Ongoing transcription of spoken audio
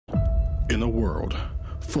In a world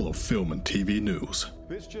full of film and TV news.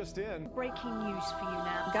 This just in. Breaking news for you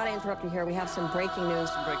now. Gotta interrupt you here. We have some breaking news.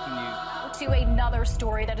 To another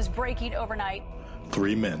story that is breaking overnight.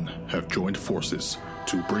 3 men have joined forces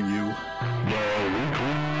to bring you the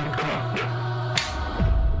Weekly Cut.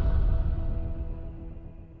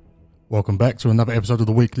 Welcome back to another episode of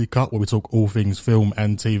the Weekly Cut, where we talk all things film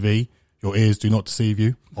and TV. Your ears do not deceive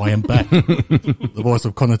you. I am back. The voice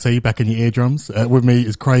of Connor T back in your eardrums. With me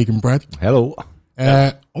is Craig and Brad. Hello.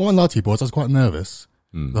 I won't lie to you, boys. I was quite nervous.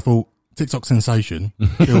 I thought, TikTok sensation,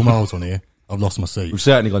 Bill Miles on here. I've lost my seat. We've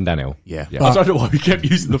certainly gone downhill. Yeah. I don't know why we kept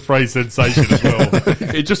using the phrase sensation as well.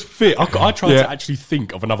 It just fit. I tried to actually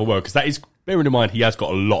think of another word, because that is, bearing in mind, he has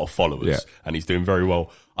got a lot of followers and he's doing very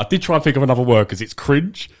well. I did try and think of another word because it's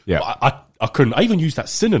cringe. Yeah. But I couldn't. I even used that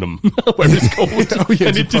synonym where it's called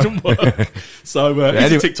and it didn't work. So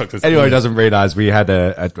it's a TikTok sensation. Anyone who doesn't realise, we had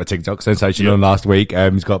a TikTok sensation on last week.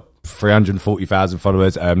 He's got 340,000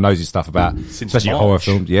 followers. Knows his stuff about, especially horror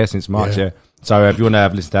films. Yeah, since March. Yeah. So if you want to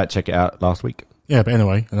have a listen to that, check it out last week. Yeah, but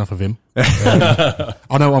anyway, enough of him. I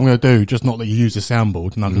know what I'm going to do, just not let you use the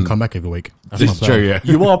soundboard, and I can come back every week. That's This is true, yeah.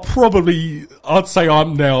 You are probably, I'd say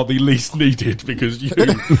I'm now the least needed, because you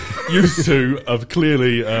two have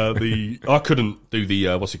clearly I couldn't do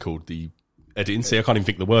the, what's it called, the editing, see, I can't even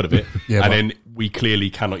think the word of it. Yeah, and then we clearly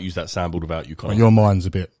cannot use that soundboard without you. But your mind's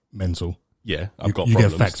a bit mental. Yeah, I've got you get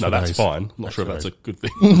problems. facts No, for that's days. fine. I'm not Facts sure if for that's a days. good thing.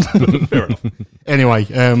 Fair enough. Anyway,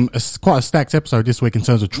 it's quite a stacked episode this week in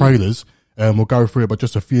terms of trailers. We'll go through it, but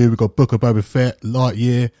just a few. We've got Book of Boba Fett,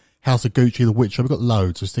 Lightyear, House of Gucci, The Witcher. We've got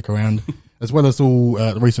loads, so stick around. As well as all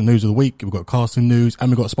the recent news of the week. We've got casting news, and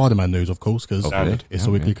we've got Spiderman news, of course, because it's a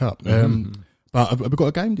weekly cut. But have we got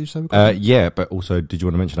a game, did you say? Yeah, but also, did you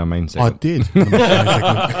want to mention our main I segment? did.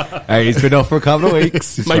 Hey, he's been off for a couple of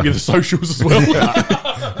weeks. Maybe the socials as well.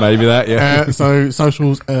 Maybe that, yeah. So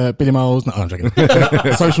socials, Billy Miles. No, I'm joking.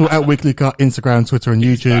 Social at Weekly Cut, Instagram, Twitter, and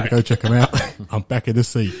YouTube. Go check them out. I'm back in the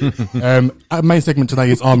seat. Our main segment today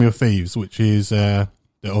is Army of Thieves, which is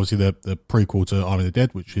obviously the prequel to Army of the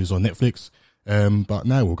Dead, which is on Netflix. But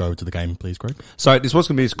now we'll go to the game, please, Craig. So this was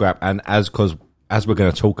going to be a scrap, and as we're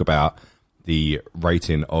going to talk about the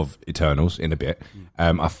rating of Eternals in a bit,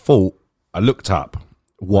 I looked up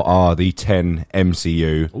what are the 10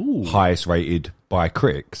 MCU highest rated by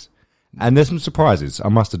critics, and there's some surprises, I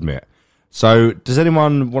must admit. So does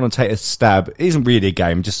anyone want to take a stab? It isn't really a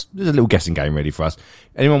game, just there's a little guessing game really for us.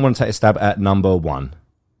 Anyone want to take a stab at number 1?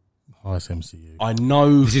 Highest MCU. I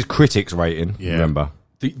know This is critics rating, remember.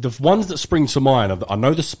 the ones that spring to mind. I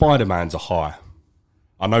know the Spider-Mans are high.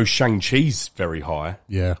 I know Shang-Chi's very high.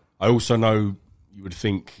 Yeah. I also know you would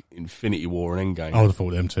think Infinity War and Endgame. I would have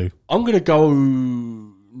thought them too. I'm gonna go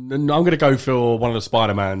for one of the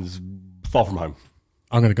Spider-Mans, Far From Home.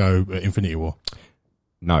 I'm going to go Infinity War.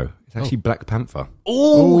 No, it's actually Black Panther.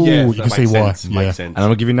 Oh, yeah, you that can see makes why. sense, Yeah. Makes sense. And I'm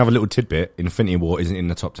going to give you another little tidbit. Infinity War isn't in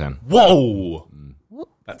the top 10. Whoa,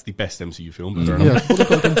 that's the best MCU film. Fair enough. Yeah, what have I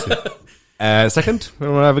got against it? Second,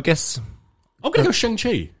 want to have a guess? I'm gonna go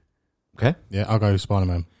Shang-Chi. Okay. Yeah, I'll go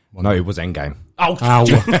Spider-Man. No, it was Endgame. Oh, Ow.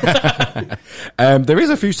 There is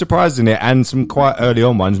a few surprises in it and some quite early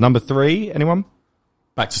on ones. Number 3, anyone?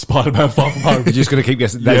 back to Spider-Man Far From Home. You're just going to keep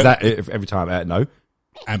guessing. Is that it every time? No.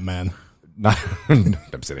 Ant-Man. No.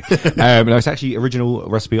 I'm silly. No, it's actually original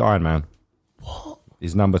recipe Iron Man. What?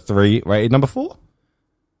 Is number 3 rated number 4?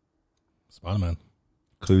 Spider-Man.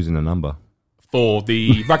 Clues in the number. For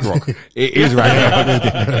the Ragnarok. It is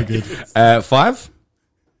Ragnarok. Very good. 5?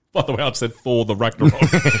 By the way, I've said for the Ragnarok.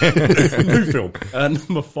 New film.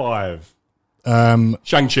 Number 5.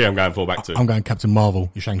 Shang-Chi I'm going for back to. I'm going Captain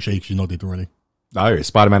Marvel. You're Shang-Chi because you nodded already. No, it's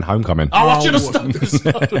Spider-Man Homecoming. Oh, I should have stuck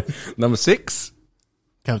this. Number 6?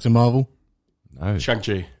 Captain Marvel. No.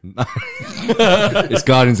 Shang-Chi. It's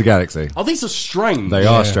Guardians of the Galaxy. Oh, these are strange. They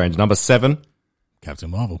are strange. Number 7? Captain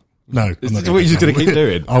Marvel. No. I'm Is not this what you're just going to keep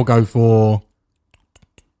doing? I'll go for...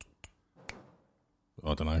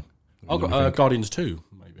 I don't know. I'll go Guardians 2,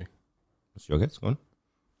 maybe. What's your guess? Go on.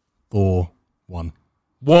 Thor 1.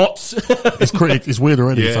 What? It's weird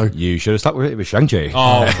already. Yeah. So You should have stuck with it with Shang-Chi.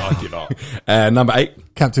 Oh, I give up. Number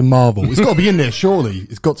 8? Captain Marvel. It's got to be in there, surely.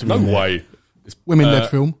 It's got to be No in there. way. Women-led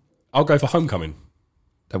film. I'll go for Homecoming.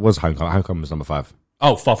 That was Homecoming. Homecoming was number 5.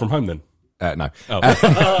 Oh, Far From Home then. No.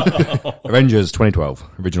 Oh. Avengers 2012.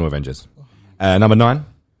 Original Avengers. Number 9?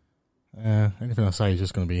 Anything I say is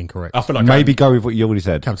just going to be incorrect. I feel like Maybe go with what you already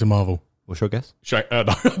said. Captain Marvel. What's your guess? No.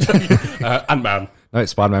 Ant-Man. No,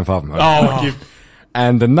 it's Spider-Man Far From Home. Oh,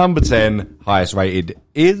 And the number 10 highest rated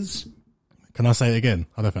is... Can I say it again?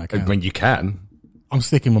 I don't think I can. When you can. I'm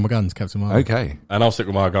sticking with my guns, Captain Marvel. Okay. and I'll stick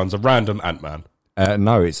with my guns. A random Ant-Man.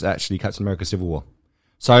 No, it's actually Captain America Civil War.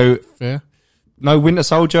 So Fair. no Winter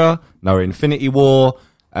Soldier, no Infinity War.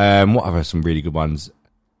 What other some really good ones?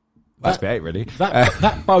 That's about it, really.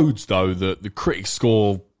 That bodes, though, that the critic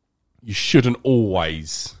score, you shouldn't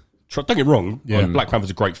always... Don't get me wrong, Black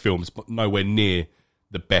Panther's a great film, but nowhere near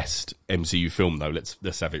the best MCU film, though.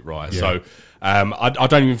 Let's have it right. Yeah. So I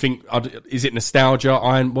don't even think... Is it nostalgia?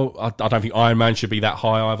 I don't think Iron Man should be that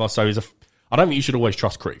high either. So I don't think you should always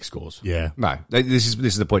trust critic scores. Yeah. No, this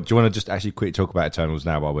is the point. Do you want to just actually quickly talk about Eternals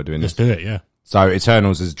now while we're doing this? Let's do it, yeah. So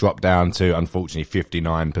Eternals has dropped down to, unfortunately,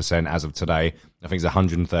 59% as of today. I think it's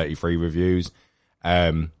 133 reviews.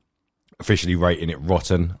 Officially rating it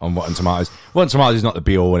rotten on Rotten Tomatoes. Rotten Tomatoes is not the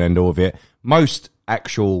be-all and end-all of it. Most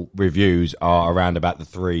actual reviews are around about the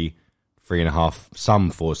 3.5,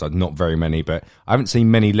 some 4 stars, not very many, but I haven't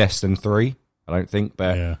seen many less than 3, I don't think.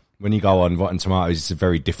 But when you go on Rotten Tomatoes, it's a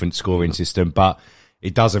very different scoring system, but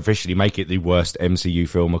it does officially make it the worst MCU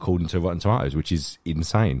film according to Rotten Tomatoes, which is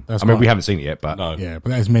insane. We haven't seen it yet, but... No. Yeah, but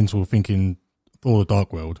that is mental thinking Thor the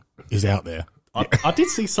Dark World is out there. I did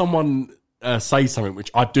see someone say something which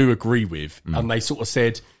I do agree with, and they sort of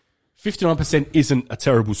said 59% isn't a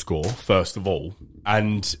terrible score, first of all,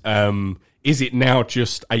 and is it now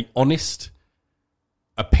just a honest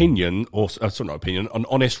opinion, or sorry, not opinion, an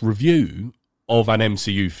honest review of an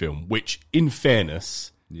MCU film, which, in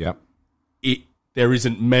fairness, there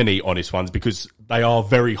isn't many honest ones because they are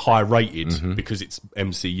very high rated because it's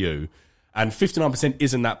MCU. And 59%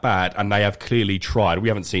 isn't that bad, and they have clearly tried. We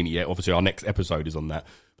haven't seen it yet. Obviously, our next episode is on that.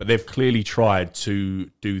 But they've clearly tried to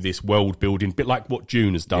do this world-building, bit like what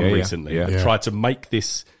Dune has done recently. They've tried to make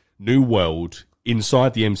this new world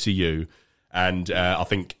inside the MCU, and I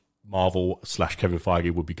think Marvel / Kevin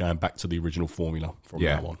Feige would be going back to the original formula from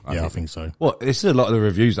now on. I think so. Well, this is a lot of the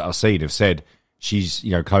reviews that I've seen have said Chloe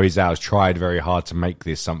Zhao has tried very hard to make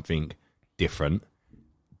this something different,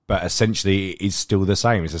 but essentially it is still the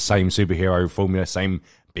same. It's the same superhero formula, same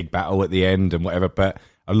big battle at the end and whatever, but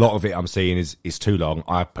a lot of it I'm seeing is too long.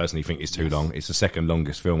 I personally think it's too long. It's the second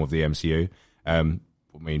longest film of the MCU.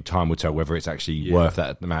 Time will tell whether it's actually worth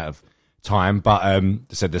that amount of time, but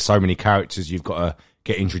they said there's so many characters you've got to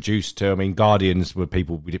get introduced to. I mean, Guardians were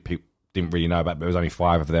people didn't really know about, but there was only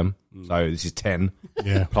 5 of them. So this is 10,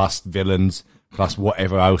 plus villains, plus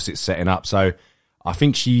whatever else it's setting up. So I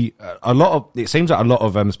think it seems like a lot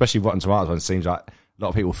of, especially Rotten Tomatoes, it seems like a lot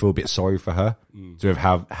of people feel a bit sorry for her to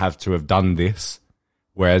have to have done this.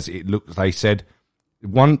 Whereas they said,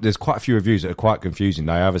 there's quite a few reviews that are quite confusing.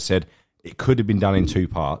 They either said it could have been done in 2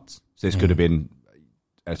 parts. So this could have been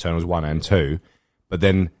Eternals 1 and 2. But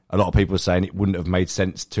then a lot of people are saying it wouldn't have made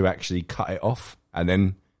sense to actually cut it off and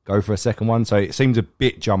then go for a second one. So it seems a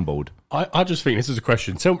bit jumbled. I just think this is a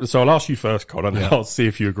question. So I'll ask you first, Con, and then I'll see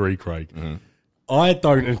if you agree, Craig. I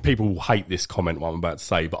don't, and people will hate this comment, what I'm about to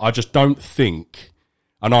say, but I just don't think,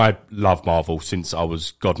 and I love Marvel since I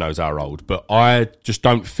was God knows how old, but I just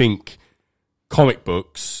don't think comic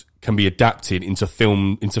books can be adapted into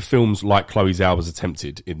films like Chloe Zhao was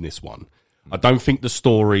attempted in this one. I don't think the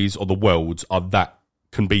stories or the worlds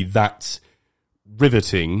can be that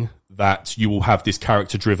riveting that you will have this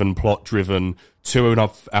character-driven, plot-driven,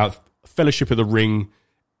 Fellowship of the Ring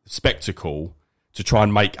spectacle to try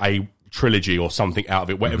and make a trilogy or something out of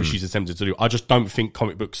it, whatever she's attempted to do. I just don't think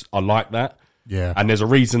comic books are like that. Yeah. And there's a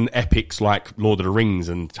reason epics like Lord of the Rings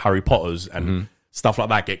and Harry Potter's and stuff like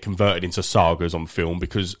that get converted into sagas on film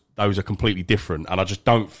because those are completely different. And I just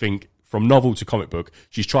don't think, from novel to comic book,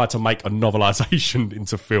 she's tried to make a novelization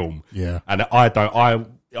into film. Yeah. And I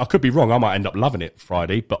could be wrong. I might end up loving it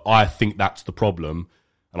Friday, but I think that's the problem.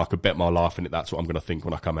 And I could bet my life in it. That's what I'm going to think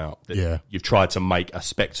when I come out. That you've tried to make a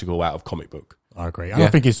spectacle out of comic book. I agree. And I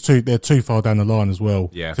think they're too far down the line as well.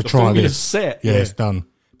 Yeah. To try this. Set. Yeah, it's done.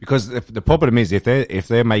 Because the problem is if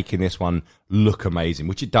they're making this one look amazing,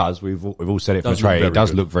 which it does, we've all said it from the trailer, it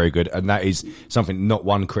does look very good, and that is something not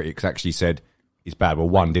one critic actually said is bad. Well,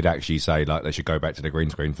 one did actually say like they should go back to the green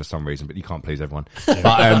screen for some reason, but you can't please everyone. Yeah.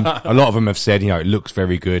 But a lot of them have said it looks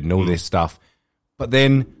very good and all this stuff. But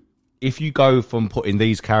then if you go from putting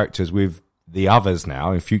these characters with the others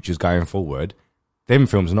now in futures going forward, them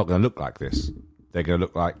films are not going to look like this. They're going to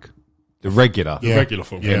look like the regular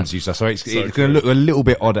film. MCU stuff. So it's going to look a little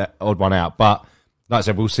bit odd one out. But like I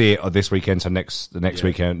said, we'll see it this weekend. So next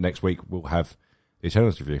week we'll have the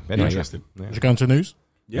Eternals review. Anyway, interesting. Yeah. Should we go into news?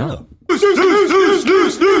 Yeah. News.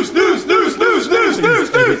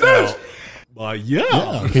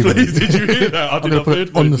 Please, did you hear that? I did not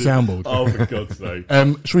put on the soundboard. Oh, for God's sake.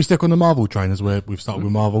 Should we stick on the Marvel train as we've started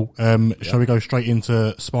with Marvel? Shall we go straight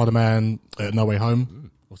into Spider-Man No Way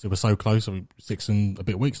Home? Obviously, we're so close. I mean, 6 and a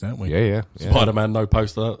bit weeks now, aren't we? Yeah. Spider-Man, no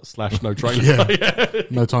poster / no trailer.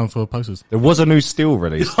 No time for posters. There was a new still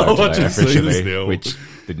release though, I today, just see the officially, still. which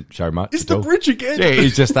didn't show much. It's at the all. bridge again. Yeah,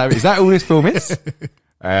 it's just that. Is that all this film is?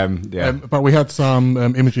 But we had some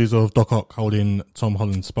images of Doc Ock holding Tom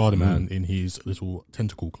Holland's Spider-Man in his little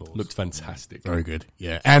tentacle claws. Looks fantastic. Very good.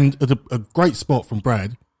 Yeah. And a great spot from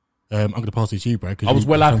Brad. I'm going to pass it to you, Brad. 'Cause I was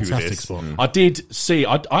you- well happy with fantastic this. spot. I did see.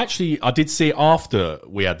 I did see it after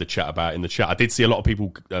we had the chat about it in the chat. I did see a lot of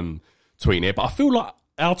people tweeting it, but I feel like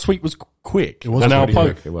our tweet was quick. It was and our pretty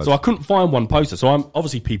post, quick, it was. so I couldn't find one poster. So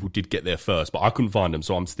obviously people did get there first, but I couldn't find them,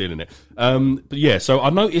 so I'm stealing it. But yeah, so I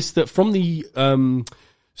noticed that from the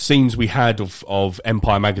scenes we had of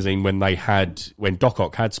Empire magazine when Doc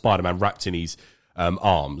Ock had Spider-Man wrapped in his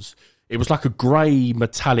arms. It was like a grey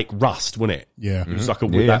metallic rust, wasn't it? Yeah. It was like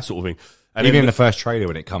Yeah. that sort of thing. And Even then in the first trailer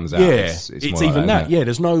when it comes out, yeah, it's more even like that. isn't it? Yeah,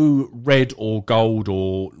 there's no red or gold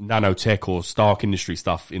or nanotech or Stark Industry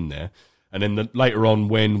stuff in there. And then later on,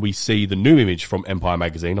 when we see the new image from Empire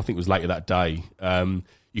magazine, I think it was later that day,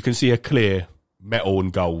 you can see a clear metal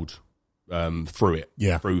and gold through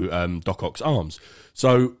it, through Doc Ock's arms.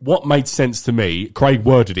 So what made sense to me, Craig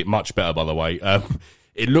worded it much better, by the way.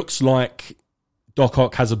 It looks like Doc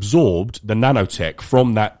Ock has absorbed the nanotech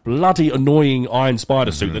from that bloody annoying Iron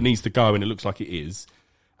Spider suit that needs to go, and it looks like it is,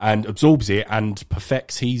 and absorbs it and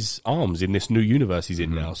perfects his arms in this new universe he's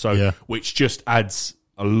in now. So, which just adds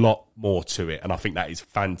a lot more to it, and I think that is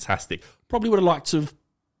fantastic. Probably would have liked to have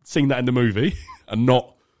seen that in the movie and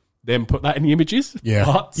not then put that in the images. Yeah.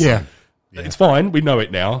 But Yeah. it's fine. We know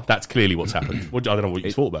it now. That's clearly what's happened. I don't know what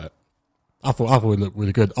you thought about it. I thought it looked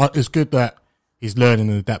really good. It's good that he's learning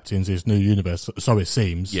and adapting to this new universe, so it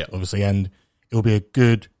seems, obviously, and it'll be a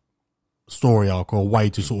good story arc or a way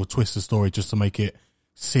to sort of twist the story just to make it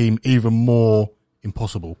seem even more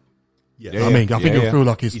impossible. I think it'll feel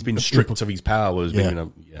like he's been stripped of his powers.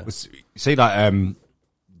 See, like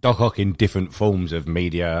Doc Ock in different forms of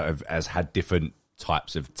media has had different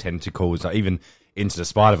types of tentacles. Like even into the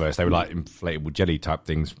Spider-Verse, they were like inflatable jelly type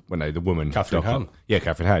things when they the woman Catherine Doc Ock. Hahn. Yeah,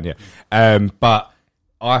 Catherine Hahn. Yeah, but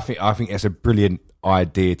I think it's a brilliant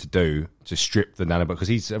idea to do to strip the nanobot because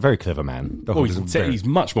he's a very clever man. Doc Ock is He's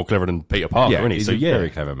much more clever than Peter Parker, isn't he? He's So a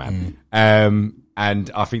very clever man.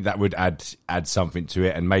 And I think that would add something to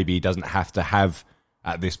it, and maybe he doesn't have to have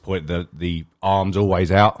at this point the arms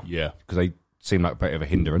always out. Yeah, because they seem like a bit of a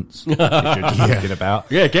hindrance if you're just thinking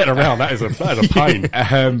about. Yeah, getting around that is a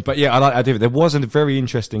pain. But yeah, I do. There was a very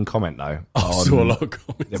interesting comment though. I saw a lot of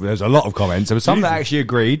comments. There was a lot of comments. There were some that actually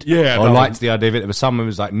agreed. Yeah, or liked the idea of it. There were some who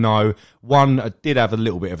was like, no. One I did have a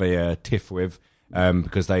little bit of a tiff with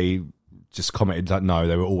because they just commented like, no,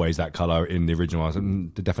 they were always that colour in the original. I was like,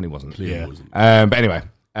 there definitely wasn't. Clearly wasn't. But anyway,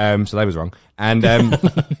 so they was wrong. And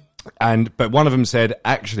but one of them said,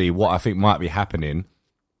 actually, what I think might be happening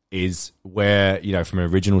is where, from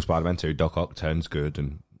original Spider-Man 2, Doc Ock turns good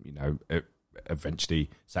and, eventually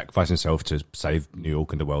sacrifices himself to save New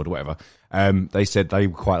York and the world or whatever. They said they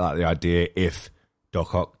quite like the idea if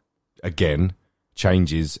Doc Ock, again,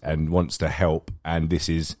 changes and wants to help, and this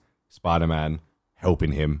is Spider-Man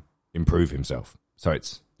helping him improve himself. So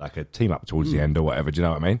it's like a team up towards the end or whatever. Do you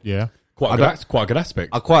know what I mean? Yeah. Quite a good aspect.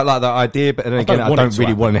 I quite like that idea, but then again, I don't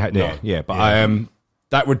really want to. No. Yeah, but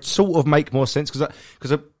that would sort of make more sense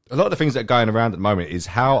because a lot of the things that are going around at the moment is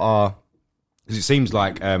because it seems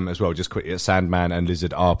like as well, just quickly, Sandman and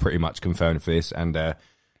Lizard are pretty much confirmed for this, and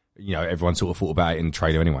everyone sort of thought about it in the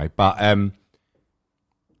trailer anyway. But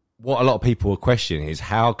what a lot of people are questioning is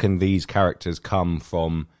how can these characters come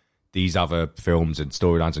from these other films and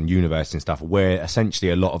storylines and universe and stuff where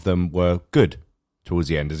essentially a lot of them were good towards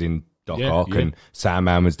the end, as in Doc Ock and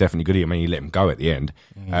Sandman was definitely good. I mean, you let him go at the end.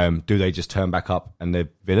 Do they just turn back up and they're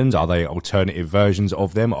villains? Are they alternative versions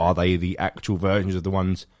of them? Are they the actual versions of the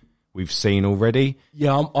ones we've seen already?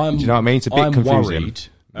 Yeah, do you know what I mean? It's a bit confusing.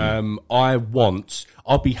 Worried.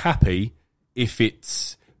 I'll be happy if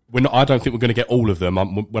it's. I don't think we're going to get all of them.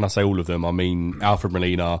 When I say all of them, I mean Alfred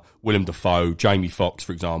Molina, Willem Dafoe, Jamie Foxx,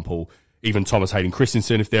 for example, even Thomas Hayden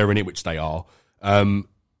Christensen, if they're in it, which they are.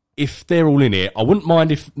 If they're all in it, I wouldn't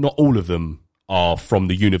mind if not all of them are from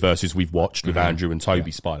the universes we've watched with Andrew and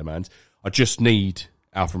Toby Spider-Mans. I just need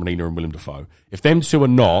Alfred Molina and Willem Dafoe. If them two are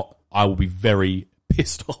not, I will be very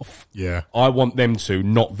pissed off. Yeah. I want them to,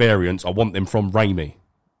 not variants. I want them from Raimi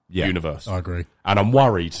universe. I agree. And I'm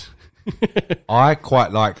worried. I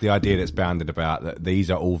quite like the idea that's bounded about that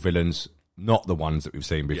these are all villains, not the ones that we've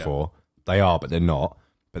seen before. They are, but they're not.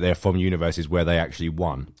 But they're from universes where they actually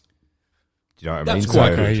won. Do you know what I mean? That's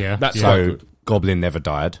quite good. Yeah. That's so quite good. Goblin never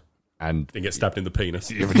died. and Then get stabbed in the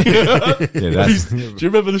penis. yeah, that's, Do you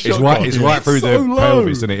remember the shot? it's right through the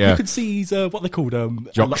pelvis, isn't it? Yeah. You can see his, what they called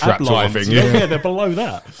jock strap sort of thing. Yeah, they're below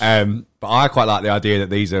that. But I quite like the idea that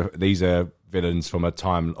these are villains from a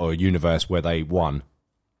time or a universe where they won.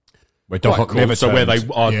 Where Doc Ock never so turned. where they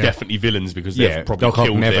are definitely villains because they've probably Doc Ock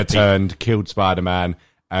killed never their turned, killed Spider-Man.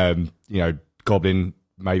 Goblin,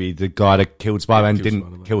 maybe the guy that killed Spider-Man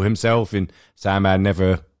didn't kill himself, and Sandman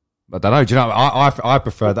never. I don't know. Do you know? I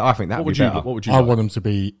prefer that. I think that would be better. What would you? I like? want them to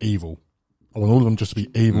be evil. I want all of them just to be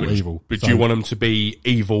evil. But So- do you want them to be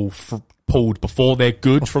evil pulled before they're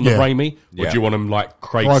good from the Raimi? Or do you want them like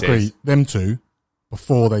Craig I says? agree. Them two,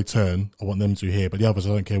 before they turn, I want them to here. But the others, I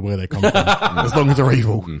don't care where they come from, as long as they're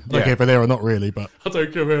evil. I don't care if they're there or not, really. But I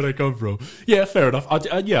don't care where they come from. Yeah, fair enough.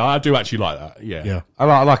 I do actually like that. Yeah.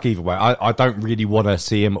 I like either way. I don't really want to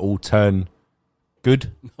see him all turn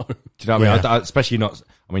good. No. Do you know what I mean? Especially not.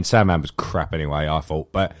 I mean, Sandman was crap anyway. I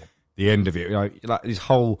thought, but the end of it, like this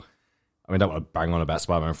whole. I mean, I don't want to bang on about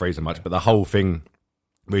Spider-Man 3 so much, but the whole thing,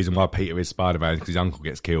 reason why Peter is Spider-Man is because his uncle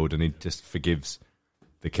gets killed and he just forgives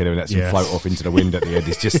the killer and lets him float off into the wind at the end.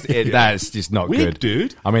 It's just that's just not Weird, good,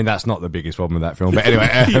 dude. I mean, that's not the biggest problem with that film, but anyway,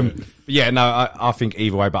 I think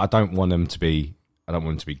either way, but I don't want them to be. I don't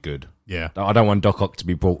want them to be good. Yeah, I don't want Doc Ock to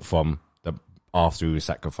be brought from the after he was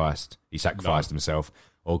sacrificed. He sacrificed himself,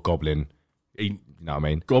 or Goblin. You know what I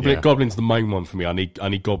mean? Goblin's the main one for me. I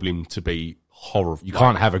need Goblin to be horrible. You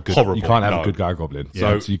can't have a good. Horrible. You can't have a good guy Goblin.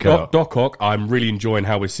 So you cannot. Doc Ock, I'm really enjoying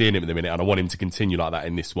how we're seeing him at the minute, and I want him to continue like that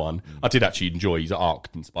in this one. I did actually enjoy his arc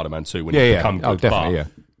in Spider-Man 2 when he become good. Definitely,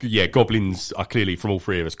 yeah, Goblins are clearly from all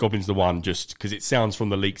three of us. Goblin's the one, just because it sounds from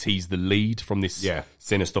the leaks he's the lead from this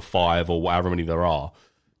Sinister Five or however many there are.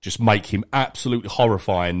 Just make him absolutely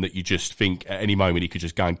horrifying that you just think at any moment he could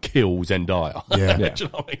just go and kill Zendaya. Yeah. Do you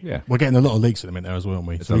know what I mean? We're getting a lot of leaks at the minute there as well, aren't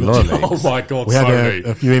we? It's a lot of leaks. Oh my God, We had Sony.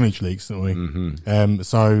 a few image leaks, didn't we? Mm-hmm.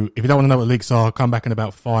 So if you don't want to know what leaks are, come back in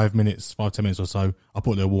about 10 minutes or so. I'll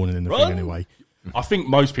put a little warning in the thing anyway. I think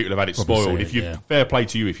most people have had it spoiled. see it, If you fair play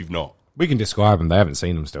to you if you've not. We can describe them. They haven't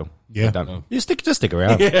seen them still. Yeah. They don't. You stick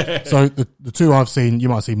around. So the two I've seen, you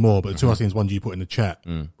might see more, but the two I've seen is one you put in the chat,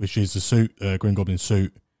 which is the suit, Green Goblin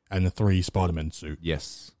suit, and the 3 Spider-Man suit.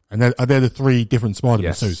 Yes. And they're the 3 different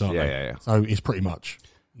Spider-Man suits, aren't Yeah, they? Yeah. So it's pretty much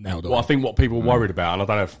nailed on. Well, I think what people were worried about, and I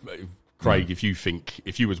don't know if Craig,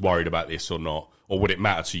 if you was worried about this or not, or would it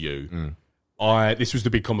matter to you? This was the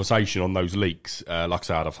big conversation on those leaks. Like I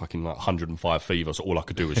said, I had a fucking 105 fever, so all I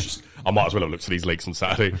could do was just, I might as well have looked at these leaks on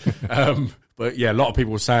Saturday. But yeah, a lot of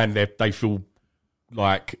people were saying they feel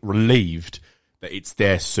like relieved that it's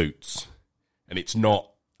their suits and it's not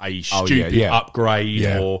a stupid upgrade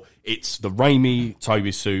or it's the Raimi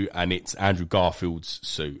Toby suit and it's Andrew Garfield's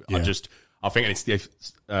suit. I think it's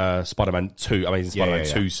the Spider-Man 2, Amazing Spider-Man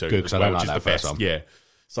 2 suit. Good, because I don't like which is that the best. first one. Yeah.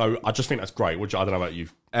 So I just think that's great. I don't know about you.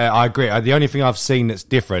 I agree. The only thing I've seen that's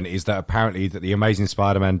different is that apparently that the Amazing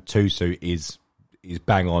Spider-Man 2 suit is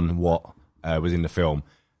bang on what was in the film.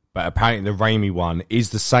 But apparently the Raimi one is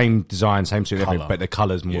the same design, same suit, everything, but the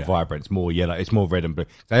colour's more vibrant. It's more yellow. It's more red and blue.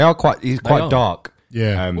 It's quite dark.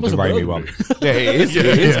 Yeah. The Raimi one. Yeah, it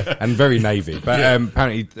is. And very navy. But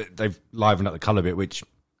apparently they've livened up the colour bit, which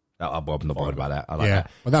I'm not bothered about that. I like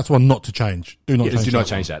that. But that's one not to change. Do not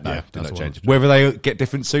change that. No, Yeah, do not that's change. one. Whether they get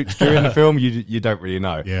different suits during the film, you don't really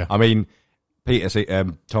know. Yeah. I mean,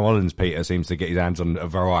 Tom Holland's Peter seems to get his hands on a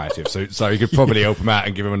variety of suits, so you could probably help him out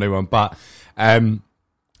and give him a new one. But and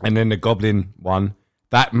then the Goblin one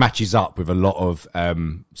that matches up with a lot of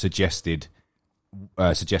suggested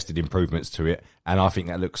improvements to it, and I think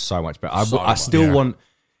that looks so much better. I still want.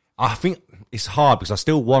 I think it's hard because I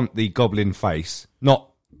still want the Goblin face, not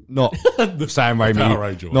the Sam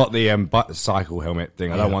Raimi, not the cycle helmet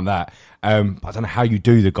thing. I don't want that. But I don't know how you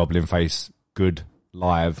do the Goblin face good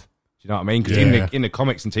live. Do you know what I mean? Because in the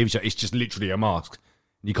comics and TV show, it's just literally a mask.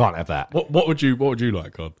 You can't have that. What would you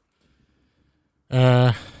like, God?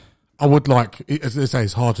 I would like, as they say,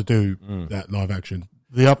 it's hard to do that live action.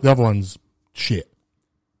 The other one's shit.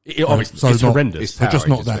 It's horrendous. So just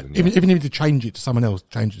not that. Even if you need to change it to someone else,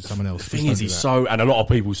 change it to someone else. The thing is, and a lot of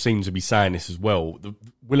people seem to be saying this as well.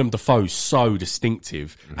 Willem Dafoe's so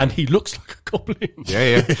distinctive, and he looks like a goblin.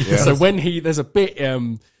 Yeah. So when there's a bit,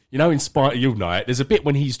 in Spider, you'll know it. There's a bit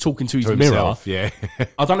when he's talking to his mirror. Yeah.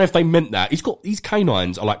 I don't know if they meant that. He's got these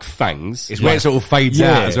canines are like fangs. It's where it sort of fades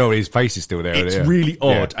out as well. His face is still there. It's really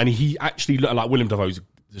odd, and he actually looked like Willem Dafoe's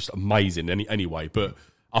just amazing. Anyway, but.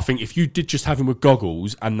 I think if you did just have him with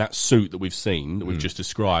goggles and that suit that we've seen, that we've just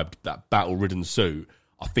described, that battle-ridden suit,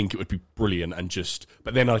 I think it would be brilliant and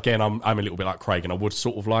but then again, I'm a little bit like Craig, and I would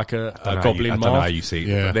sort of like a Goblin I don't know how you see it,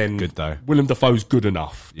 Yeah. but then good though. Willem Dafoe's good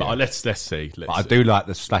enough, but Yeah. let's see. But I do like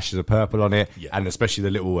the splashes of purple on it, and especially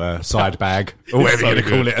the little side bag, or It's whatever so you're going to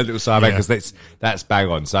call good. it, a little side bag, Yeah. because that's bang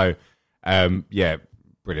on. So, yeah,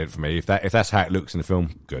 brilliant for me. If that's how it looks in the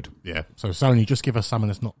film, good. Yeah. So Sony, just give us something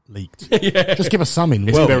that's not leaked. Just give us something.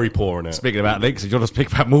 It's very poor in it. Speaking about leaks, do you want to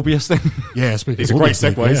speak about Morbius then? Yeah, speaking It's of a great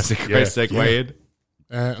leaked, segue. yeah. It's a great segue in.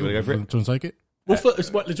 Do you want to go for it? Do you want to take it? Well,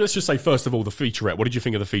 let's just say first of all, the featurette. What did you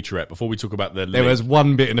think of the featurette before we talk about the? There was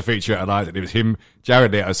one bit in the feature, and it was him,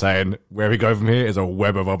 Jared Leto, saying, "Where we go from here is a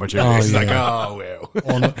web of opportunities." It's like, oh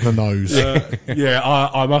well. On the nose.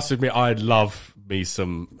 I must admit, I love me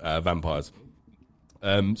some vampires.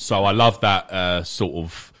 So I love that sort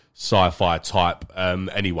of sci-fi type.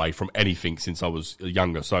 Anyway, from anything since I was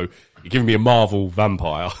younger. So you're giving me a Marvel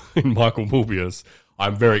vampire in Michael Morbius.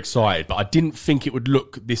 I'm very excited, but I didn't think it would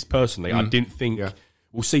look this personally. I didn't think.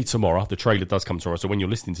 We'll see tomorrow. The trailer does come tomorrow. So when you're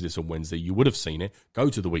listening to this on Wednesday, you would have seen it. Go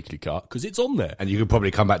to the weekly cut because it's on there. And you could probably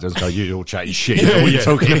come back to us and go, "You all chatty shit." What you're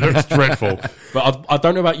talking about? It's dreadful. But I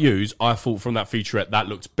don't know about yous. I thought from that featurette that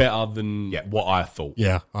looked better than what I thought.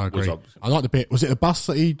 Yeah, I agree. Was I like the bit. Was it a bus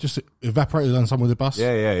that he just evaporated on someone with a bus?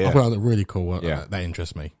 Yeah. I thought that looked really cool. Yeah. That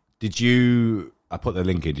interests me. Did you? I put the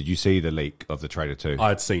link in. Did you see the leak of the trailer 2? I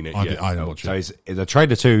had seen it. I Yeah. didn't watch So it. the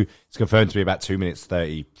trailer 2 is confirmed to be about 2 minutes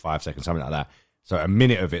 35 seconds, something like that. So a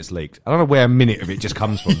minute of it's leaked. I don't know where a minute of it just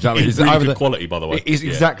comes from. Do you know what I mean? It's really good quality, by the way. It is Yeah.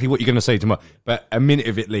 exactly what you're going to see tomorrow. But a minute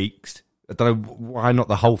of it leaks. I don't know why not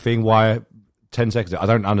the whole thing. Why 10 seconds? I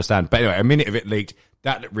don't understand. But anyway, a minute of it leaked.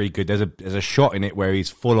 That looked really good. There's a shot in it where he's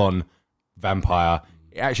full on vampire.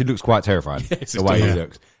 It actually looks quite terrifying Yes, the it way does. he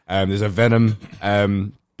looks. There's a Venom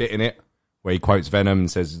bit in it where he quotes Venom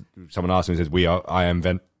and says, someone asks him, he says, I am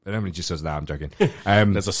Venom. And he just says, "No, I'm joking."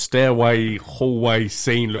 There's a stairway, hallway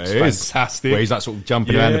scene. Looks It is. fantastic. Where he's like sort of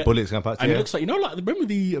jumping around, the bullets going past. And it looks like, like, remember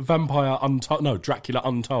the Vampire Untold? No, Dracula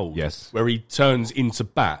Untold. Yes. Where he turns into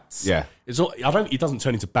bats. Yeah. He doesn't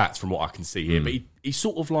turn into bats from what I can see here, but he's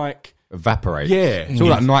sort of like, evaporate. Yeah. It's all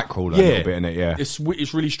like Nightcrawler a little bit in it, yeah. It's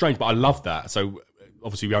really strange, but I love that. So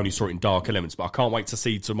obviously we only saw it in Dark Elements, but I can't wait to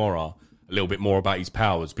see tomorrow a little bit more about his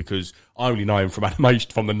powers because I only know him from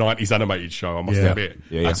animation, from the 90s animated show, I must admit.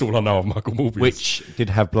 Yeah. That's all I know of Michael Morbius. Which did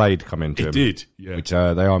have Blade come into It him. did, yeah. Which they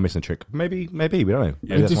are missing a trick. Maybe, we don't know.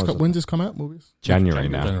 Maybe that's one of When does this come out, Morbius? January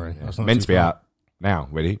now. January. That's not Meant too to be far. out now,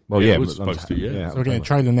 really. Well, Yeah, yeah. it was supposed to, yeah. So we're getting a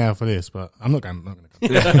trailer now for this, but I'm not going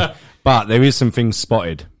to come. But there is some things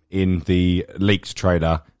spotted in the leaked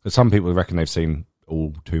trailer. Because some people reckon they've seen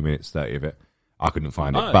all 2 minutes 30 of it. I couldn't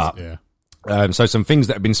find it. Nice. But Yeah. so some things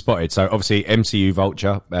that have been spotted. So obviously MCU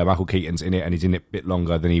Vulture, Michael Keaton's in it, and he's in it a bit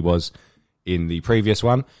longer than he was in the previous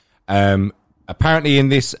one. Apparently in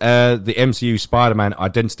this, the MCU Spider-Man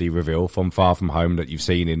identity reveal from Far From Home that you've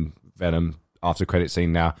seen in Venom after credit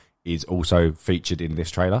scene now is also featured in this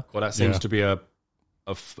trailer. Well, that seems to be a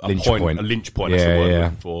Lynch point. point. A lynch point, that's the word I'm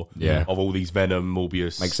looking for. Yeah. Of all these Venom,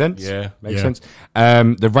 Morbius. Makes sense? Yeah. Makes sense.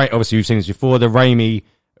 Obviously we've seen this before, the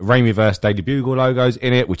Raimiverse Daily Bugle logo's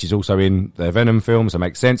in it, which is also in the Venom film, so it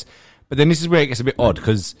makes sense. But then this is where it gets a bit odd,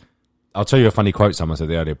 because I'll tell you a funny quote someone said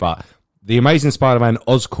earlier, but the Amazing Spider-Man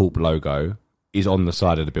Oscorp logo is on the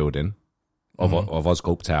side of the building of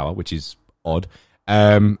Oscorp Tower, which is odd.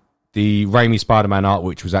 The Raimi Spider-Man art,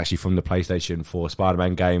 which was actually from the PlayStation 4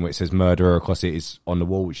 Spider-Man game, where it says murderer across it, is on the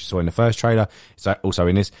wall, which you saw in the first trailer. It's also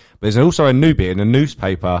in this. But there's also a new bit in the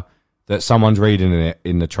newspaper that someone's reading in it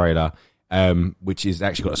in the trailer, which is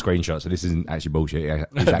actually got a screenshot, so this isn't actually bullshit.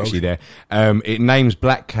 It's actually there. It names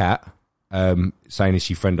Black Cat, saying is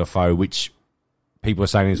she friend or foe, which people are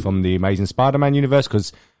saying is from the Amazing Spider-Man universe,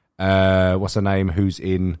 because what's her name, who's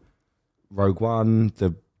in Rogue One,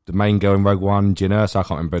 the main girl in Rogue One, Jenner, so I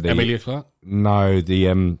can't remember. Emilia Clarke? No,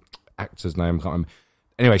 the actor's name, I can't remember.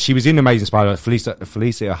 Anyway, she was in Amazing Spider-Man.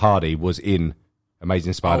 Felicia Hardy was in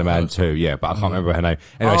Amazing Spider-Man 2, yeah, but I can't remember her name.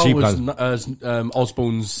 Anyway, she was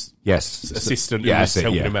Osborn's assistant who was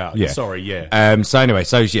helping him out. Yeah. Sorry, yeah.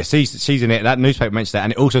 She's in it. That newspaper mentions that,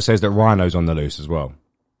 and it also says that Rhino's on the loose as well.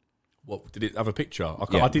 What, did it have a picture?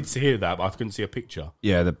 Yeah. I did hear that, but I couldn't see a picture.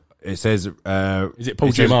 Yeah, it says... is it Paul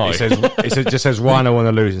Giamatti? It just says Rhino on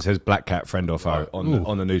the loose and says Black Cat, friend or foe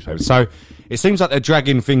on the newspaper. So it seems like they're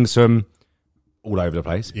dragging things from all over the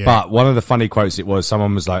place. Yeah. But one of the funny quotes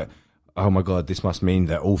someone was like, "Oh my God, this must mean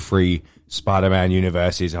that all three Spider-Man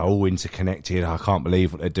universes are all interconnected. I can't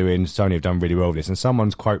believe what they're doing. Sony have done really well with this." And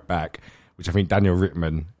someone's quote back, which I think Daniel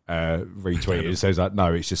Rittman retweeted, says like,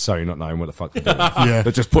 "No, it's just Sony not knowing what the fuck they're doing."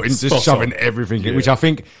 They're just shoving everything in, which I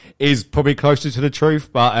think is probably closer to the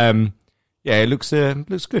truth. But Yeah, it looks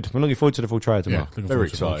good. I'm looking forward to the full trailer tomorrow. looking Very forward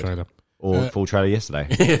to the full excited. trailer. Or full trailer yesterday.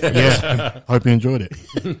 Yeah, hope you enjoyed it.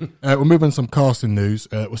 We'll move on to some casting news.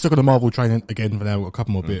 We're still got the Marvel training again for now. We've got a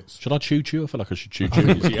couple more bits. Should I choo-choo? I feel like I should choo-choo.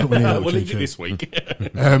 We'll leave it this week.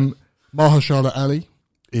 Mahershala Ali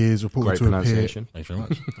is reported Great to appear. pronunciation. Thanks very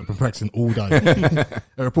much. I've been practicing all day.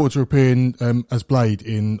 Reported to appear in, as Blade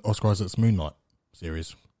in Oscar Isaac's Moon Knight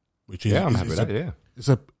series, which is I'm happy with that. Yeah, it's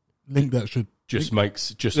a link that should.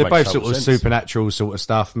 they're both sort of supernatural sort of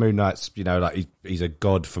stuff. Moon Knight's, like he's a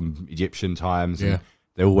god from Egyptian times. And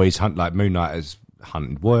they always hunt, like Moon Knight has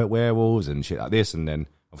hunted werewolves and shit like this, and then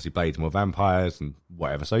obviously Blade's more vampires and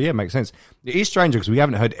whatever. So yeah, it makes sense. It is strange because we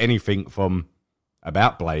haven't heard anything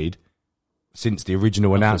about Blade since the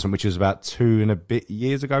original announcement, which was about 2 and a bit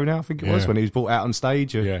years ago now. I think it was when he was brought out on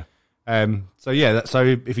stage. Yeah. So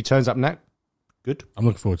if he turns up now, good. I'm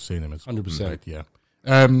looking forward to seeing him. 100%. Yeah.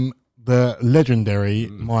 The legendary,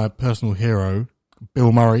 my personal hero,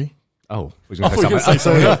 Bill Murray. Oh,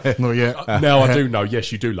 Not yet. Now I do know.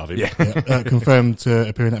 Yes, you do love him. Yeah, confirmed to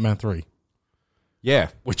appear in Ant-Man 3. Yeah,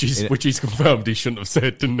 which he's confirmed he shouldn't have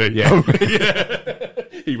said, didn't he? Yeah.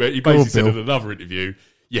 He basically said in another interview,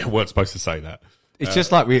 weren't supposed to say that. It's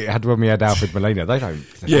just like we had when we had Alfred Molina. They don't.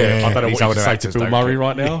 I don't know what to say to Bill Murray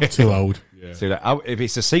right now. Too old. Yeah. So if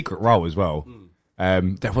it's a secret role as well,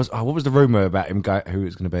 there was what was the rumor about him? Who it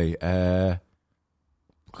was going to be? I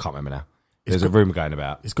can't remember now. There's a rumor going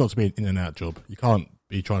about. It's got to be an in and out job. You can't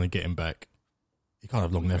be trying to get him back. He can't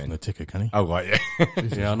have long left in the ticket, can he? Oh right, yeah.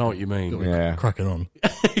 Yeah, I know what you mean. Yeah, cracking on.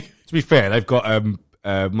 To be fair, they've got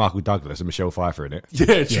Michael Douglas and Michelle Pfeiffer in it.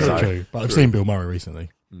 Yeah, true. True. But I've seen Bill Murray recently.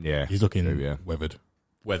 Yeah, he's looking weathered.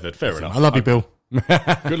 Fair enough. I love you, Bill.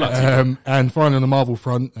 Good luck to you. And finally, on the Marvel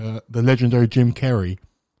front, the legendary Jim Carrey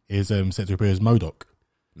is set to appear as MODOK.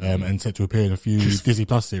 And set to appear in a few Disney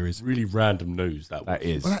Plus series. Really random news that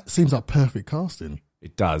is. Well, that seems like perfect casting.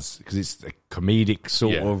 It does, because it's a comedic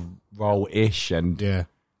sort of role-ish, and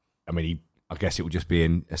I mean, I guess it will just be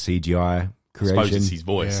in a CGI creation. I suppose it's his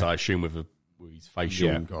voice. I assume with his facial.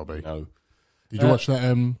 Yeah, gotta be. Did you watch that?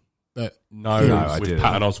 No, I with didn't.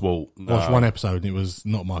 Patton Oswalt. No. Watched one episode, and it was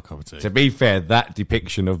not my cup of tea. To be fair, that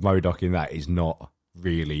depiction of MODOK in that is not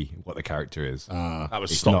really what the character is. That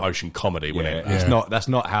was stop motion comedy, wasn't it? It's not. That's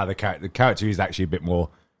not how the character is actually a bit more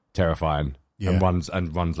terrifying and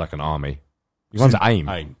runs like an army. He runs at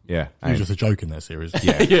AIM. Yeah, he was just a joke in that series.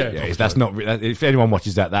 Yeah. That's not. If anyone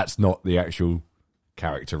watches that, that's not the actual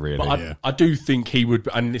character, really. But I do think he would.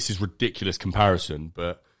 And this is ridiculous comparison,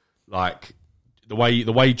 but like the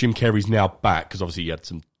way Jim Carrey's now back, because obviously he had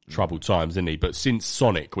some troubled times, didn't he? But since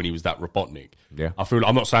Sonic, when he was that Robotnik, I feel.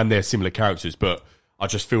 I'm not saying they're similar characters, but I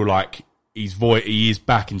just feel like he is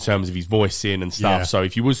back in terms of his voicing and stuff. So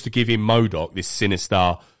if you was to give him MODOK, this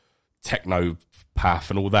sinister technopath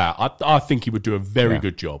and all that, I think he would do a very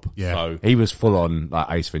good job. Yeah. So he was full on like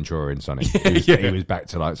Ace Ventura in Sonic. He was back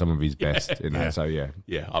to like some of his best in that. So yeah,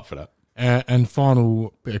 up for that. And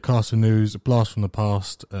final bit of casting news: a blast from the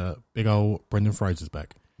past. Big old Brendan Fraser's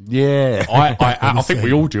back. Yeah, I think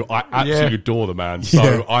we all do. I absolutely adore the man.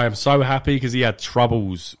 So I am so happy because he had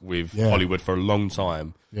troubles with Hollywood for a long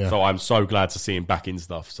time. Yeah. So I'm so glad to see him back in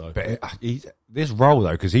stuff. So, but this role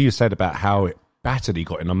though, because he said about how battered he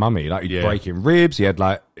got in a Mummy, like he'd breaking ribs. He had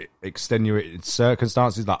like extenuating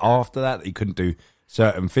circumstances like after that he couldn't do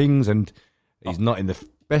certain things, and he's not in the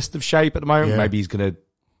best of shape at the moment. Maybe he's gonna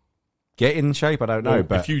get in shape. I don't know.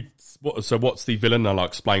 But what's the villain? I'll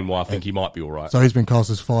explain why I think he might be all right. So he's been cast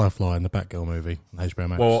as Firefly in the Batgirl movie on HBO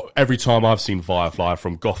Max. Well, every time I've seen Firefly,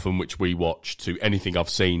 from Gotham, which we watched, to anything I've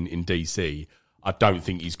seen in DC, I don't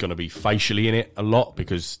think he's going to be facially in it a lot,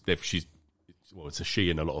 because it's a she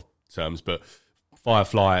in a lot of terms, but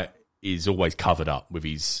Firefly is always covered up with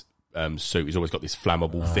his suit. He's always got this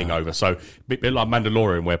flammable thing over. So a bit like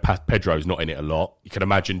Mandalorian, where Pedro's not in it a lot. You can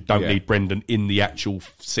imagine, don't need Brendan in the actual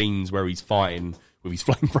scenes where he's fighting with his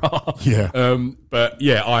flamethrower. But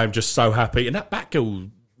I am just so happy. And that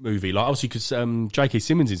Batgirl movie, like obviously because J.K.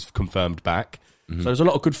 Simmons is confirmed back, so there's a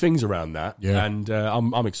lot of good things around that. And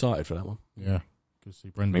I'm excited for that one. Yeah, good to see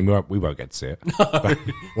Brendan. I mean, we won't get to see it.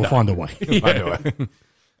 We'll find a way.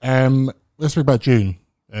 Let's talk about June,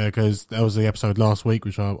 because that was the episode last week,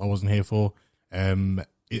 which I wasn't here for. Have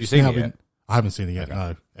you seen it yet? I haven't seen it yet,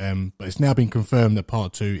 no. But it's now been confirmed that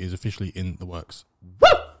part 2 is officially in the works.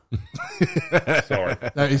 Sorry.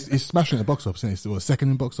 No, it's smashing at the box office, isn't it? It's second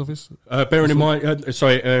in box office. Bearing in mind,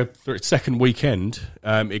 for its second weekend,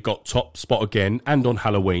 it got top spot again, and on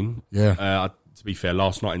Halloween. Yeah. To be fair,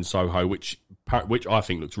 last night in Soho, which I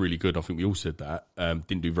think looks really good. I think we all said that.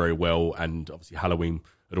 Didn't do very well, and obviously Halloween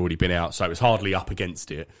had already been out, so it was hardly up against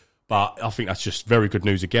it. But I think that's just very good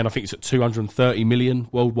news again. I think it's at 230 million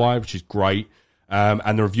worldwide, which is great.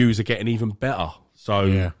 And the reviews are getting even better.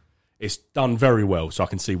 So it's done very well. So I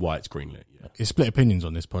can see why it's greenlit. Yeah. It's split opinions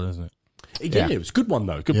on this pod, isn't it? Yeah, it was a good one,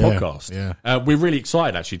 though. Good podcast. Yeah. We're really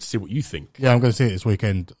excited, actually, to see what you think. Yeah, I'm going to see it this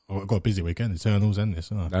weekend. I've got a busy weekend. Eternals and this.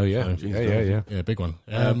 Oh, yeah. So, Yeah, big one.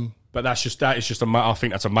 But that's just that. It's just I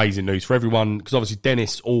think that's amazing news for everyone, because obviously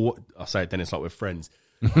Dennis, or I say it Dennis like we're friends,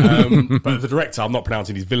 but the director, I'm not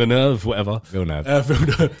pronouncing his Villeneuve, whatever.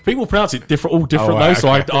 Villeneuve. People pronounce it different, though. Right,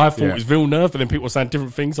 So okay. I thought it was Villeneuve, but then people were saying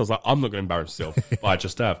different things. I was like, I'm not going to embarrass myself, but I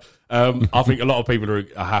just have. I think a lot of people are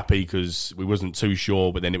happy because we wasn't too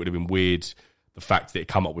sure, but then it would have been weird the fact that it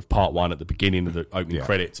come up with part one at the beginning of the opening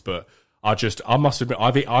credits, but. I must admit,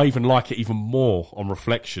 I even like it even more on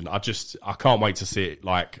reflection. I can't wait to see it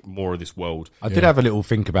like more of this world. I did have a little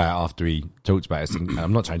think about it after he talked about it, and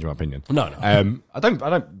I'm not changing my opinion. No. I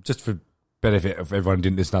don't, just for benefit of everyone who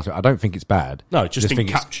didn't listen to it, I don't think it's bad. No, just think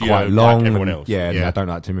it's capture quite you long. like everyone and, else. Yeah, and I don't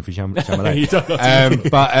like Timothy Chalamet. You don't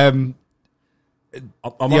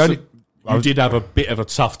like You did have a bit of a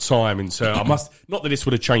tough time in terms. Not that this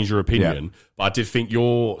would have changed your opinion, but I did think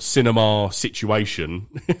your cinema situation.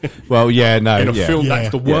 Well, yeah, no, in a film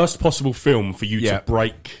that's the worst Yeah. possible film for you to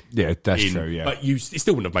break. Yeah, that's in, true. Yeah, but it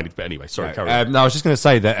still wouldn't have made it. But anyway, sorry, carry on. no, I was just going to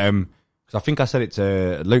say that because I think I said it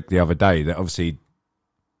to Luke the other day that obviously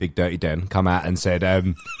Big Dirty Den come out and said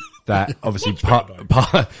that obviously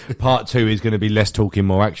part two is going to be less talking,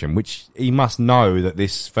 more action, which he must know that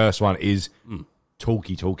this first one is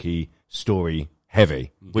talky story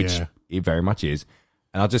heavy, which it very much is.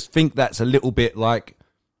 And I just think that's a little bit like,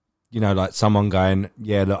 like someone going,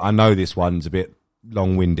 yeah, look, I know this one's a bit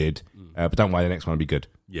long-winded, but don't worry, the next one will be good.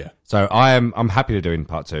 Yeah. So I'm happy to do in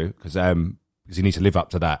part two because he needs to live up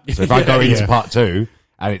to that. So if I go into part two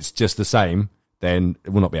and it's just the same, then it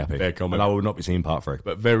will not be happy. Fair comment. And I will not be seeing part three.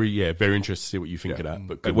 But very interested to see what you think of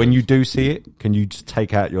that. But when you do see it, can you just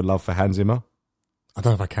take out your love for Hans Zimmer? I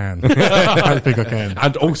don't know if I can. I don't think I can.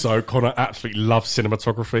 And also, Connor absolutely loves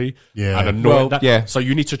cinematography. Yeah. And annoying that. Yeah. So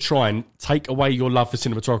you need to try and take away your love for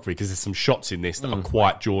cinematography because there's some shots in this that are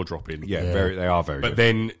quite jaw-dropping. Yeah, they are very But good.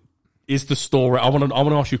 then, is the story... I want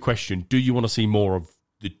to ask you a question. Do you want to see more of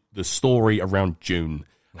the story around June?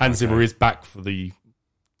 Hans Zimmer is back for the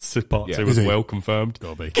part two as well, confirmed.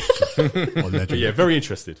 Gotta be. But yeah, very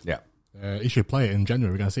interested. Yeah. You should play it in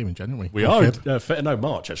January. We're going to see him in January. We are. No,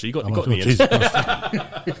 March, actually. You got me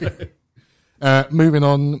in. Moving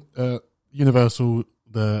on, Universal,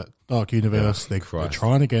 the Dark Universe, they're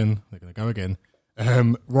trying again. They're going to go again.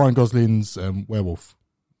 Ryan Gosling's Werewolf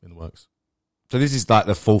in the works. So this is like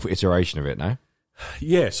the fourth iteration of it now?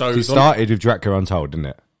 Yeah, so... It started with Dracula Untold, didn't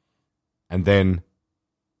it? And then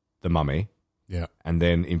The Mummy. Yeah. And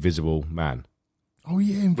then Invisible Man. Oh,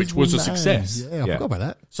 yeah. Which was a success. Yeah, I forgot about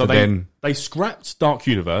that. So they scrapped Dark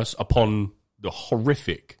Universe upon the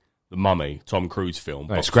horrific The Mummy, Tom Cruise film.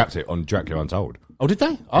 No, they scrapped it on Dracula Untold. Oh, did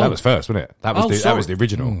they? Oh. That was first, wasn't it? That was the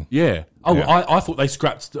original. Yeah. Oh, Yeah. I thought they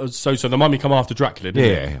scrapped... So The Mummy come after Dracula,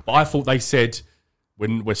 didn't it? Yeah. But I thought they said,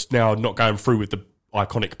 when we're now not going through with the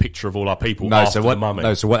iconic picture of all our people The Mummy.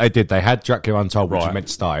 No, so what they did, they had Dracula Untold, which Right. was meant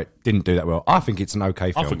to start it. Didn't do that well. I think it's an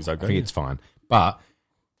okay film. I think it's okay, I think it's fine. But...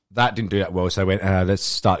 that didn't do that well, so they went, let's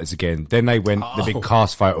start this again. Then they went the big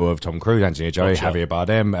cast photo of Tom Cruise, Angelina Jolie, Javier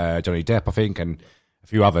Bardem, Johnny Depp, I think, and a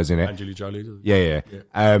few others in it. Angelina Jolie. Yeah.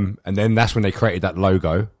 And then that's when they created that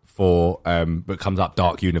logo for, but comes up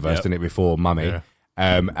Dark Universe, didn't it, before Mummy. Yeah.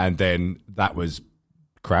 And then that was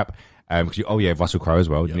crap. Russell Crowe as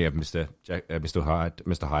well. Didn't you have Mr.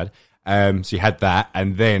 Hyde? So you had that,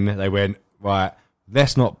 and then they went, right,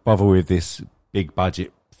 let's not bother with this big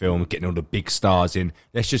budget film, getting all the big stars in.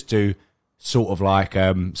 Let's just do sort of like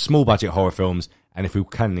small budget horror films, and if we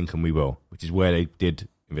can link them, we will, which is where they did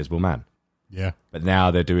Invisible Man. Yeah. But now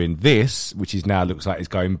they're doing this, which is now looks like it's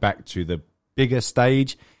going back to the bigger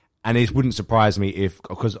stage, and it wouldn't surprise me if,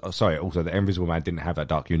 also the Invisible Man didn't have that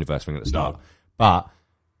Dark Universe thing at the start, but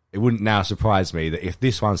it wouldn't now surprise me that if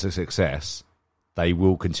this one's a success, they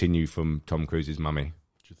will continue from Tom Cruise's Mummy.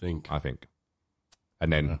 What do you think? I think.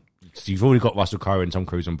 And then... So you've already got Russell Crowe and Tom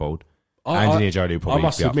Cruise on board. Angelina Jolie will probably I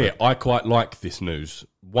must be up admit, for it. I quite like this news.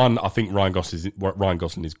 One, I think Ryan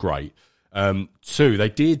Gosling is great. Two, they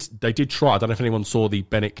did try. I don't know if anyone saw the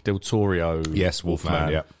Benicio del Toro. Yes,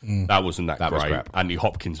 Wolfman. Yeah, that wasn't that was great. crap. Andy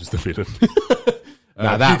Hopkins was the villain.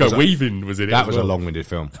 that Weaving was in it. That was well. a long-winded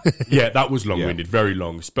film. Yeah, that was long-winded, very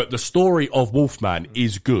long. But the story of Wolfman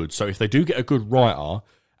is good. So if they do get a good writer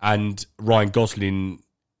and Ryan Gosling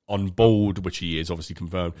on board, which he is obviously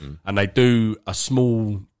confirmed, and they do a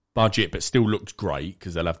small budget but still looks great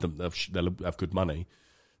because they'll have good money,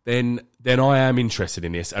 then I am interested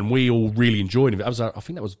in this, and we all really enjoyed it. I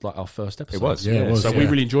think that was like our first episode. It was, yeah. It was, so we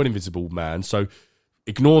really enjoyed Invisible Man. So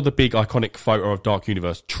ignore the big iconic photo of Dark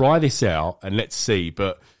Universe. Try this out and let's see.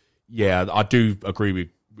 But yeah, I do agree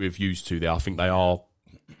with you two there. I think they are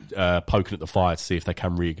poking at the fire to see if they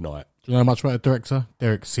can reignite. Do you know much about the director?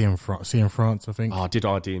 Derek C. in France, I think. Oh, did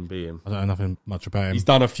IDMB him? I don't know nothing much about him. He's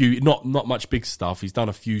done a few, not much big stuff. He's done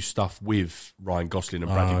a few stuff with Ryan Gosling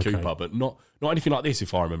and Bradley Cooper, but not anything like this,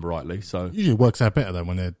 if I remember rightly. So usually it works out better though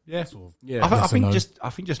when they're I think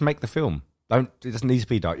just make the film. It doesn't need to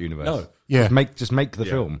be Dark Universe. No. Yeah. Just make the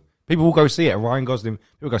film. People will go see it.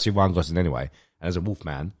 People go see Ryan Gosling anyway. And as a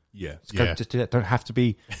Wolfman, just do that. Don't have to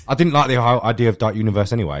be. I didn't like the whole idea of Dark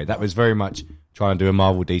Universe anyway. That was very much trying to do a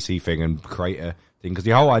Marvel DC thing and create a thing, because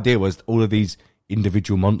the whole idea was all of these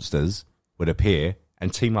individual monsters would appear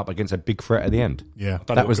and team up against a big threat at the end. Yeah,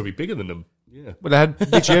 that was going to be bigger than them. Yeah, well, they had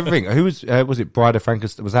literally everything. Who was it? Bride of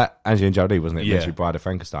Frankenstein? Was that Angelina Jolie? Wasn't it? Yeah, literally Bride of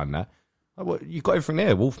Frankenstein. That. Well, you've got everything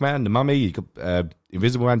there. Wolfman, the Mummy, you got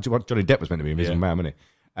Invisible Man. Johnny Depp was meant to be Invisible Man, wasn't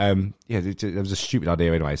he? It was a stupid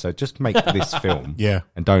idea anyway. So just make this film,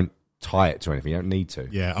 and don't tie it to anything. You don't need to.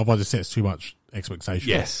 Yeah, otherwise it sets too much expectation.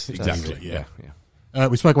 Yes, exactly. Yeah.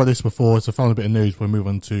 We spoke about this before. It's a final bit of news. We'll move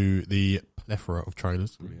on to the plethora of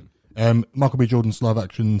trailers. Michael B. Jordan's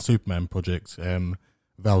live-action Superman project,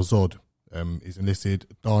 Val Zod, is enlisted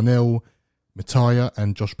Darnell, Mattia,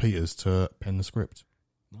 and Josh Peters to pen the script.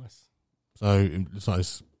 Nice. So it looks like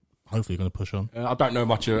it's hopefully going to push on. I don't know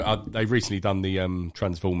much. They've recently done the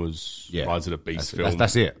Transformers Rise of the Beast film.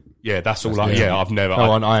 That's it. Yeah, that's all. I've never.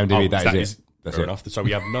 On IMDb, that is it. That's fair enough. So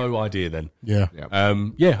we have no idea then. Yeah.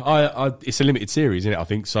 It's a limited series, isn't it? I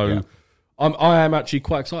think so. Yeah. I am actually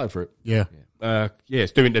quite excited for it. Yeah. They're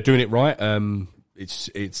doing it right. It's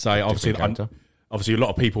obviously a lot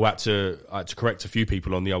of people had to correct a few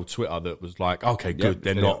people on the old Twitter that was like, okay, good,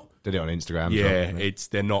 they're not. Did it on Instagram? Yeah,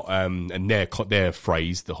 they're not, and their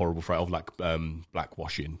phrase, the horrible phrase of like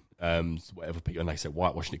blackwashing, whatever people, and they said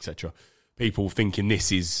whitewashing, etc. People thinking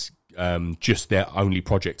this is just their only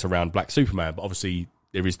project around Black Superman, but obviously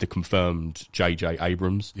there is the confirmed J.J.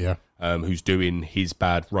 Abrams, who's doing his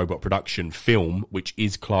bad robot production film, which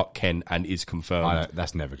is Clark Kent and is confirmed.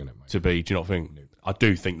 That's never going to be. Do you not think? I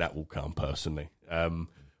do think that will come personally.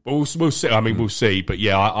 But we'll see. I mean, we'll see. But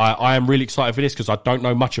yeah, I am really excited for this because I don't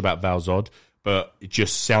know much about Val Zod, but it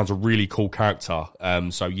just sounds a really cool character.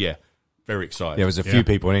 So yeah, very excited. There was a few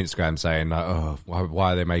people on Instagram saying, like, "Oh,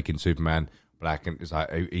 why are they making Superman black?" And it's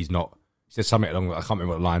like he's not. He said something along. I can't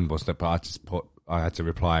remember what line was, but I had to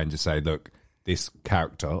reply and just say, "Look, this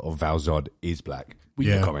character of Val Zod is black."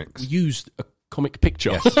 In the comics. We used a comic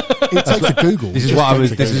picture. Yes. It takes a Google. This is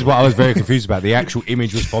what I was very confused about. The actual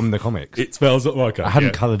image was from the comics. It smells like I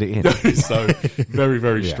hadn't coloured it in. So very,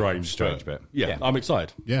 very strange. But yeah, I'm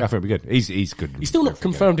excited. Yeah, I think it'll be good. He's good. He's still not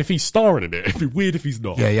confirmed if he's starring in it. It'd be weird if he's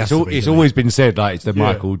not. Yeah, it's always been said like it's the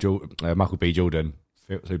Michael B. Jordan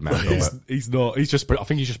Superman. He's not. I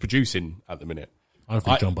think he's just producing at the minute. I don't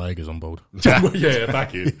think John Boyega's on board. Yeah,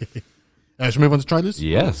 back in. Should we move on to trailers?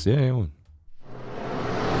 Yes, yeah.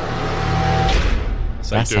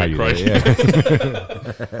 That's how you do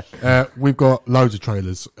it, yeah. We've got loads of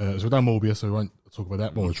trailers. So we've done Morbius, so we won't talk about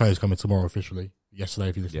that. More the trailer's coming tomorrow officially. Yesterday,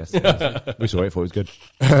 if you listen. Yes. We saw it, thought it was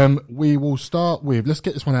good. We will start with, let's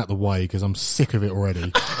get this one out of the way because I'm sick of it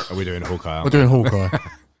already. Are we doing Hawkeye? We're doing Hawkeye.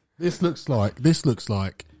 This looks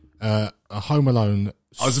like a Home Alone.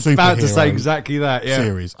 I was about to say exactly that. Yeah.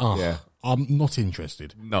 Series. I'm not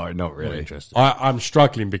interested. No, not really. Not interested. I'm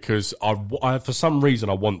struggling because I for some reason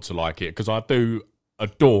I want to like it because I do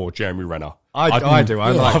adore Jeremy Renner. I do.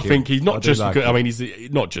 I think he's not just because, I mean, he's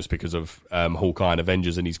not just because of Hawkeye and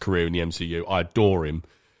Avengers and his career in the MCU. I adore him.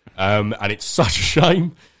 And it's such a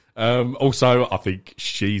shame. Also, I think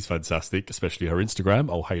she's fantastic, especially her Instagram.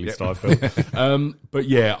 Oh, Hayley Steinfeld. But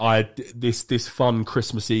yeah, this fun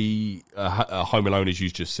Christmassy Home Alone, as you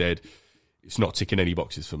just said, it's not ticking any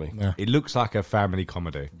boxes for me. Yeah. It looks like a family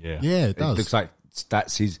comedy. Yeah, it does. It looks like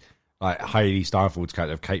that's his, like Hayley Steinfeld's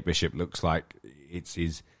character of Kate Bishop looks like it's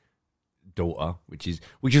his daughter, which is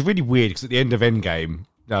really weird because at the end of Endgame,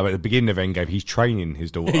 at the beginning of Endgame, he's training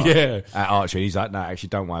his daughter at archery. And he's like, no, actually,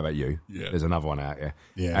 don't worry about you. Yeah. There's another one out here.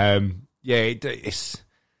 Yeah. It's.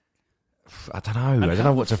 I don't know. I don't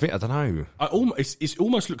know what to think. I don't know. It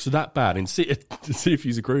almost looks that bad. And see if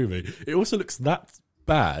you agree with me. It also looks that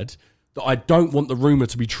bad that I don't want the rumor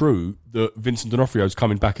to be true that Vincent D'Onofrio's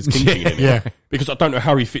coming back as Kingpin. Because I don't know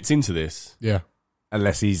how he fits into this. Yeah.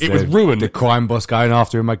 Unless he's was ruined. The crime boss going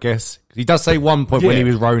after him, I guess. He does say one point when he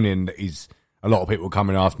was Ronin that a lot of people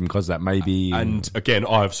coming after him because that maybe. And again,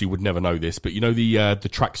 I obviously would never know this, but you know the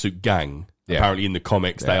tracksuit gang Apparently in the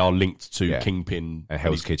comics they are linked to Kingpin.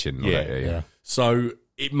 Hell's Kitchen. Yeah. So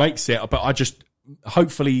it makes it, but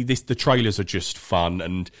hopefully the trailers are just fun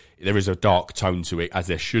and there is a dark tone to it, as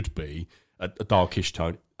there should be, a darkish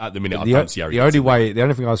tone. At the minute, I don't see the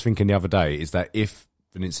only thing I was thinking the other day is that if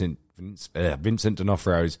Vincent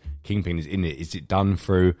D'Onofrio's Kingpin is in it, is it done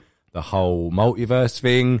through the whole multiverse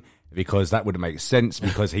thing? Because that wouldn't make sense,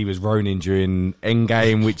 because he was Ronin during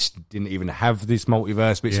Endgame, which didn't even have this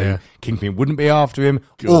multiverse, which Kingpin wouldn't be after him.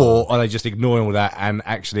 God. Or are they just ignoring all that and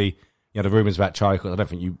actually, the rumours about Chikotz, I don't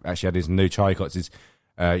think you actually had his new Chikotz is,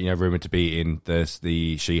 rumoured to be in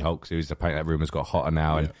the She-Hulk series. Apparently that rumour's got hotter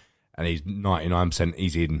now, and he's 99%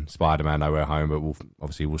 he's in Spiderman No Way Home, but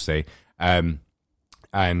we'll see.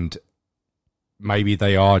 And maybe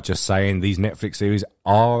they are just saying these Netflix series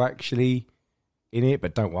are actually in it,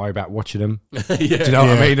 but don't worry about watching them. Do you know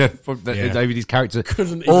what I mean? Maybe these characters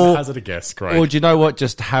couldn't even hazard a guess, Craig. Or do you know what?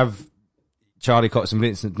 Just have Charlie Cox and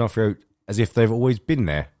Vincent D'Onofrio as if they've always been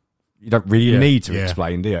there. You don't really need to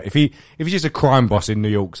explain, do you? If he's just a crime boss in New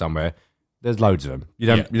York somewhere, there's loads of them. You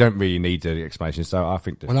don't really need the explanation. So I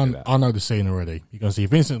think I know the scene already. You're going to see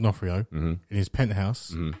Vincent D'Onofrio in his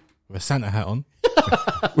penthouse with a Santa hat on,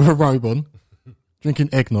 with a robe on, drinking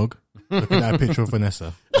eggnog, looking at a picture of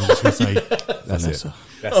Vanessa. And just going to say, Vanessa.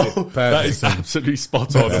 That's it. That is absolutely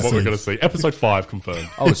spot on what we're going to see. Episode 5 confirmed.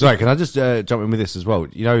 Oh, sorry. Can I just jump in with this as well?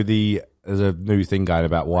 There's a new thing going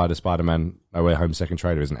about why the Spider-Man No Way Home second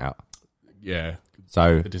trailer isn't out. Yeah.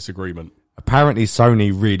 So a disagreement. Apparently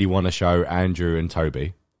Sony really want to show Andrew and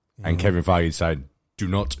Toby, and Kevin Feige said, do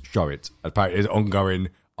not show it. Apparently there's ongoing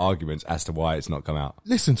arguments as to why it's not come out.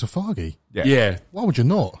 Listen to Feige. Yeah. Why would you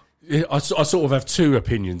not? I sort of have two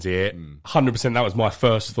opinions here. 100% that was my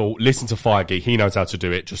first thought. Listen to Feige. He knows how to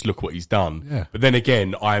do it. Just look what he's done. Yeah. But then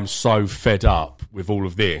again, I am so fed up with all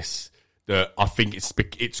of this that I think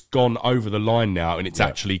it's gone over the line now, and it's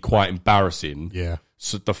actually quite embarrassing. Yeah.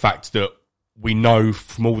 So the fact that we know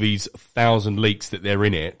from all these 1,000 leaks that they're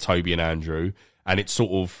in it, Toby and Andrew, and it's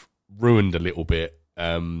sort of ruined a little bit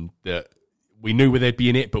that we knew where they'd be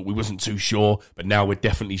in it, but we wasn't too sure. But now we're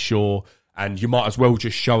definitely sure. And you might as well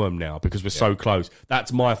just show them now because we're so close.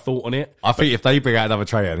 That's my thought on it. I think if they bring out another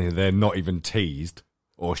trailer and they're not even teased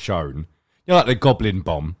or shown, like the Goblin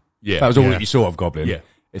bomb. Yeah, that was all that you saw of Goblin. Yeah,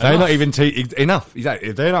 if they're not even teased, enough. Exactly.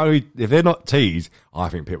 If they're not teased, I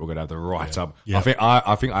think people are going to have the right up. Yeah.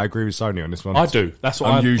 I think I agree with Sony on this one. I do. That's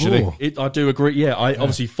what I'm usually. I do agree. Yeah,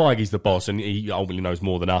 obviously Feige's the boss, and he ultimately knows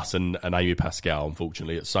more than us and Amy Pascal,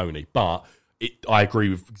 unfortunately, at Sony. But I agree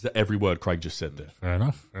with every word Craig just said there. Fair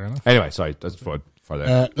enough. Anyway, sorry. That's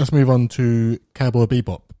let's move on to Cowboy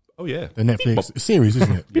Bebop. Oh, yeah. The Netflix series,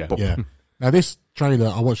 isn't it? Yeah. Now, this trailer,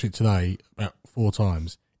 I watched it today about 4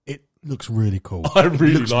 times. It looks really cool. I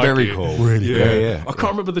really like it. very cool. Really cool. Yeah. I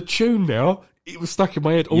can't remember the tune now. It was stuck in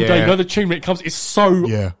my head all day. You know the tune when it comes, it's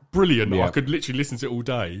so brilliant. I could literally listen to it all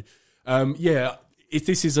day. If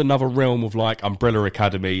this is another realm of like Umbrella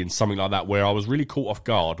Academy and something like that, where I was really caught off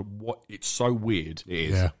guard. It's so weird.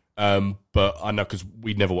 It is. Yeah. But I know because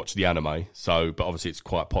we never watched the anime, but obviously it's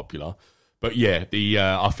quite popular. But yeah,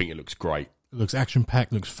 I think it looks great. It looks action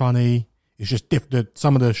packed. Looks funny. It's just different.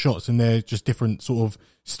 Some of the shots in there, just different sort of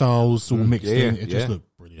styles, all mixed in. It just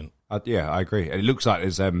looked brilliant. I agree. And it looks like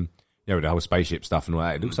there's the whole spaceship stuff and all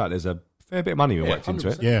that. It looks like there's a fair bit of money worked into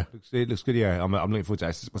it. Yeah, it looks good. Yeah, I'm looking forward to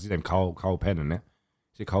it. What's his name? Cole Penn, isn't it?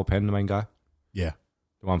 Is it Cole Penn, the main guy? Yeah,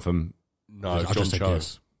 the one from John Cho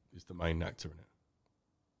is the main actor in it.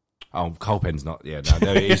 Oh, Cole Penn's not. Yeah,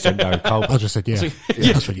 no, it is. No, Cole. I just said yeah.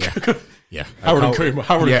 Yeah. Harold and Kumar.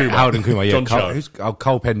 Harold and Kumar. Yeah, John Cho.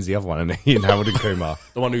 Cole Penn's the other one, isn't he? And Harold and Kumar,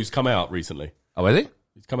 the one who's come out recently. Oh, is he?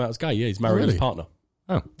 He's come out as gay. Yeah, he's married his partner.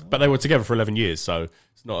 Oh, but they were together for 11 years, so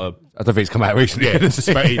it's not a. I don't think it's come out recently. Yeah,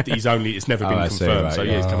 it's never been confirmed. Right, so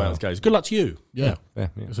he's come out as gay. Good luck to you. Yeah.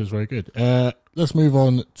 This is very good. Let's move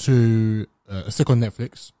on to stick on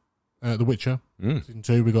Netflix. The Witcher season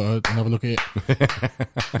 2. We got another look at it.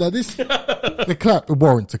 Now the clap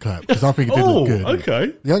warrant to clap because I think it did look good.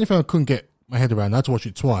 Okay. The only thing I couldn't get my head around, I had to watch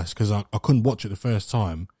it twice because I couldn't watch it the first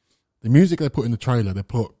time. The music they put in the trailer, they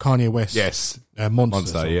put Kanye West,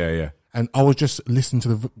 Monster, yeah. And I was just listening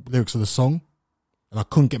to the lyrics of the song, and I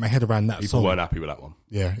couldn't get my head around that People song. weren't happy with that one.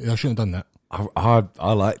 Yeah, I shouldn't have done that.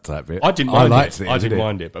 I liked that bit. I didn't mind it. I didn't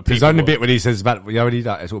mind it. But there's only a bit when he says about when he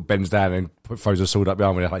sort of bends down and throws a sword up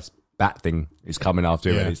behind when like bat thing is coming after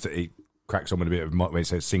him. And he cracks on with a bit of when he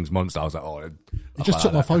says sings monster. I was like, it just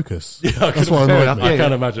took my focus. Yeah, that's what I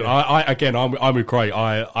can't imagine. I'm with Craig.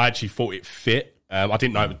 I actually thought it fit. I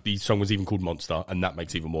didn't know the song was even called Monster, and that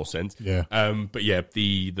makes even more sense. Yeah. But yeah,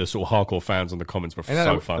 the sort of hardcore fans on the comments were And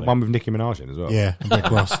so funny. One with Nicki Minaj in as well. Yeah, and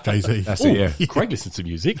Rick Ross, Jay-Z. That's it, yeah. Craig listens to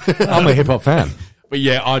music. I'm a hip hop fan. But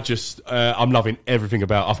yeah, I'm loving everything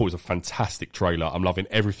about. I thought it was a fantastic trailer. I'm loving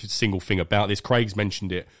every single thing about this. Craig's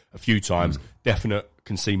mentioned it a few times. Definite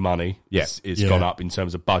can see money. Yeah. It's gone up in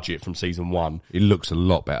terms of budget from season 1. It looks a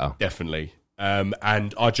lot better. Definitely.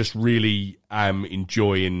 And I just really am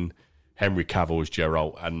enjoying Henry Cavill as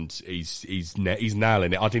Geralt, and he's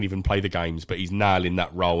nailing it. I didn't even play the games, but he's nailing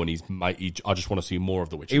that role, and I just want to see more of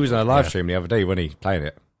The Witcher. He was on a live stream the other day, wasn't he, playing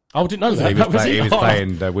it? Oh, I didn't know that. He was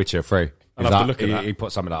playing The Witcher 3. I'll have to look at that. He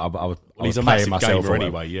put something like, I was He's a playing massive myself gamer or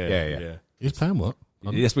anyway. whatever. Yeah. He's playing what?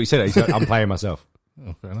 That's what he said. He said, I'm playing myself.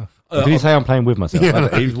 Oh, fair enough. Did he say I'm playing with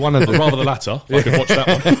myself? He's one of the... Rather the latter. If I could watch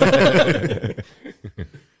that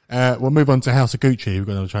one. We'll move on to House of Gucci. We've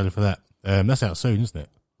got another trailer for that. That's out soon, isn't it?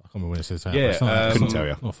 I can't remember when it says out. Yeah, It's not- couldn't tell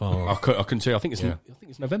you. Not far I off. couldn't tell you. I think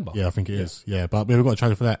it's November. Yeah, I think it is. Yeah, but we've got a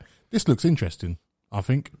trailer for that. This looks interesting, I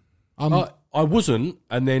think. I wasn't,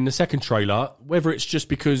 and then the second trailer, whether it's just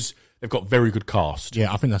because they've got very good cast.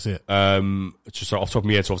 Yeah, I think that's it. It's just off the top of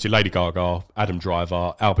my head, so obviously Lady Gaga, Adam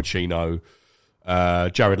Driver, Al Pacino,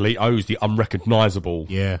 Jared Leto, who's the unrecognisable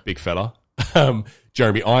big fella.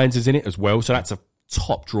 Jeremy Irons is in it as well, so that's a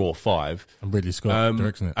top draw 5. And Ridley Scott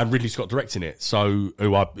directing it. And Ridley Scott directing it, so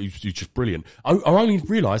who's just brilliant. I only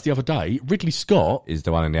realised the other day, Ridley Scott... Is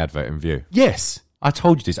the one in the advert in view. Yes. I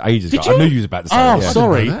told you this ages ago. Did you? I knew you was about to say Oh, that.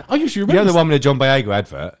 sorry. know that. I usually You remember. know the one with the John Boyega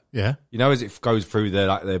advert? Yeah. You know, as it goes through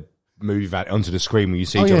the movie van onto the screen where you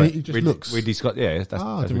see Oh, John yeah, he just looks. Ridley Scott, yeah. That's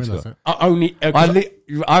I didn't Ridley realise Scott.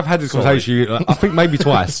 that. I've had this conversation, I think maybe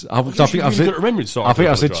twice. I think I've really said, good at remembering, so I think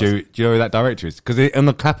I said to apologise. you, do you know who that director is? Because on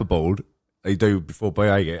the clapperboard, they do before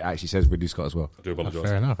Boyega, it actually says Ridley Scott as well. I do apologise.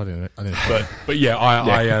 Fair enough. I didn't. But yeah,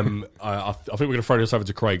 I think we're going to throw this over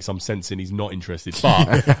to Craig because I'm sensing he's not interested.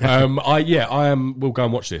 But I am. We'll go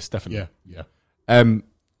and watch this definitely. Yeah.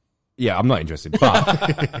 Yeah, I'm not interested,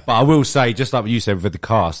 but I will say, just like what you said with the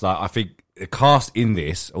cast, like, I think the cast in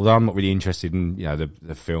this, although I'm not really interested in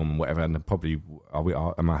the film and whatever, and probably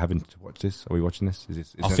am I having to watch this? Are we watching this?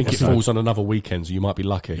 I think it falls on another weekend, so you might be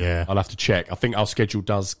lucky. Yeah. I'll have to check. I think our schedule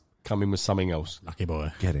does come in with something else. Lucky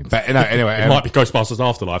boy. Get him. But no, anyway, It might be Ghostbusters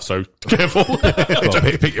Afterlife, so careful.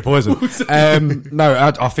 pick your poison.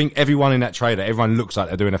 No, I think everyone in that trailer, everyone looks like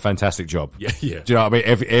they're doing a fantastic job. Yeah. Do you know what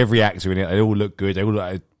I mean? Every actor in it, they all look good. They all look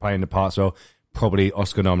like they're playing the parts well. Probably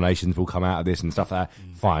Oscar nominations will come out of this and stuff like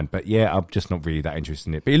that. Fine, but yeah, I'm just not really that interested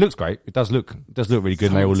in it. But it looks great. It does look really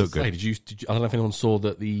good, and they all look good. Did you? I don't know if anyone saw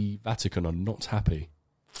that the Vatican are not happy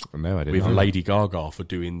No, I didn't. with know. Lady Gaga for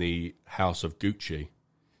doing the House of Gucci.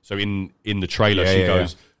 So in the trailer, Yeah, she yeah,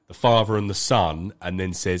 goes the father and the son, and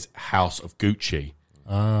then says House of Gucci.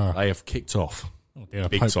 They have kicked off Yeah,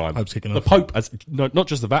 big Pope- time. Pope's kicking the off. Pope, not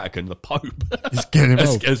just the Vatican, the Pope He's getting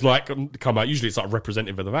involved. has like come out. Usually it's like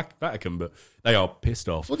representative of the Vatican, but they are pissed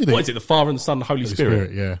off. What did they- is it? The Father and the Son, the Holy Spirit.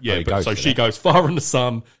 Spirit, yeah. he But goes so for she that. goes Father and the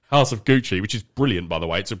Son, House of Gucci, which is brilliant, by the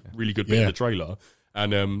way. It's a really good bit Yeah. in the trailer,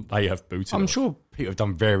 and they have booted. I'm her. sure people have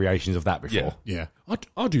done variations of that before. Yeah. Yeah.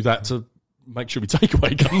 I'll do that to make sure we take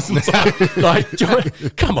away guns and stuff. Like, do you know-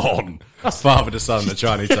 come on. That's Father the Son, the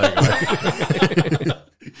Chinese takeaway.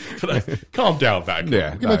 Calm down, Vatican.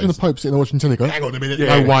 Yeah. Can you imagine the Pope sitting there watching telly going, hang on a minute.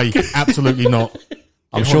 Yeah. No way. Absolutely not.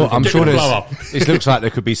 I'm sure Get the blow up. it looks like there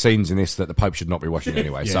could be scenes in this that the Pope should not be watching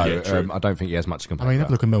anyway. Yeah, so yeah, true. I don't think he has much to I complain mean, have a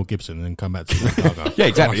about. look at Mel Gibson and then come back to Lady Gaga. Yeah,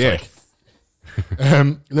 exactly. Yeah.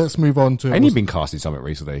 Let's move on to... Ain't he been cast in something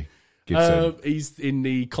recently? Gibson. He's in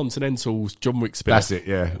the Continentals John Wick spin. That's it.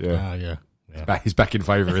 Yeah, yeah. yeah. He's back in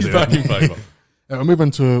favour, isn't Back he? in favour. We'll move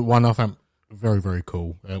on to one I found very, very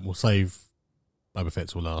cool. We'll save Boba Fett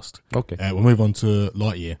till last. Okay. We'll move on to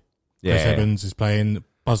Lightyear. Yeah. Chris Evans is playing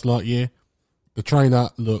Buzz Lightyear. The trailer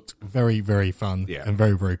looked very, very fun and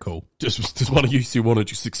very, very cool. Does one of you two want to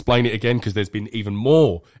just explain it again? Because there's been even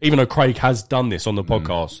more, even though Craig has done this on the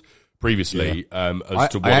podcast previously. As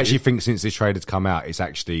to what I actually think since this trailer's come out, it's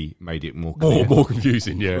actually made it more more, clear. more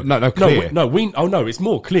confusing. Yeah, No, clear. No, it's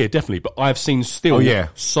more clear definitely. But I've seen still Oh, yeah.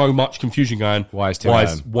 so much confusion going. Why is Tim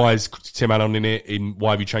Allen? Why is Tim Allen in it?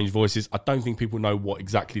 Why have you changed voices? I don't think people know what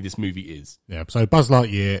exactly this movie is. Yeah, so Buzz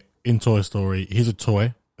Lightyear in Toy Story, he's a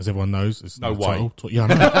toy, as everyone knows. It's No not a way. toy. Yeah, I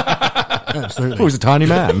know. Absolutely. Oh, he's a tiny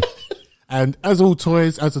man. And as the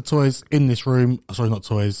toys in this room, sorry, not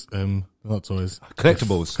toys, not toys.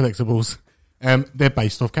 Collectibles. They're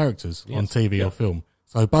based off characters on TV or film.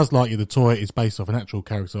 So Buzz Lightyear, the toy, is based off an actual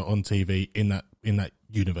character on TV in that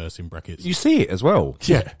universe in brackets. You see it as well.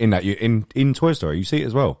 Yeah. In Toy Story, you see it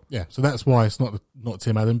as well. Yeah, so that's why it's not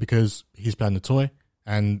Tim Allen, because he's playing the toy,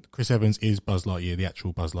 And Chris Evans is Buzz Lightyear, the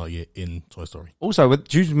actual Buzz Lightyear in Toy Story. Also,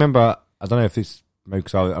 do you remember? I don't know if this,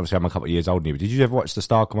 because obviously I'm a couple of years older than you. But did you ever watch the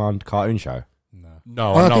Star Command cartoon show?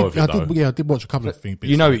 No, I know of it though. I did watch a couple of things.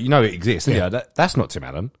 You know it exists. Yeah, that's not Tim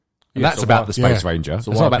Allen. And that's so about why- the Space yeah. Ranger.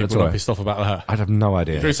 So It's why not are about the people toy. pissed off about that? I have no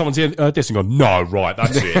idea. If someone's here this and gone, no, right,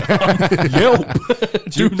 that's it. Yelp.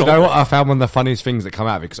 Do you know what I found one of the funniest things that come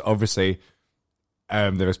out? Because obviously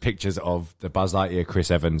there was pictures of the Buzz Lightyear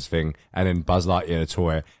Chris Evans thing and then Buzz Lightyear the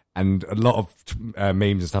toy, and a lot of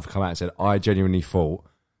memes and stuff come out and said, I genuinely thought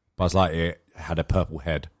Buzz Lightyear had a purple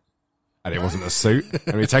head and it wasn't a suit,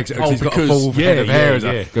 and he takes it because he's got a full head of hair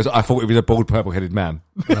because I thought it was a bald purple headed man.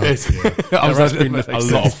 There has been a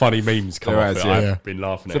lot of funny memes come There off has, it. yeah. I've been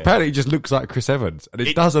laughing So at it. apparently it just looks like Chris Evans, and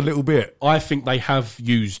it does a little bit. I think they have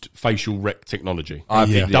used facial rec technology. I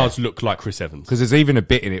think, It does look like Chris Evans. Because there's even a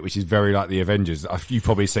bit in it which is very like the Avengers. You've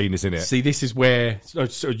probably seen this in it. See, this is where...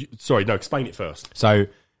 Sorry, explain it first. So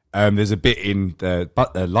there's a bit in the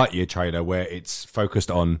Lightyear trailer where it's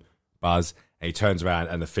focused on Buzz, and he turns around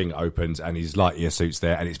and the thing opens and his Lightyear suit's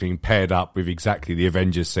there, and it's being paired up with exactly the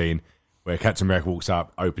Avengers scene where Captain America walks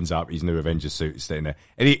up, opens up, his new Avengers suit is sitting there.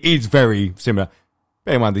 And it is very similar.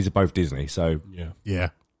 Bear in mind, these are both Disney, so... Yeah.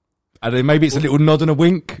 And then maybe it's a little nod and a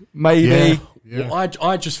wink, maybe. Yeah. Well,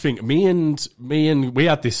 I just think me and we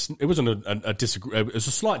had this. It wasn't it was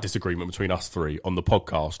a slight disagreement between us three on the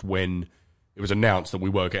podcast when it was announced that we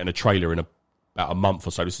were getting a trailer in about a month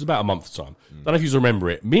or so. This is about a month's time. Don't know if you remember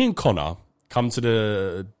it. Me and Connor come to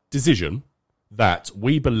the decision that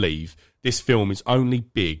we believe this film is only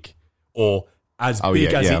big or as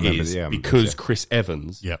big as it is because Chris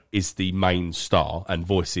Evans is the main star and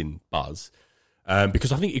voicing Buzz.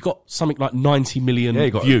 Because I think it got something like 90 million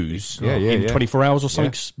views in 24 hours or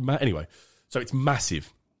something. Yeah. Anyway, so it's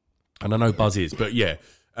massive. And I know Buzz is, but yeah.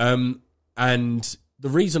 And the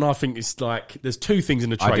reason I think it's like, there's two things in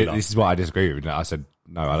the trailer. This is what I disagree with. I said,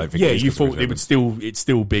 no, I don't think yeah, you thought it's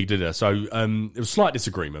still big, did it? So there was a slight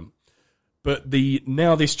disagreement. But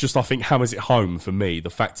now this just, I think, hammers it home for me. The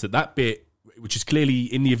fact that bit, which is clearly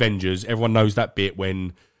in the Avengers, everyone knows that bit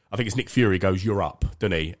when... I think it's Nick Fury goes, "You're up,"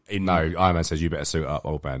 doesn't he? No, Iron Man says, "You better suit up,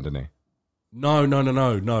 old man," doesn't he?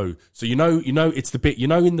 No. So you know, it's the bit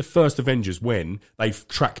in the first Avengers when they've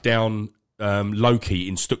tracked down Loki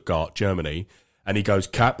in Stuttgart, Germany, and he goes,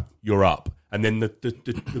 "Cap, you're up," and then the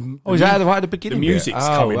is that right at the beginning? The music's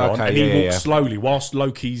coming on, and he walks yeah. slowly whilst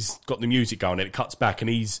Loki's got the music going, and it cuts back, and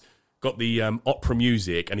he's got the opera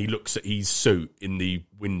music, and he looks at his suit in the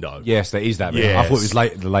window. Yes, there is that bit. Yes. I thought it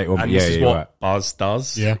was the later one. And But this is what right. Buzz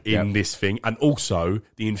does in this thing. And also,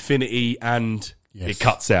 the Infinity and it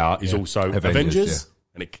cuts out is also Avengers.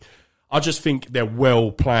 And I just think they're well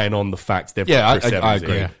playing on the fact they've got Chris Evans I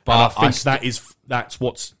agree. in. But I think that's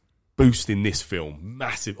what's boosting this film.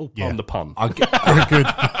 Massive. Oh, pardon the pun. Very good.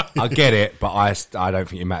 I get it, but I don't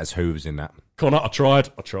think it matters who was in that. Connor, I tried.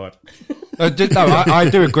 No, I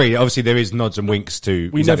do agree. Obviously, there is nods and winks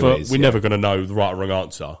to. We're never going to know the right or wrong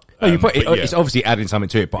answer. No, it's obviously adding something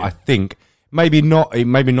to it, but I think maybe not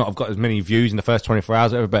have got as many views in the first 24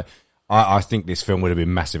 hours, or whatever, but I think this film would have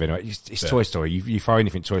been massive anyway. It's Toy Story. You throw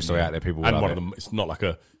anything Toy Story out there, people will and love one it. of them. It's not like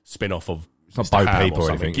a spin-off of. It's not Mr. Bo Ham Peep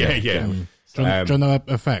or anything. Yeah. Do you know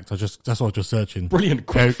a fact? That's what I was just searching. Brilliant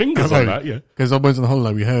quick fingers on that, yeah. Because I went on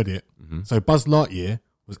holiday, we heard it. So Buzz Lightyear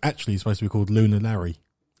was actually supposed to be called Lunar Larry.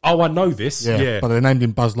 Oh, I know this. Yeah. But they named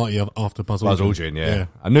him Buzz Lightyear after Buzz Aldrin. Yeah.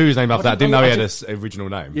 I knew his name after that. I didn't know he had an original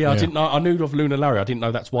name. Yeah, I didn't know. I knew of Lunar Larry. I didn't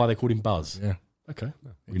know that's why they called him Buzz. Yeah. Okay.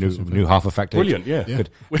 We knew half a fact. Brilliant, yeah. Good.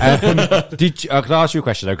 Could I ask you a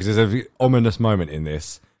question, though? Because there's an ominous moment in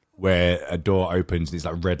this where a door opens and it's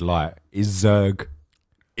like red light. Is Zerg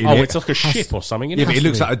in it? It's like a ship or something. Yeah, but it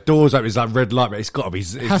looks like a door's open. It's like red light, but it's got to be.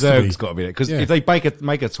 Zerg's got to be in it. Because if they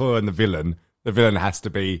make a toy on the villain has to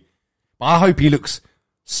be... But I hope he looks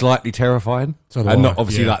slightly terrifying. And not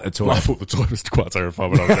obviously like the toy. Well, I thought the toy was quite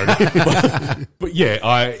terrifying when I was young. but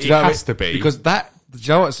yeah, it has to be. Because that... Do you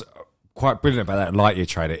know what's quite brilliant about that Lightyear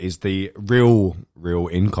trailer is the real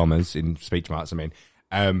in commas, in speech marks, I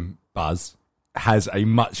mean, Buzz has a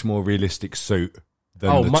much more realistic suit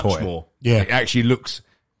than the much toy. more. Yeah. It actually looks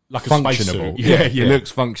Like a functionable. spacesuit. It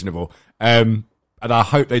looks functionable. And I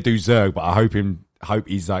hope they do Zerg, but I hope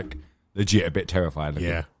he's like legit a bit terrifying.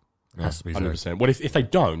 Yeah. Has to be 100%. Well, if they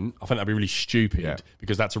don't, I think that'd be really stupid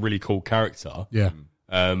because that's a really cool character. Yeah.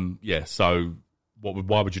 So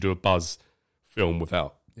why would you do a Buzz film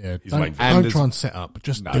without Yeah, his main don't villain. try and set up.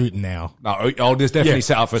 Just do it now. No, there's definitely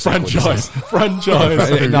set up for a franchise.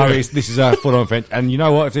 Franchise. No, this is a full-on French. And you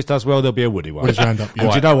know what? If this does well, there'll be a Woody one. Woody's round up, yeah.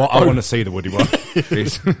 And do you know what? I want to see the Woody one.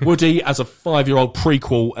 Woody as a 5-year-old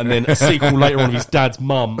prequel, and then a sequel later on of his dad's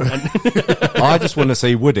mum. And I just want to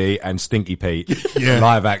see Woody and Stinky Pete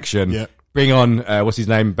live action. Yeah. Bring on what's his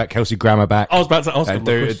name back, Kelsey Grammer back. I was about to ask him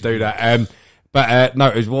do that. But no,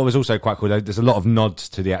 what was also quite cool, there's a lot of nods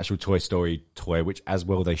to the actual Toy Story toy, which as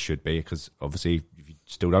well they should be, because obviously, if you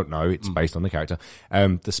still don't know, it's based on the character.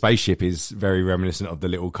 The spaceship is very reminiscent of the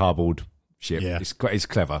little cardboard ship. Yeah. It's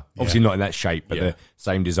clever. Obviously not in that shape, but the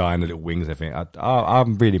same design, the little wings and everything.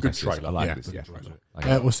 I'm really impressed. trailer. I like Yeah, this. good Yeah.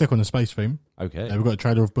 trailer. We'll stick on the space theme. Okay. We've got a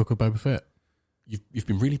trailer of Book of Boba Fett. You've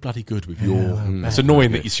been really bloody good with your... It's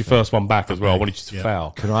annoying that it's your first one back as well. I wanted you to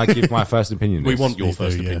fail. Can I give my first opinion? We this? want your Please do,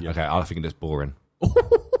 first yeah. opinion. Okay, I think it's boring.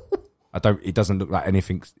 It doesn't look like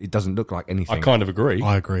anything. It doesn't look like anything. I kind of agree.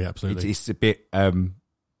 I agree, absolutely. It's a bit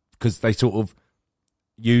because they sort of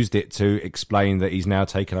used it to explain that he's now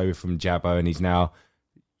taken over from Jabba and he's now,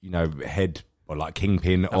 head or like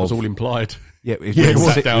kingpin That of. was all implied. Yeah,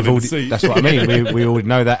 sat down in the seat. That's what I mean. We already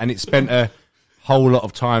know that, and it spent a whole lot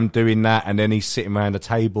of time doing that, and then he's sitting around a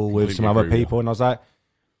table with some other people, and I was like.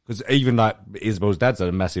 Because even like Isabel's dad's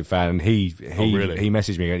a massive fan, and he really? he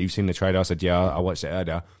messaged me. You've seen the trailer? I said, yeah, I watched it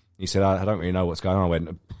earlier. He said, I don't really know what's going on. I went,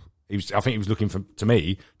 I think he was looking to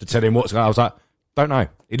me to tell him what's going on. I was like, don't know.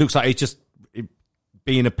 It looks like he's just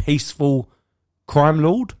being a peaceful crime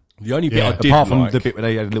lord. The only bit I did apart from like, the bit where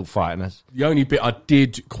they had a little fight, and that's the only bit I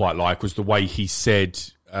did quite like was the way he said.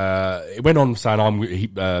 It went on saying,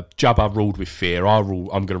 "Jabba ruled with fear. I'm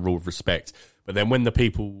going to rule with respect." But then when the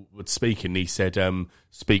people were speaking, he said,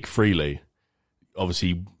 "Speak freely."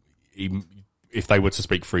 Obviously, if they were to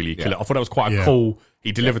speak freely, kill it. I thought that was quite a cool.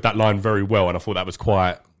 He delivered that line very well, and I thought that was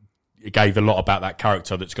quite. It gave a lot about that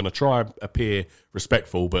character that's going to try and appear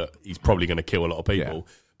respectful, but he's probably going to kill a lot of people.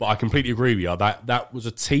 Yeah. But I completely agree with you. That was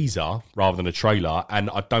a teaser rather than a trailer, and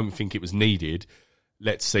I don't think it was needed.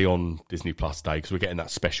 Let's see on Disney Plus Day, because we're getting that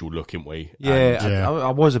special look, aren't we? I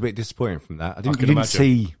was a bit disappointed from that. I didn't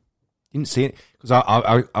see it because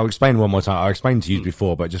I'll explain one more time. I explained to you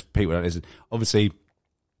before, but just people don't listen. Obviously,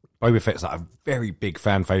 Boba Fett's like a very big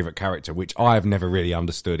fan favorite character, which I've never really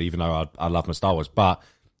understood, even though I love my Star Wars. But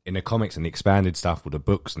in the comics and the expanded stuff with the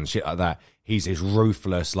books and shit like that, he's this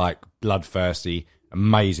ruthless, like bloodthirsty,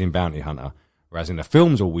 amazing bounty hunter. Whereas in the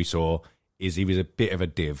films, all we saw is he was a bit of a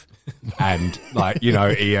div, and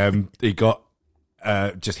he got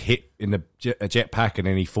just hit in a jetpack, and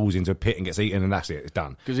then he falls into a pit and gets eaten, and that's it. It's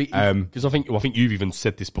done. Because I think you've even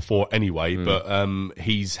said this before anyway, but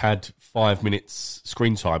he's had 5 minutes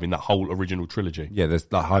screen time in that whole original trilogy. Yeah,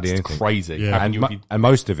 there's like hardly anything. Crazy. Yeah. And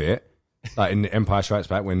most of it, like in Empire Strikes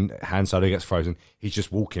Back, when Han Solo gets frozen, he's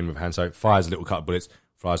just walking with Han Solo, fires little cut bullets,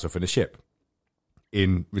 flies off in the ship.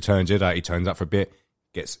 In Return of the Jedi, he turns up for a bit,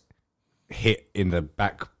 gets hit in the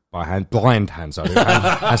back by blind Han Solo.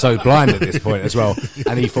 Han Solo's blind at this point as well,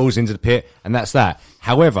 and he falls into the pit, and that's that.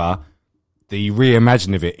 However, the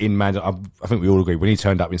reimagining of it in Mandalorian, I think we all agree, when he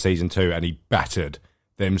turned up in season 2 and he battered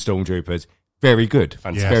them stormtroopers, very good,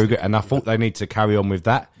 fantastic, very good. And I thought they need to carry on with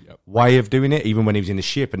that way of doing it, even when he was in the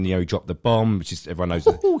ship and he dropped the bomb, which is everyone knows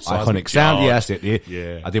the iconic sound. Yeah, that's it.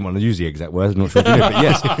 Yeah. I didn't want to use the exact words, I'm not sure if you did, but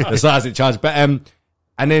yes, the seismic charge. But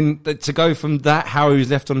and then to go from that, how he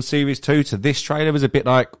was left on series 2 to this trailer was a bit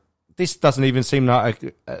like, this doesn't even seem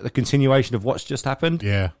like a continuation of what's just happened.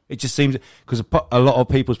 Yeah. It just seems, because a lot of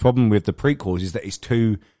people's problem with the prequels is that it's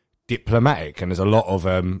too diplomatic, and there's a lot of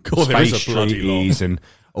space treaties and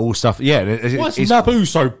all stuff. Yeah. Why is Naboo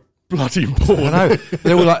so bloody important? I know.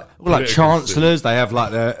 They're all like chancellors. They have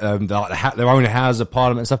like their own Houses of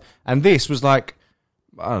Parliament and stuff. And this was like,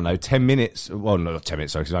 I don't know, 10 minutes. Well, not 10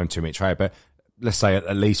 minutes, sorry, because it's only 2-minute trailer, but let's say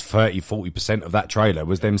at least 30-40% of that trailer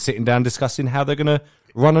was them sitting down discussing how they're going to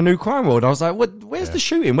run a new crime world. I was like, where's the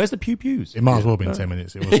shooting? Where's the pew-pews? It might as well have been 10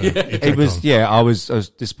 minutes. It was. I was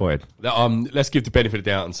disappointed. Let's give the benefit of the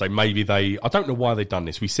doubt and say maybe I don't know why they've done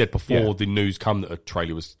this. We said before the news come that a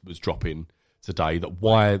trailer was dropping today, that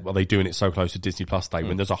why are they doing it so close to Disney Plus Day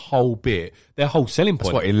when there's a whole bit, their whole selling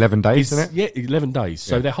point. That's what, 11 days, isn't it? Yeah, 11 days.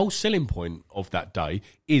 So their whole selling point of that day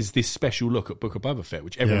is this special look at Book of Boba Fett,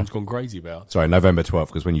 which everyone's gone crazy about. Sorry, November 12th,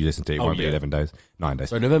 because when you listen to it, it won't be 11 days, 9 days.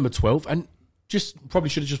 So November 12th, and probably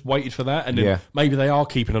should have just waited for that, and then maybe they are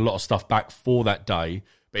keeping a lot of stuff back for that day.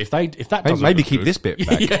 But if that doesn't maybe keep this bit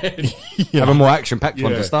back. Have a more action-packed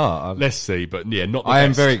one to start. Let's see, but not. I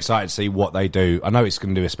am very excited to see what they do. I know it's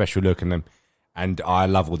going to do a special look, and I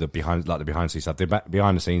love all the behind the scenes stuff. The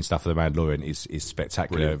behind the scenes stuff of the Mandalorian is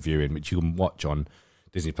spectacular viewing, which you can watch on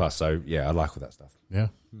Disney Plus. So yeah, I like all that stuff. Yeah,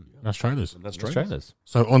 that's trailers. That's That's true. trailers.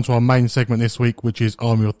 So on to our main segment this week, which is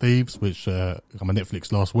Army of Thieves, which came on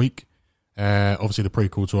Netflix last week. Obviously the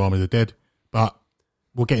prequel to Army of the Dead, but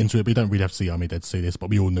we'll get into it. But you don't really have to see Army of the Dead to see this, but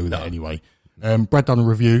we all knew that anyway. Brad done a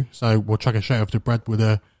review, so we'll chuck a shout out to Brad with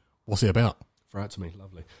what's it about? Throw it to me,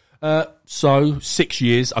 lovely. So 6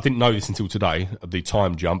 years. I didn't know this until today. The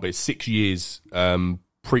time jump, but it's 6 years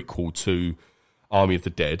prequel to Army of the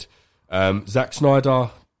Dead. Zack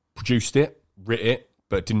Snyder produced it, writ it,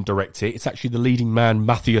 but didn't direct it. It's actually the leading man,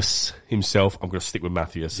 Matthias himself. I'm going to stick with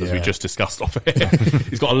Matthias, as we just discussed off air.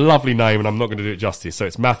 He's got a lovely name, and I'm not going to do it justice. So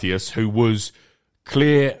it's Matthias, who was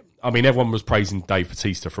clear. I mean, everyone was praising Dave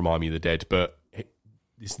Bautista from Army of the Dead, but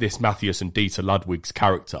this Matthias and Dieter Ludwig's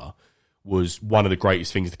character was one of the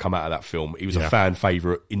greatest things to come out of that film. He was a fan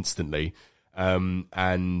favourite instantly.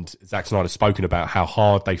 And Zack Snyder's spoken about how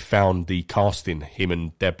hard they found the casting, him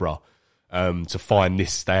and Deborah, to find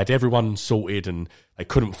this. They had everyone sorted and they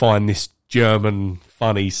couldn't find this German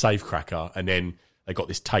funny safecracker, and then they got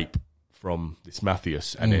this tape from this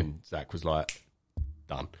Matthias, and then Zack was like,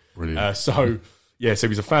 done. Brilliant. So he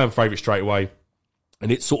was a fan favourite straight away,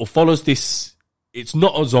 and it sort of follows this. It's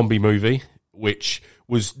not a zombie movie, which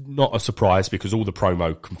was not a surprise because all the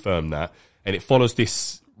promo confirmed that, and it follows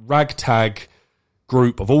this ragtag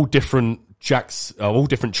group of all different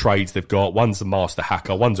trades they've got. One's a master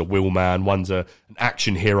hacker, one's a wheelman, one's an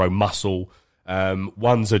action hero muscle,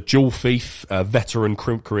 one's a jewel thief, a veteran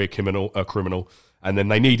career criminal, and then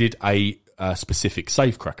they needed a specific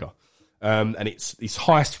safecracker. And it's this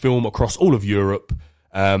heist film across all of Europe,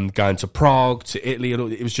 going to Prague, to Italy.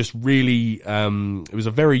 It was just really, it was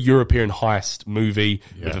a very European heist movie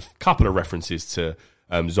with a couple of references to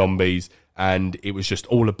zombies. And it was just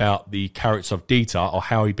all about the character of Dieter, or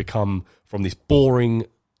how he become from this boring,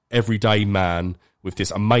 everyday man with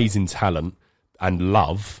this amazing talent and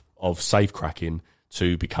love of safecracking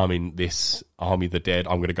to becoming this Army of the Dead.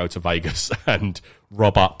 I'm going to go to Vegas and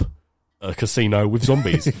rob up a casino with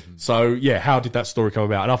zombies. So, yeah, how did that story come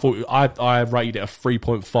about? And I thought I rated it a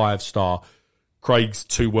 3.5 star. Craig's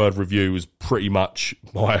 2-word review was pretty much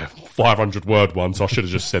my 500-word one, so I should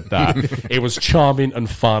have just said that. It was charming and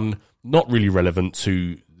fun. Not really relevant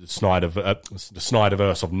to the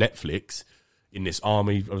Snyderverse of Netflix in this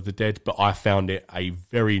Army of the Dead, but I found it a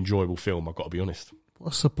very enjoyable film, I've got to be honest.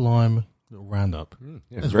 What a sublime little roundup.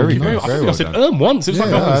 Yeah, very I nice. think I said once. It was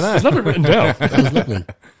there's nothing written down. That was lovely.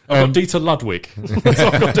 I've got Dieter Ludwig. That's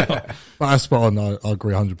what I've got down. But that's spot on. I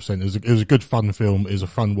agree 100%. It was a good, fun film. It was a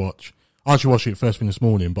fun watch. I actually watched it first thing this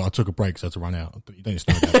morning, but I took a break so I had to run out. You don't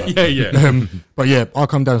start that. Yeah. But yeah, I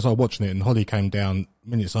come down and started watching it, and Holly came down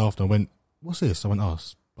minutes after and went, "What's this?" I went, "Oh,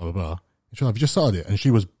 blah, blah, blah." And she went, "Have you just started it?" And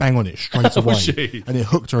she was bang on it straight away. she? And it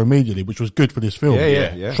hooked her immediately, which was good for this film.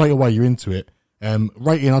 Yeah. Straight away, you're into it.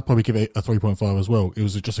 Rating, I'd probably give it a 3.5 as well. It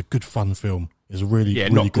was just a good, fun film. It was a really,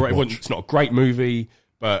 really not good great. watch. It's not a great movie,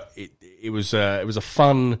 but it was a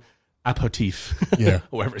fun aperitif, or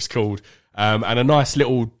whatever it's called, and a nice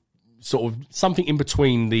little sort of something in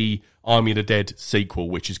between the Army of the Dead sequel,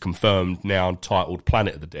 which is confirmed now titled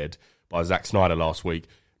Planet of the Dead by Zack Snyder last week.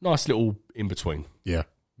 Nice little in between. Yeah.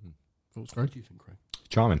 Thoughts, Craig? What do you think, Craig?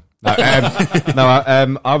 Charming. I've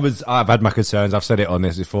had my concerns. I've said it on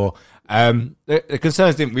this before. The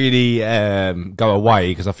concerns didn't really go away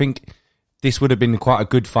because I think this would have been quite a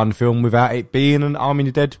good fun film without it being an Army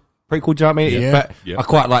of the Dead prequel. Do you know what I mean? Yeah. But I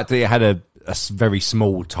quite liked that it had a very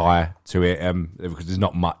small tie to it because there's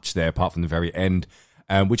not much there apart from the very end.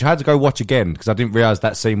 Which I had to go watch again because I didn't realise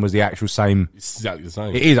that scene was the actual same. It's exactly the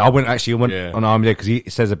same. It is. I went on Army because he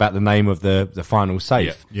says about the name of the final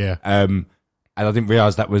safe. Yeah. And I didn't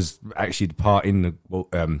realise that was actually the part in the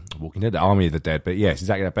Walking Dead, the Army of the Dead. But yeah, it's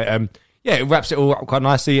exactly that. But it wraps it all up quite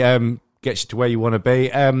nicely. Gets you to where you want to be.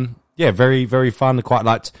 Very, very fun. I quite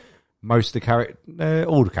liked most of the character,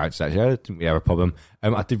 all the characters actually. I didn't really have a problem.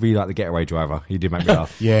 I did really like the getaway driver. He did make me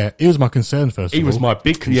laugh. Yeah, he was my concern first. He was my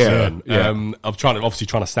big concern. Yeah. I'm trying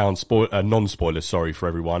to sound non-spoilers, sorry for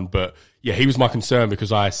everyone, but yeah, he was my concern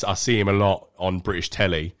because I see him a lot on British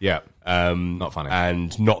telly. Yeah, not funny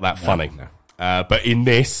and not that funny. No. But in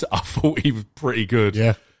this, I thought he was pretty good.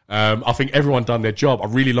 Yeah. I think everyone done their job. I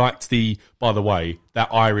really liked by the way,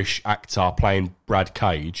 that Irish actor playing Brad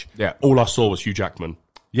Cage. Yeah. All I saw was Hugh Jackman.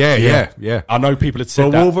 Yeah. I know people had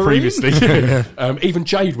said that previously. Even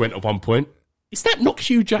Jade went at one point, is that not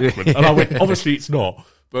Hugh Jackman? And I went, obviously it's not.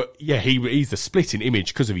 But yeah, he's the splitting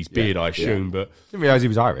image because of his beard, I assume. Yeah. But Didn't realise he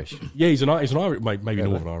was Irish. yeah, he's an Irish, maybe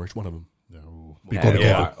Northern Irish, one of them.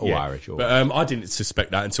 All Irish. But I didn't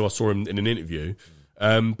suspect that until I saw him in an interview.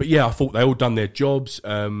 But yeah, I thought they all done their jobs.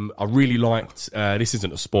 I really liked, this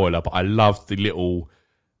isn't a spoiler, but I loved the little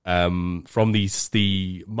from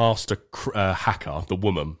the master hacker, the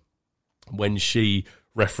woman, when she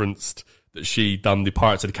referenced that she done the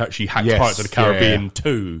Pirates of the she hacked Pirates of the Caribbean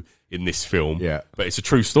 2 in this film. Yeah, but it's a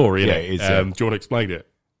true story, isn't it? It is. Do you want to explain it?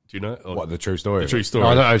 Do you know what the true story? The true story. No,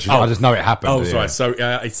 I don't know. I just know it happened. Oh, sorry. So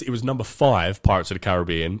it was number 5, Pirates of the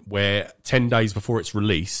Caribbean, where 10 days before its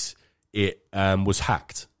release, it was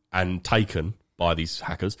hacked and taken by these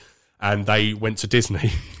hackers, and they went to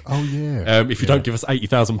Disney. Oh yeah. If you don't give us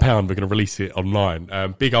 £80,000, we're going to release it online.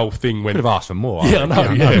 Big old thing when could have asked for more. Yeah,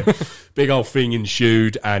 I know. Big old thing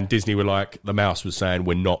ensued, and Disney were like, the mouse was saying,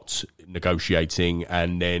 we're not negotiating,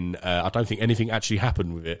 and then I don't think anything actually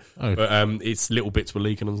happened with it. Oh. But its little bits were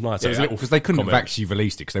leaking on the night. So because they couldn't have actually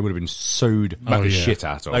released it because they would have been sued the shit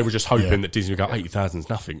out of. They were just hoping that Disney would go, 80,000 is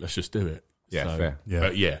nothing. Let's just do it. Yeah, so, fair.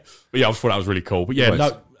 Yeah. But I just thought that was really cool. But yeah,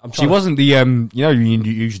 she wasn't the you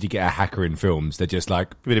usually get a hacker in films. They're just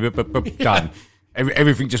like done.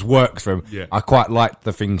 Everything just works for him. Yeah. I quite liked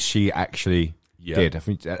the things she actually did. I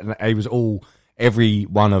think it was every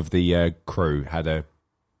one of the crew had a.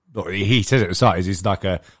 He says at the start, it's like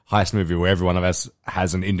a heist movie where everyone of us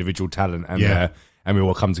has an individual talent and we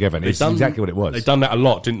all come together. And it's exactly what it was. They've done that a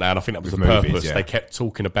lot, didn't they? And I think that was the purpose. Yeah. They kept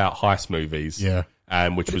talking about heist movies. Yeah.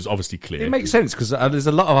 Which was obviously clear. It makes sense because there's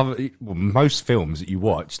a lot of most films that you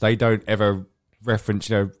watch, they don't ever reference,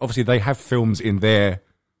 obviously they have films in their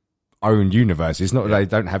own universe. It's not that they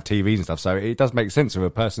don't have TVs and stuff. So it does make sense of a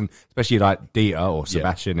person, especially like Dieter or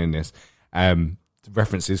Sebastian in this,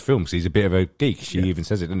 references films. He's a bit of a geek. She even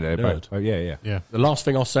says it, doesn't it? But, yeah. The last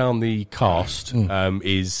thing I'll say on the cast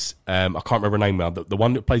is I can't remember her name now. The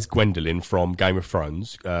one that plays Gwendolyn from Game of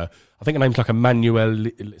Thrones. I think her name's like Emmanuel,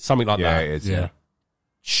 something like that. Yeah, it is. Yeah.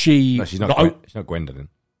 She's not Gwendolyn.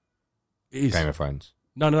 Game of Thrones.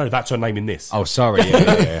 No, that's her name in this. Oh, sorry.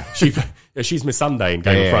 Yeah. She's Miss Sunday in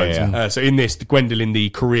Game of Thrones. Yeah. So in this, Gwendolyn,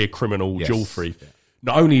 the career criminal jewel thief. Yeah.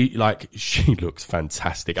 Not only she looks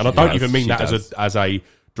fantastic, and I don't even mean that as a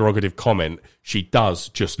derogative comment. She does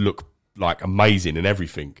just look like amazing in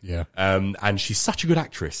everything. Yeah. And she's such a good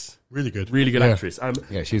actress. Really good actress.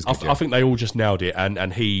 She's good. I think they all just nailed it.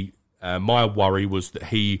 And he, my worry was that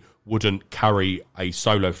he wouldn't carry a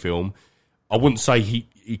solo film. I wouldn't say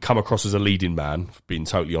he come across as a leading man, being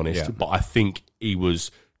totally honest, but I think he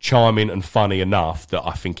was charming and funny enough that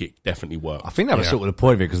I think it definitely worked. I think that was sort of the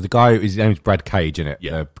point of it, because the guy, his name is Brad Cage, in it,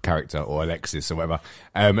 the character, or Alexis or whatever.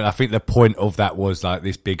 And I think the point of that was like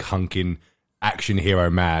this big hunking action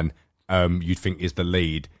hero man you'd think is the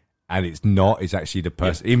lead. And it's not. It's actually the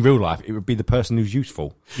person in real life. It would be the person who's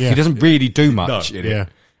useful. Yeah. He doesn't really do much in it.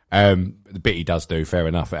 The bit he does do, fair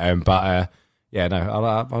enough. I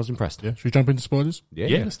was impressed. Yeah. Should we jump into spoilers?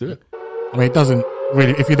 Yeah, let's do it. I mean, it doesn't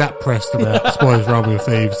really. If you're that pressed about spoilers for Army of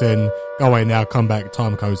Thieves, then go away now, come back,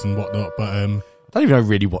 time codes and whatnot. But I don't even know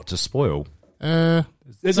really what to spoil.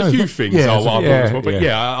 There's a few things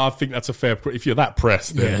I think that's a fair. If you're that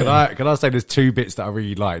pressed, then can I say there's two bits that I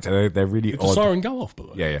really liked? They're really odd. The siren go off, by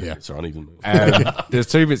the way. Yeah. Sorry, I need to move. There's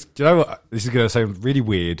two bits. Do you know what? This is going to sound really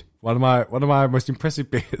weird. One of my most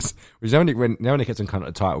impressive bits was when they kept on counting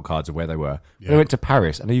the title cards of where they were. Yeah. They went to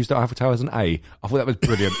Paris and they used the Eiffel Tower as an A. I thought that was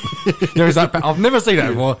brilliant. It's like, I've never seen that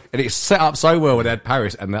before, and it's set up so well when they had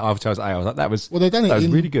Paris and the Eiffel Tower as A. I was like, that was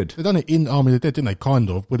really good. They done it in Army of the Dead, didn't they?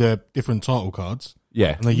 Kind of, with their different title cards.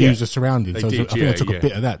 Yeah, and they used the surroundings. I think they took a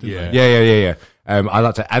bit of that, didn't they? Yeah. I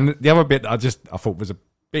liked it, and the other bit I thought was a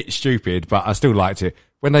bit stupid, but I still liked it.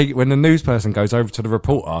 When the news person goes over to the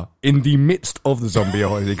reporter in the midst of the zombie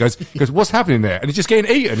horror, he goes, "What's happening there?" And he's just getting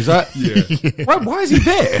eaten. He's like, why is he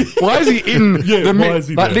there? Why is he in the mix?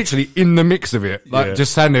 Like literally in the mix of it,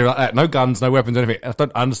 just standing there like that, no guns, no weapons, anything. I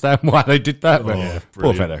don't understand why they did that. But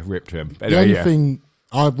poor fellow, ripped him. Anyway, the only thing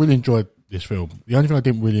I really enjoyed this film, the only thing I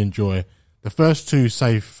didn't really enjoy. The first two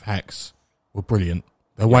safe hacks were brilliant.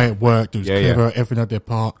 The way it worked, it was clever, everything had their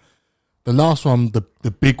part. The last one,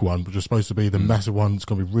 the big one, which was supposed to be the massive one, it's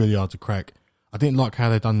going to be really hard to crack. I didn't like how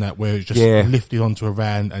they done that, where it's just lifted onto a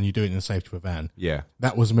van and you do it in the safety of a van. Yeah.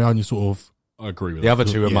 That was my only sort of... I agree with the that. other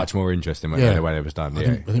two were much more interesting the way it was done. I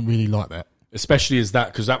didn't really like that. Especially as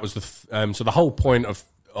that, because that was the... so the whole point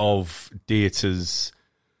of Dieter's...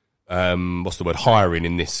 hiring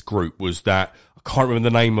in this group was that... I can't remember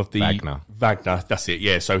the name of the... Wagner, that's it,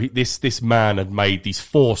 yeah. So this man had made these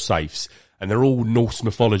 4 safes, and they're all Norse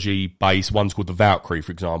mythology based. One's called the Valkyrie,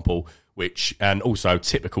 for example, and also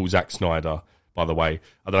typical Zack Snyder, by the way.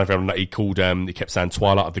 I don't know if everyone, he kept saying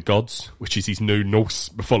Twilight of the Gods, which is his new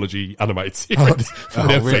Norse mythology animated series.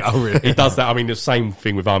 Really? He does that. I mean, the same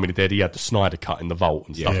thing with Army of the Dead. He had the Snyder cut in the vault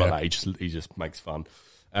and stuff like that. He just makes fun.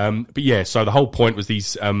 So the whole point was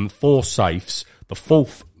these 4 safes. The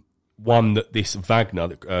 4th one that this Wagner,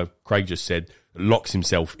 that Craig just said, locks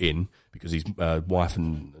himself in because his wife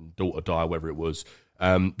and daughter die, whatever it was.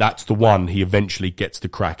 That's the one he eventually gets to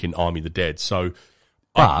crack in Army of the Dead. So,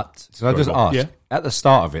 but so I just ask, yeah. at the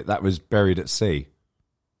start of it, that was buried at sea.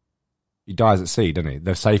 He dies at sea, doesn't he?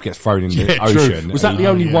 The safe gets thrown in the ocean. Was that the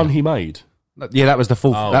only one he made? Yeah, that was the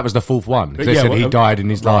fourth. That was the fourth one. They said he died in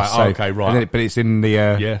his last safe. Okay, right. But it's in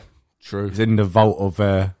the true. It's in the vault of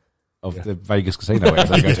the Vegas casino. I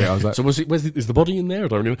was like, So is the body in there? I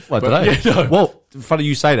don't really. well, I don't know. Well, funny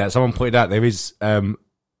you say that. Someone pointed out there is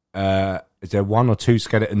there one or two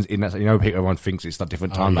skeletons in that? You know, everyone thinks it's like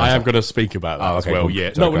different timelines. I am going to speak about that as well. Cool.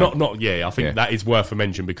 Yeah, So, no, okay. not. Yeah, I think that is worth a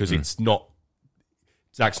mention because it's not.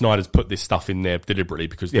 Zack Snyder's put this stuff in there deliberately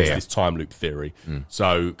because there's this time loop theory.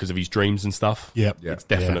 So because of his dreams and stuff, it's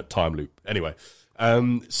definite time loop. Anyway, that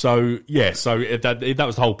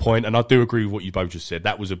was the whole point, and I do agree with what you both just said.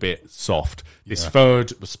 That was a bit soft. This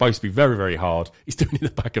third was supposed to be very, very hard. He's doing it in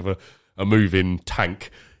the back of a moving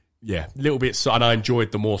tank. Yeah, a little bit. And I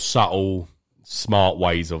enjoyed the more subtle, smart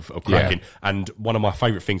ways of cracking. And one of my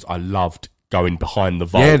favourite things, I loved going behind the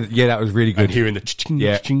vault. Yeah, that was really good. And hearing the ching,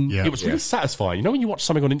 ching. It was really satisfying. You know when you watch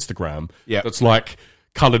something on Instagram that's like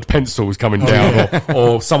coloured pencils coming down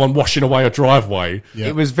or someone washing away a driveway. Yeah.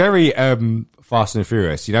 It was very Fast and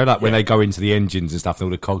Furious, you know, like when they go into the engines and stuff and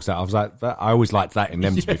all the cogs out. I was like, I always liked that in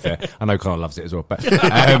them, to be fair. I know Connor loves it as well. But no,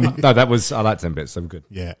 I liked them bits. They were good.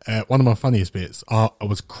 Yeah. One of my funniest bits, I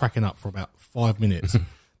was cracking up for about 5 minutes.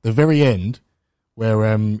 The very end where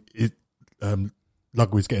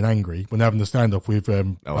Ludwig's getting angry when they're having the standoff with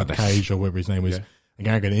Cage or whatever his name is.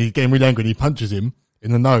 And he's getting really angry and he punches him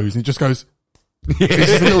in the nose and he just goes, it's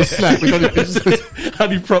just a little slap.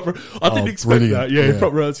 And he proper, I didn't expect that. Yeah, he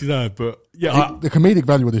proper hurts his hand. But yeah, the comedic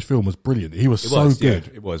value of this film was brilliant. He was so good.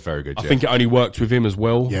 It was very good. I think it only worked with him as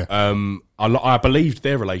well. Yeah. I believed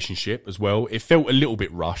their relationship as well. It felt a little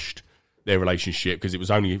bit rushed, their relationship, because it was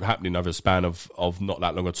only happening over a span of not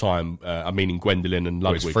that long a time. I mean, in Gwendolyn and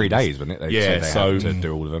Ludwig. It was 3 days, wasn't it? They said they had to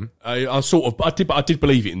do all of them. I did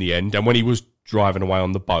believe it in the end. And when he was driving away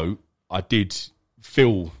on the boat, I did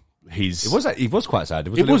feel his. He was quite sad.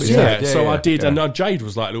 It was, yeah. So I did, and Jade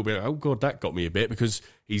was like a little bit. Oh god, that got me a bit because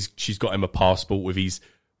she's got him a passport with his.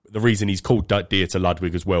 The reason he's called Dear to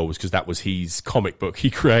Ludwig as well was because that was his comic book he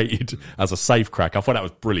created as a safe crack. I thought that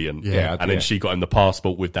was brilliant. Yeah, and then she got him the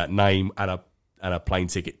passport with that name and a plane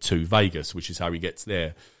ticket to Vegas, which is how he gets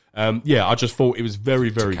there. I just thought it was very,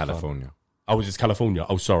 very California. Fun. Oh, was it California?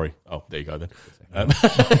 Oh, sorry. Oh, there you go then. I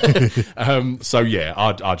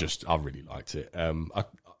really liked it.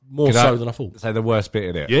 More so than I thought. Say the worst bit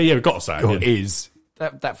in it. Yeah, we've got to say it. Is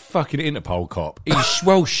that fucking Interpol cop. He's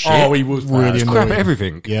well shit. Oh, he was really he's crap at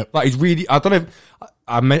everything. Yep. Like he's really, I don't know,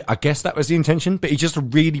 I guess that was the intention, but he's just a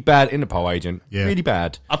really bad Interpol agent. Yeah. Really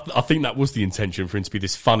bad. I think that was the intention for him to be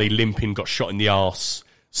this funny, limping, got shot in the arse,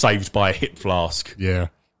 saved by a hip flask. Yeah.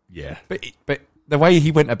 Yeah. But the way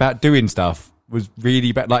he went about doing stuff was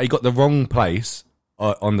really bad. Like he got the wrong place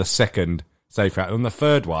on the second safe route. On the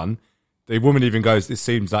third one, the woman even goes, this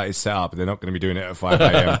seems like it's set up and they're not going to be doing it at 5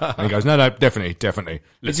 a.m. And he goes, no, definitely.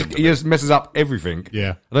 He just messes up everything.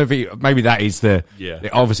 Yeah. I don't think, maybe that is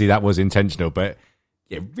obviously that was intentional, but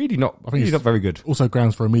yeah, really not very good. Also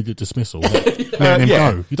grounds for immediate dismissal. Letting him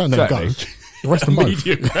go. You don't let him go. Arrest them both.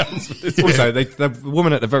 Also, the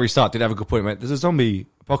woman at the very start did have a good point. There's a zombie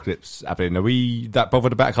apocalypse happening. Are we that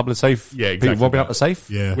bothered about a couple of people robbing up a safe?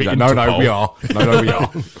 Yeah. We are. No, we are.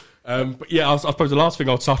 But yeah, I suppose the last thing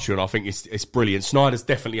I'll touch on, I think it's brilliant. Snyder's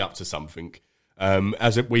definitely up to something.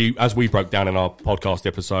 As we broke down in our podcast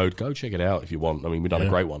episode, go check it out if you want. I mean, we've done a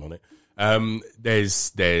great one on it.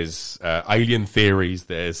 There's alien theories.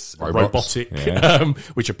 There's robotic,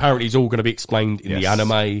 which apparently is all going to be explained in the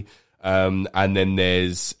anime. And then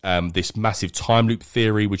there's this massive time loop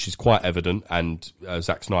theory, which is quite evident, and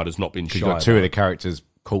Zack Snyder's not been shy. You've got two of the characters'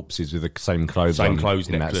 corpses with the same clothes,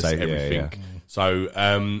 necklace, everything. Yeah.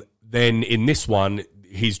 So then in this one,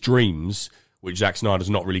 his dreams, which Zack Snyder's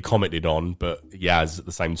not really commented on, but he has at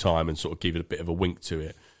the same time, and sort of give it a bit of a wink to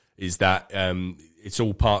it, is that it's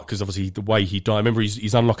all part, because obviously the way he died, remember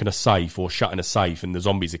he's unlocking a safe or shutting a safe and the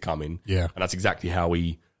zombies are coming. Yeah. And that's exactly how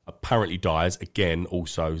he apparently dies. Again,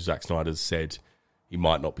 also, Zack Snyder's said he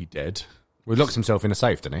might not be dead. Well, he locks himself in a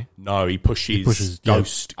safe, doesn't he? No, he pushes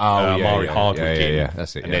Ghost, Mari Hardwick in. Yeah,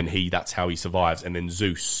 that's it. And then that's how he survives. And then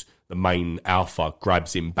Zeus, the main alpha,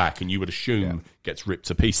 grabs him back, and you would assume gets ripped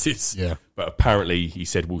to pieces. Yeah. But apparently he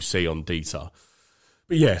said we'll see on Dita.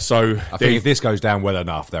 But yeah, so I think if this goes down well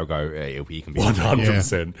enough, they'll go, he can be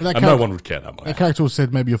 100%. And no one would care that much. That character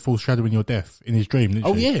said maybe you're foreshadowing your death in his dream,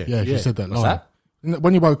 didn't she? Yeah, she said that line. What's that?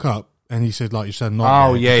 When he woke up, and he said like you said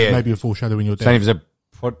nightmare. Oh, yeah, yeah. Maybe a foreshadowing your death. Saying it was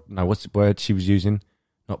a what's the word she was using?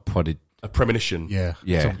 Not prodded. A premonition. Yeah.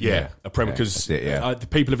 Yeah, a because the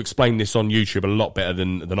people have explained this on YouTube a lot better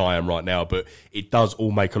than I am right now, but it does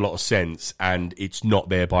all make a lot of sense, and it's not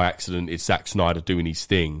there by accident. It's Zack Snyder doing his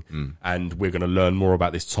thing, and we're going to learn more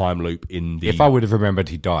about this time loop in the... If I would have remembered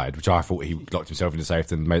he died, which I thought he locked himself in the safe,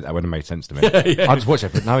 then that would have made sense to me. I just watched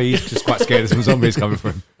it, but no, he's just quite scared of some zombies coming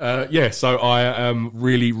from him. So I am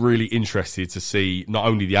really, really interested to see not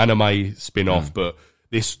only the anime spin-off, but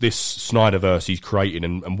this Snyderverse he's creating,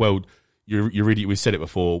 and well... You're really, we said it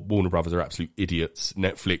before, Warner Brothers are absolute idiots.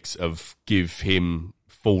 Netflix have give him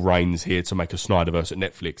full reins here to make a Snyderverse at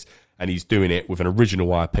Netflix, and he's doing it with an original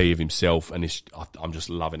IP of himself, and I'm just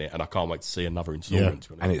loving it, and I can't wait to see another installment.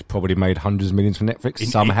 Yeah. And it's probably made hundreds of millions for Netflix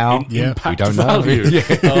somehow. We don't know.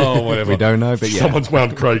 Oh, whatever. We don't know, but yeah. Someone's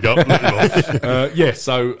wound Craig up.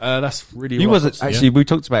 So that's really... He wasn't, actually, we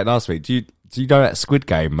talked about it last week. Do you know that Squid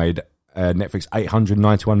Game made Netflix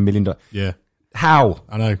 $891 million? Yeah. How?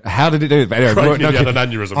 I know. How did it do it? But anyway, Craig nearly had an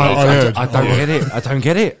aneurysm. I don't get it. I don't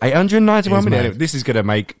get it. 891 million. Anyway, this is going to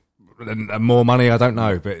make more money. I don't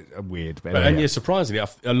know, but weird. But anyway, surprisingly,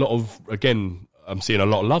 a lot of, again, I'm seeing a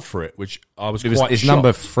lot of love for it, which I was quite shocked. It's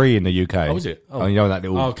number 3 in the UK. Oh, is it? Oh, you know that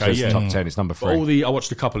little top 10. It's number 3. I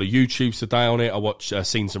watched a couple of YouTubes today on it. I watched,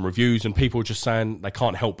 seen some reviews, and people were just saying they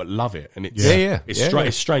can't help but love it. And it's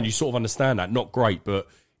it's strange. You sort of understand that. Not great, but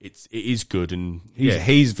it is good. And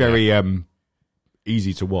he's very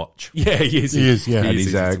easy to watch. Yeah, he is. And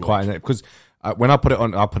he's quite because when I put it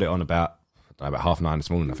on about 9:30 this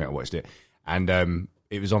morning. I think I watched it, and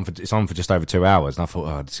it's on for just over 2 hours, and I thought,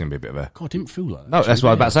 oh, this is gonna be a bit of a... God, I didn't feel like that. No, that's what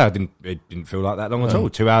I was about to say. It didn't feel like that long at all.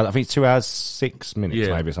 2 hours. I think 2 hours 6 minutes,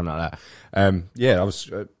 maybe something like that. I was.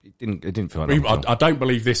 It didn't feel like that. I don't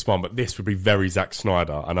believe this one, but this would be very Zack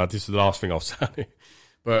Snyder, and this is the last thing I'll say.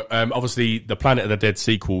 But obviously, the Planet of the Dead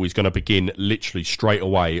sequel is going to begin literally straight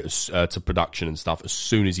away to production and stuff as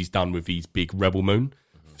soon as he's done with his big Rebel Moon,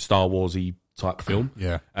 Star Warsy type film.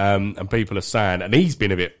 Yeah. And people are saying, and he's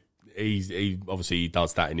been a bit. He obviously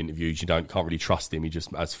does that in interviews. You can't really trust him. He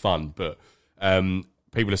just has fun. But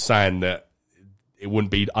people are saying that it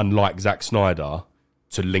wouldn't be unlike Zack Snyder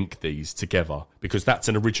to link these together, because that's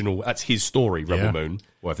his story, Rebel Moon.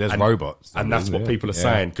 Well, if there's robots. And that's what people are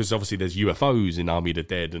saying, because obviously there's UFOs in Army of the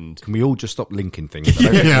Dead. And can we all just stop linking things?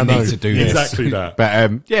 I don't think we need to do this. Exactly that. But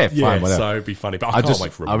fine, whatever. So it'd be funny. But I can't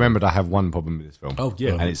wait for it. I remembered I have one problem with this film. Oh,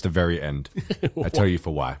 yeah. And it's the very end. I'll tell you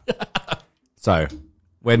for why. So,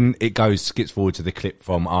 when it skips forward to the clip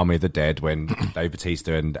from Army of the Dead, when Dave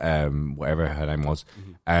Bautista and whatever her name was,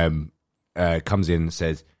 comes in and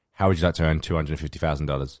says, how would you like to earn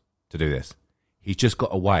 $250,000 to do this? He's just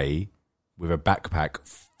got away with a backpack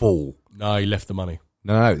full. No, he left the money.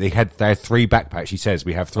 No. They had 3 backpacks. She says,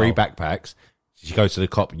 we have 3 backpacks. She goes to the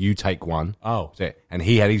cop, you take one. Oh. And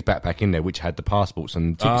he had his backpack in there, which had the passports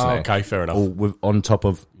and tickets there. Okay, fair enough. All on top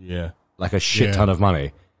of like a shit ton of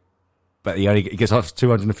money. But he gets off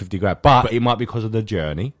 $250,000. But it might be because of the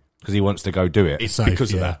journey, because he wants to go do it. It's safe,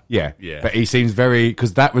 because of that. Yeah. But he seems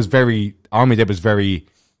because that was Army Dead was very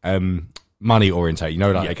money orientated. You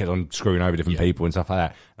know, like they kept on screwing over different people and stuff like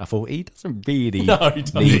that. And I thought, he doesn't really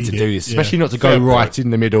need to do this, especially not to go right in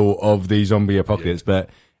the middle of the zombie apocalypse. But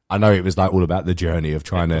I know it was like all about the journey of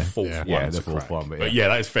trying to... The fourth one. But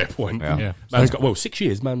that is a fair point. Yeah. Man's got, 6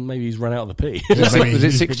 years, man, maybe he's run out of the P. Was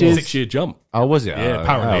it 6 years? 6 year jump. Oh, was it? Yeah,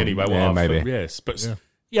 apparently anyway. Well, maybe. Yes, but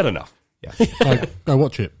he had enough. Yeah. Go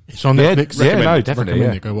watch it. It's on Netflix.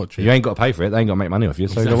 Definitely. Go watch it. You ain't got to pay for it. They ain't got to make money off you,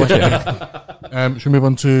 so go watch it. Should we move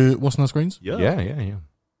on to what's on our screens? Yeah.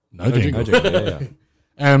 No jingle.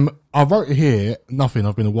 I wrote it here, nothing,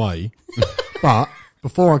 I've been away. But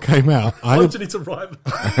before I came out... Why did you need to write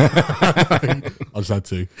that? I just had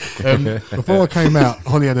to. Before I came out,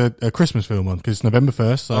 Holly had a Christmas film on, because it's November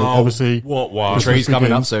 1st, so obviously... What? Wow. The tree's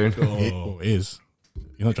coming up soon. It is.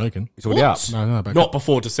 You're not joking. It's already up. No, not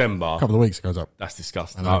before December. A couple of weeks it goes up. That's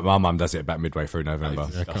disgusting. My mum does it about midway through November.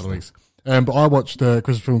 A couple of weeks. But I watched a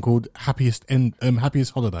Christmas film called Happiest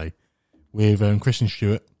Holiday with Kristen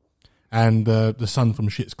Stewart and the son from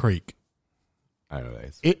Schitt's Creek. I know that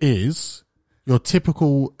is. It is your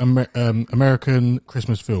typical American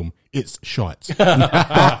Christmas film. It's shite.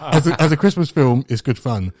 But as a Christmas film, it's good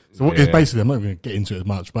fun. So it's basically, I'm not going to get into it as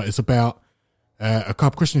much, but it's about a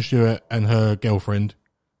couple, Kristen Stewart and her girlfriend.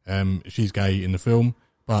 She's gay in the film,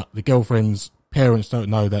 but the girlfriend's parents don't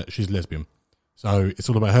know that she's lesbian. So it's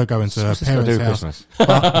all about her going to her parents' house.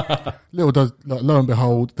 But lo and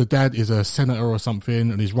behold, the dad is a senator or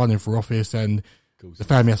something, and he's running for office, and the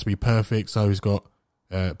family has to be perfect. So he's got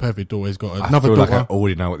perfect daughter. He's got I another feel daughter. like I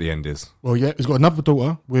already know what the end is. Well, yeah, he's got another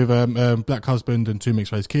daughter with black husband and 2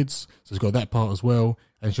 mixed race kids. So he's got that part as well.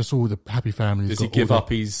 And it's just all the happy family. Does he give up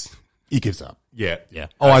his... He gives up. Yeah. Yeah.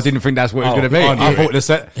 Oh, I didn't think that's what it was going to be. I knew I thought it.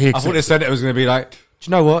 they said it was going to be like, do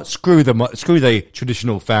you know what? Screw the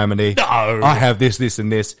traditional family. No. I have this,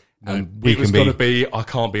 and this, and we It was can going to be, I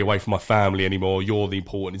can't be away from my family anymore. You're the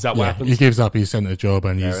important. Is that what Yeah, happens? he gives up his centre job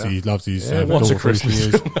and he loves his What's daughter a for who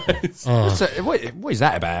she Christmas? is. Oh, So, what is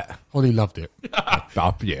that about? Holly loved it.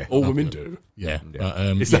 Yeah. All women do. Yeah.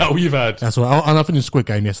 But, Is that all you've had? That's right. And I finished Squid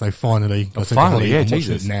Game yesterday, finally. I said to finally, Holly, yeah, I'm watching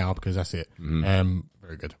Jesus. it now because that's it.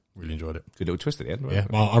 Very good. Really enjoyed it. Good little twist at the end. Yeah.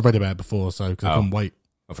 Well, I read about it before, so because I couldn't wait.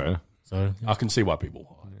 Oh, fair enough. So, I can see why people...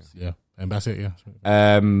 yeah. And that's it, yeah.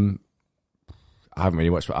 I haven't really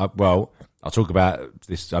watched, but I'll talk about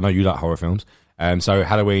this. I know you like horror films. So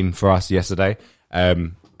Halloween for us yesterday.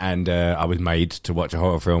 And I was made to watch a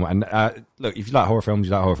horror film. And look, if you like horror films,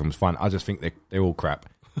 fine. I just think they're all crap.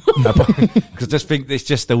 Because I just think it's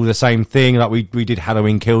just all the same thing. Like we did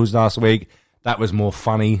Halloween Kills last week. That was more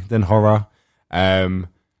funny than horror.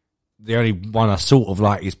 The only one I sort of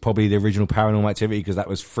like is probably the original Paranormal Activity because that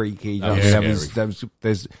was freaky. You know what I mean?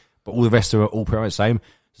 But all the rest are all pretty much the same.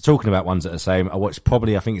 So talking about ones that are the same, I watched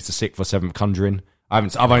I think it's the 6th or 7th Conjuring.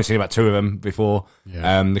 I've only seen about 2 of them before.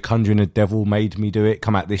 Yeah. The Conjuring, the Devil made me do it.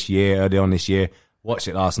 Come out early on this year. Watched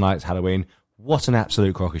it last night. It's Halloween. What an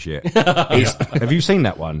absolute crock of shit. Have you seen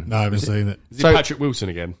that one? No, I haven't seen it. Is it Patrick Wilson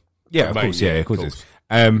again? Yeah, of course. Yeah, of course.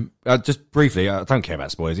 It is. Just briefly, I don't care about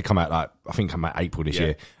spoilers. It come out April this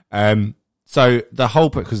year. So the whole,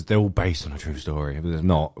 because they're all based on a true story. There's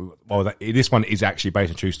not. Well, this one is actually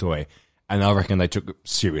based on a true story. And I reckon they took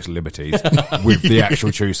serious liberties with the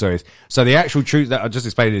actual true stories. So the actual truth that I just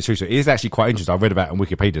explained, the true story is actually quite interesting. I read about it on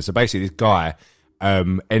Wikipedia. So basically, this guy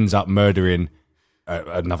ends up murdering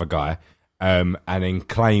another guy, and then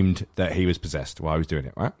claimed that he was possessed while he was doing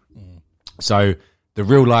it. Right. So the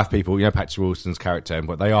real life people, Patrick Wilson's character,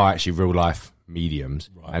 but they are actually real life mediums,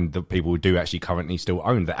 and the people who do actually currently still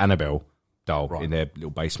own the Annabelle doll in their little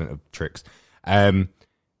basement of tricks. And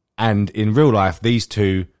in real life, these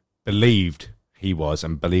two believed he was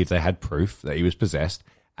and believed they had proof that he was possessed,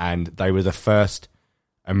 and they were the first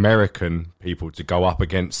American people to go up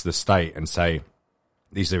against the state and say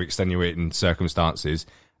these are extenuating circumstances.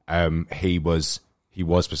 He was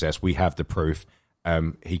possessed. We have the proof.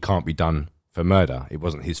 He can't be done for murder. It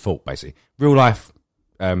wasn't his fault, basically. Real life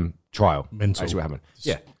trial. Mental. Actually, what happened?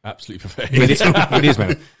 Yeah, Absolutely pathetic. it is,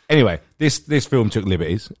 man. Anyway, this film took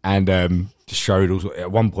liberties and just showed also,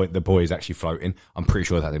 at one point the boy is actually floating. I'm pretty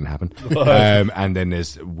sure that didn't happen. And then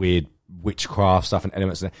there's weird witchcraft stuff and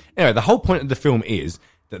elements. Anyway, the whole point of the film is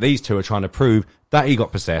that these two are trying to prove that he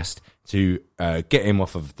got possessed to get him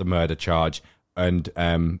off of the murder charge and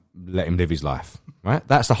let him live his life. Right?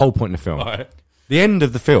 That's the whole point of the film. Right. The end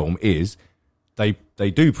of the film is they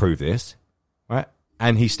do prove this, right?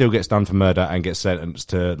 And he still gets done for murder and gets sentenced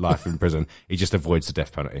to life in prison. He just avoids the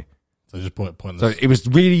death penalty. So just pointless. So it was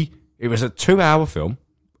a 2-hour film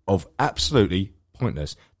of absolutely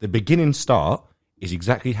pointless. The beginning start is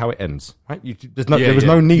exactly how it ends, right? There was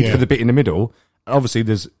no need for the bit in the middle. Obviously,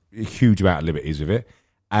 there's a huge amount of liberties with it.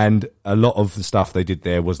 And a lot of the stuff they did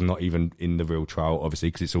there was not even in the real trial, obviously,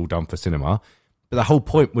 because it's all done for cinema. But the whole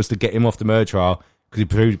point was to get him off the murder trial because he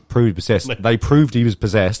proved possessed. They proved he was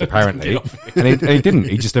possessed, apparently, and he didn't.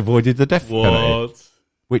 He just avoided the death penalty,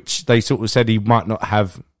 which they sort of said he might not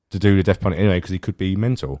have to do the death penalty anyway because he could be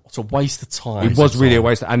mental. It's a waste of time. It was really a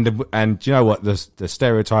waste. And do you know what? The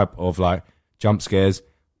stereotype of like jump scares,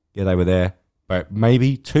 yeah, they were there, but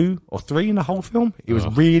maybe 2 or 3 in the whole film. It was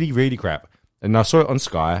really, really crap. And I saw it on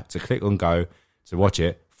Sky to click on go to watch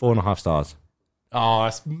it. 4.5 stars. Oh,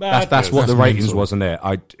 that's mad. That's what the ratings mental. wasn't there.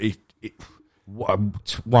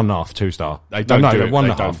 1.5, 2 star. They don't do it. 1.5.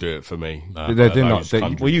 They don't do it for me. They're not.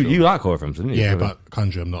 Well, you like horror films, didn't you? Yeah, but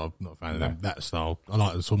Conjure, I'm not a fan of them. That style. I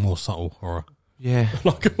like the sort of more subtle horror. yeah,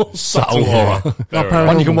 Like a more subtle horror. Fair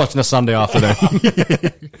One you can watch on a Sunday afternoon.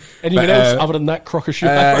 Anything else other than that crock of shit?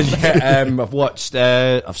 I've watched.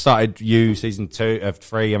 I've started season 2 of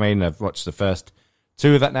 3. I mean, I've watched the first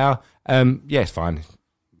 2 of that now. Yeah, it's fine.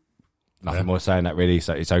 Nothing more saying that really.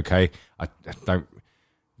 So it's okay. I don't.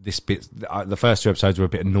 This bit, the first 2 episodes were a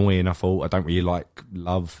bit annoying. I thought I don't really like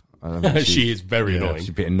Love. She is very annoying. She's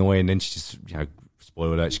a bit annoying. Then she just,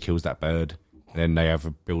 spoiler alert, she kills that bird. And then they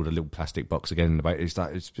build a little plastic box again in the boat. It's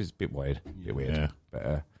like, it's a bit weird. Yeah.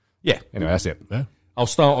 But yeah, anyway, that's it. Yeah. I'll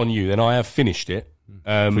start on you. Then I have finished it.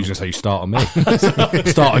 I was going to say you start on me.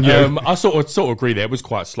 Start on you. I sort of agree there. It was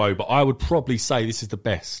quite slow, but I would probably say this is the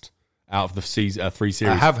best out of the season, 3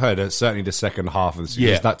 series. I have heard that certainly the second half of the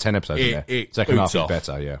series, that 10 episodes in there. Second half is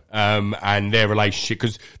better, yeah. And their relationship,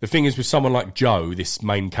 because the thing is with someone like Joe, this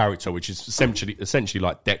main character, which is essentially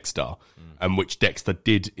like Dexter, and which Dexter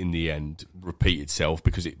did in the end repeat itself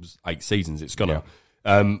because it was 8 seasons. It's gonna.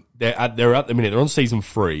 They're at the minute. They're on season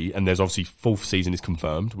 3, and there's obviously 4th season is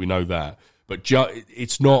confirmed. We know that, but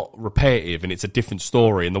it's not repetitive, and it's a different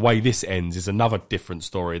story. And the way this ends is another different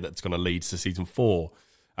story that's going to lead to season 4.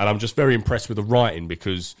 And I'm just very impressed with the writing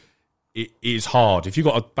because it is hard. If you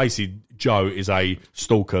got basically Joe is a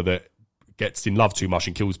stalker that gets in love too much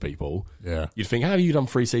and kills people. Yeah, you'd think, how have you done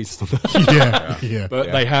 3 seasons? yeah.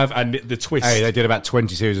 But they have, and the twist. Hey, they did about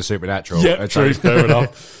 20 series of Supernatural. Yeah, true, fair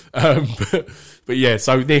enough. But yeah,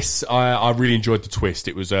 so this I really enjoyed the twist.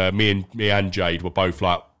 It was me and Jade were both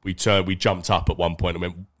like we jumped up at one point and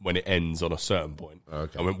went when it ends on a certain point.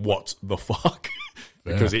 Okay. I went, what the fuck?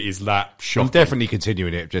 Because it is that shocking. I'm definitely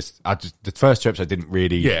continuing it. Just the first 2 episodes didn't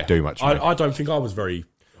really do much. I don't think I was very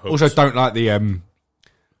hooked. Also, don't like the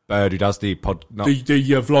bird who does the pod. The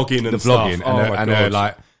vlogging and the stuff. vlogging and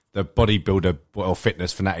like the bodybuilder or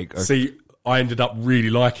fitness fanatic. See, I ended up really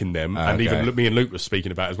liking them, and even me and Luke were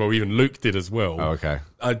speaking about it as well. Even Luke did as well. Oh, okay.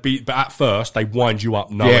 But at first, they wind you up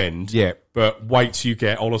no end. Yeah. But wait till you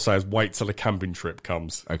get, all I'll say is wait till the camping trip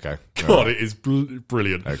comes. Okay. God, it is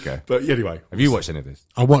brilliant. Okay. But anyway. Have you watched any of this?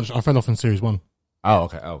 I fell off in series 1. Oh,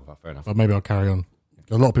 okay. Oh, fair enough. But maybe I'll carry on.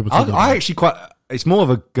 A lot of people I actually quite... It's more of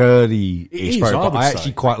a girly-ish program, but I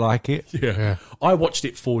actually quite like it. Yeah. I watched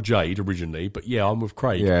it for Jade originally, but yeah, I'm with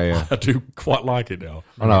Craig. Yeah. I do quite like it now.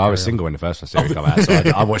 Oh no, I was single when the first series came out, so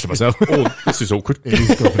I watched it myself. Oh, this is awkward. It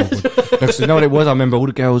is awkward. You know what it was? I remember all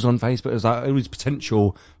the girls on Facebook, it was like, it was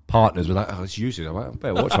potential partners were like, oh, it's useless. I'm like, I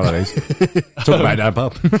better watch one of these. Talk about it down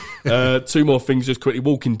pub. 2 more things just quickly.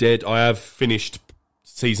 Walking Dead, I have finished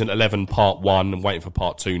season 11 part 1 and waiting for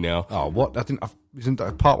part 2 now. Oh, what? Isn't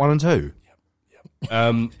that part 1 and 2?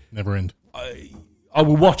 Never end. I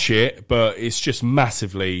will watch it, but it's just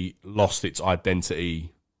massively lost its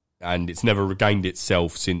identity, and it's never regained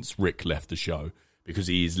itself since Rick left the show, because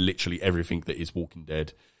he is literally everything that is Walking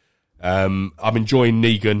Dead. I'm enjoying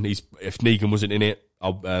Negan. If Negan wasn't in it, I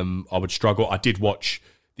would struggle. I did watch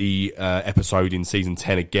the episode in season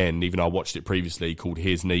 10 again, even though I watched it previously, called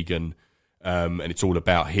Here's Negan, and it's all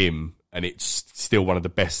about him. And it's still one of the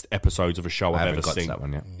best episodes of a show I've ever seen. That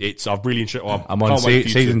one yet. I've really enjoyed. I'm on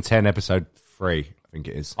season 10, episode 3. I think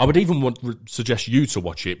it is. I would even suggest you to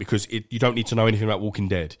watch it because you don't need to know anything about Walking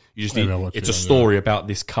Dead. You just it's a story about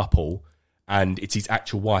this couple, and it's his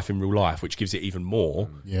actual wife in real life, which gives it even more.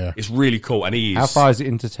 Yeah, it's really cool. And how far is it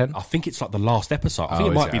into 10? I think it's like the last episode. I think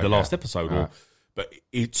it might be the last episode, but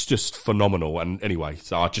it's just phenomenal. And anyway,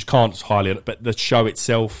 so I just can't highly. But the show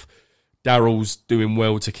itself. Daryl's doing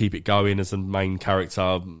well to keep it going as a main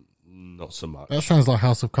character, not so much. That sounds like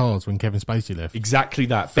House of Cards when Kevin Spacey left. Exactly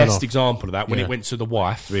that. Best example of that, when it went to the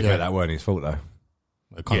wife. That weren't his fault, though.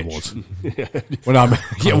 It kind of was.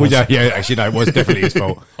 Actually, no, it was definitely his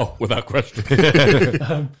fault. Oh, without question.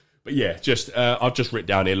 But yeah, I've just written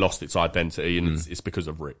down here, lost its identity, and it's because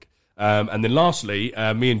of Rick. And then lastly,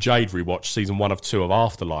 me and Jade rewatched season 1 of 2 of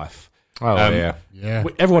Afterlife. Oh, yeah.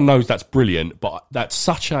 Everyone knows that's brilliant, but that's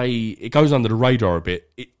it goes under the radar a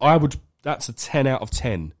bit. That's a 10 out of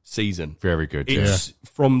 10 season. Very good. It's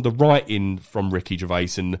from the writing from Ricky Gervais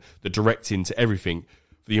and the directing to everything,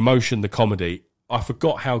 the emotion, the comedy. I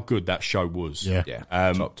forgot how good that show was. Yeah.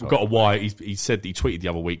 Top. We've got a wire. He said he tweeted the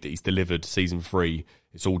other week that he's delivered season 3.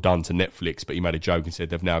 It's all done to Netflix, but he made a joke and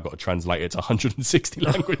said they've now got to translate it to 160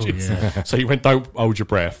 languages. So he went, don't hold your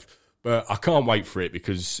breath. But I can't wait for it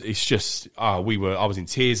because it's just I was in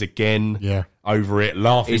tears again over it,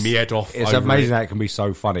 laughing my head off. It's amazing how it can be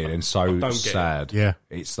so funny and then so sad. Yeah,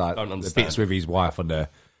 it's like the bits with his wife on the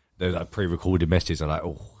like pre-recorded messages are like,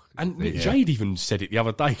 oh. And Jade even said it the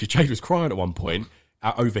other day because Jade was crying at one point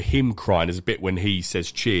over him crying. There's a bit when he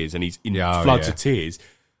says cheers and he's in floods of tears.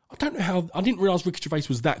 I don't know how. I didn't realise Ricky Gervais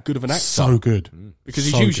was that good of an actor. So good because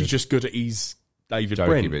he's usually just good at his David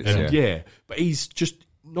Brent. Bits, but he's just.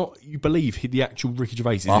 Not you believe the actual Ricky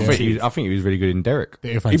Gervais is. I think he was really good in Derek.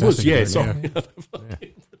 He was,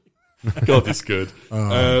 God, that's good.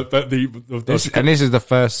 But this is the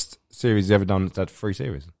first series he's ever done that's had 3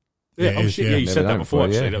 series. You said that before.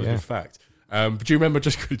 Actually, that was a good fact. But do you remember?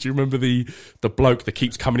 Do you remember the bloke that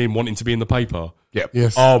keeps coming in wanting to be in the paper? Yep.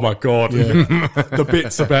 Yes. Oh my God. The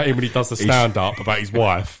bits about him when he does the stand up about his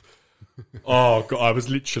wife. Oh God! I was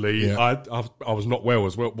literally, I was not well. I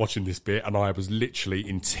was watching this bit, and I was literally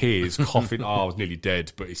in tears, coughing. I was nearly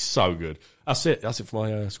dead, but it's so good. That's it. That's it for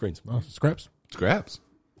my screens. Scraps. Scraps.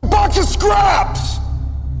 Bunch of scraps.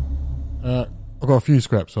 I've got a few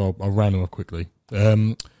scraps, so I'll round them off quickly.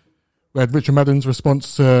 We had Richard Madden's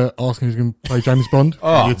response to asking if he can play James Bond.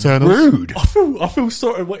 Oh, the Eternals. rude. I feel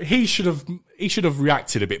sorry. He should have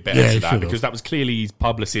reacted a bit better to that because that was clearly his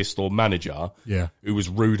publicist or manager. Yeah. Who was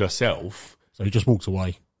rude herself. So he just walked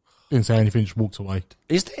away. Didn't say anything, just walked away.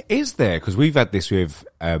 Is there? Because we've had this with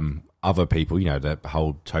other people, the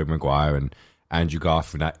whole Tobey Maguire and Andrew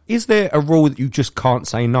Garfield and that. Is there a rule that you just can't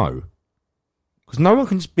say no? Because no one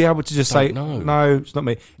can just be able to just say, no, it's not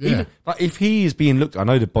me. Yeah. Even, if he is being looked, I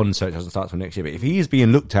know the Bond search doesn't start until next year, but if he is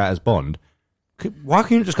being looked at as Bond, why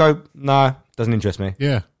can't you just go, no, doesn't interest me?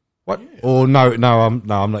 Yeah. What? Yeah. Or no, I'm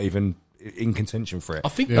not even in contention for it. I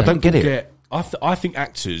think I don't get it. I think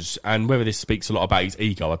actors, and whether this speaks a lot about his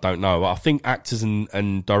ego, I don't know. I think actors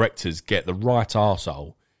and directors get the right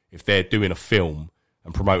arsehole if they're doing a film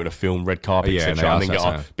and promoting a film, red carpet, etc. And then get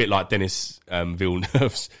a bit like Denis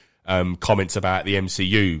Villeneuve's comments about the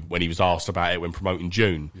MCU when he was asked about it when promoting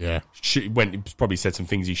Dune. Yeah. He probably said some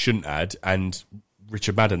things he shouldn't add, and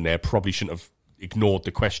Richard Madden there probably shouldn't have ignored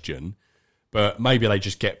the question. But maybe they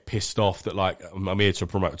just get pissed off that, like, I'm here to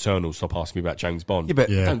promote Eternals, stop asking me about James Bond. Yeah, but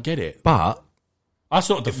I don't get it. But that's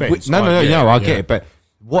not defence. No, I get it. But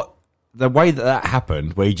the way that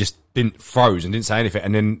happened, where he just froze and didn't say anything,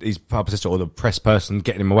 and then his publicist or the press person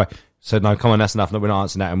getting him away said, "No, come on, that's enough. No, we're not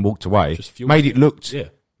answering that," and walked away. Made it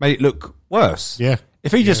look worse. Yeah.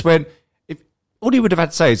 If he just went, all he would have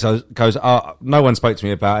had to say is, no one spoke to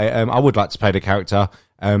me about it. I would like to play the character,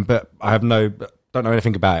 but I have don't know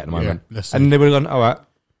anything about it at the moment. And they would have gone, all right.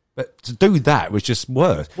 But to do that was just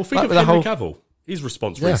worse. Well, think of Henry Cavill. His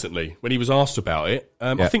response recently, when he was asked about it,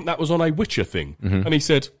 I think that was on a Witcher thing. Mm-hmm. And he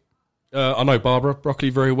said, I know Barbara Broccoli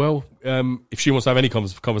very well. If she wants to have any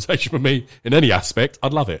conversation with me in any aspect,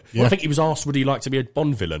 I'd love it. Yeah. Well, I think he was asked, would he like to be a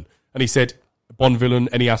Bond villain? And he said, Bond villain,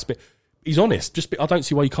 any aspect. He's honest. I don't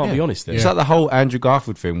see why you can't be honest there. It's like the whole Andrew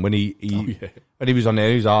Garfield thing when when he was on there,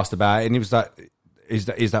 he was asked about it, and he was like, is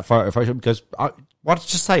that Photoshop? Because why did you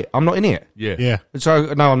just say I'm not in it? Yeah.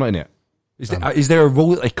 So no, I'm not in it. Is there a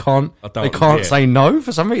rule that they can't say no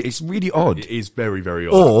for some reason? It's really odd. It is very, very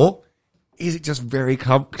odd. Or is it just very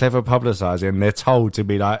clever publicising? They're told to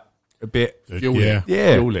be like a bit fuel it.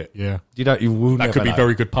 Yeah. You will. That could be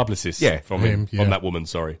very good publicist. Yeah. From him, from that woman.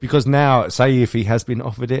 Sorry. Because now, say if he has been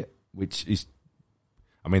offered it, which is,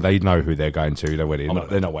 I mean, they know who they're going to.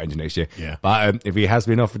 They're not waiting until next year. Yeah. But if he has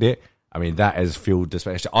been offered it, I mean, that has fueled the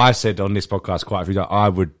special. I said on this podcast quite a few times,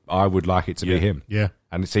 I would like it to be him. Yeah.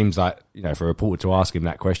 And it seems like, for a reporter to ask him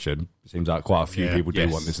that question, it seems like quite a few people do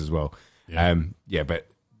want this as well. Yeah. But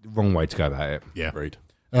wrong way to go about it. Yeah. Agreed.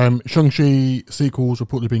 Shang-Chi sequels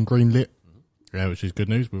reportedly been greenlit. Yeah, which is good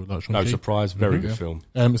news. We would like Shang-Chi. No surprise, very good film.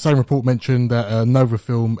 The same report mentioned that Nova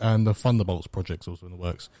Film and the Thunderbolts project's also in the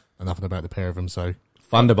works. And nothing about the pair of them, so...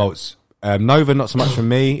 Thunderbolts. Nova, not so much for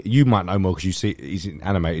me. You might know more because you see he's in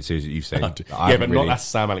animated series that you've seen. Yeah, but not that's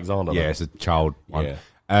Sam Alexander. Yeah, it's a child one.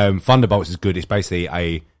 Yeah. Thunderbolts is good. It's basically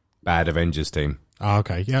a bad Avengers team. Oh,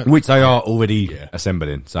 okay, yeah. Which they are already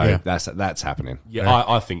assembling. So that's happening. Yeah,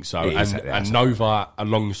 I think so. And Nova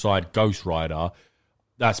alongside Ghost Rider,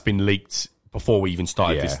 that's been leaked before we even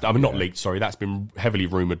started this. I mean, not leaked, sorry. That's been heavily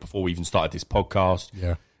rumoured before we even started this podcast.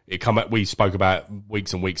 Yeah. We spoke about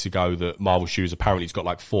weeks and weeks ago that Marvel Shoes apparently has got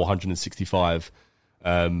like 465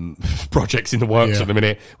 projects in the works at the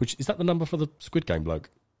minute. Which is that the number for the Squid Game bloke?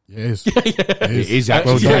 Yeah, it is. It is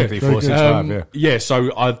actually exactly 465. Yeah, so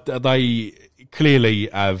they clearly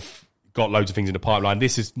have got loads of things in the pipeline.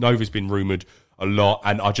 Nova's been rumoured a lot,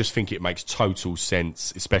 and I just think it makes total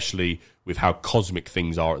sense, especially with how cosmic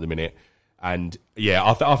things are at the minute. And yeah,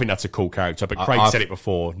 I think that's a cool character. But Craig said it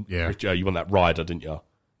before. Yeah, you want that Ryder, didn't you?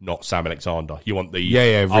 Not Sam Alexander. You want the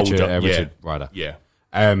Richard Ryder. Yeah.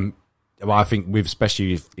 Well, I think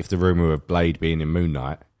especially if the rumour of Blade being in Moon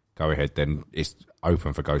Knight go ahead, then it's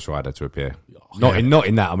open for Ghost Rider to appear. Not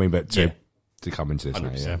in that. I mean, but to come into this.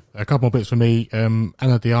 Now, yeah. A couple more bits for me.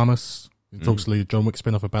 Anna de Armas. It's obviously John Wick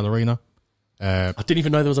spin-off of Ballerina. I didn't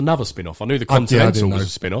even know there was another spin-off. I knew the Continental was a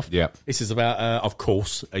spin-off. Yeah. This is about, of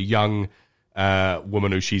course, a young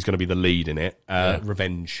woman who she's going to be the lead in it.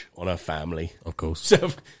 Revenge on her family. Of course.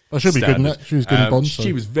 So, she'll be good in that. She was good in Bond.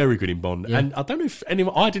 She was very good in Bond. Yeah. And I don't know if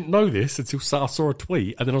I didn't know this until I saw a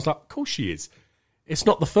tweet, and then I was like, of course she is. It's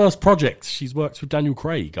not the first project she's worked with Daniel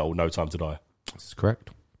Craig. No Time to Die. That's correct.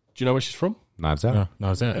 Do you know where she's from? Knives Out.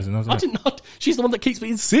 Knives Out. I didn't know. She's the one that keeps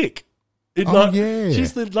me sick. She's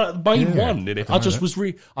the main one in it. I just was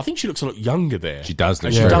I think she looks a lot younger there. She does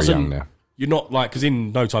look very young now. you're not like, because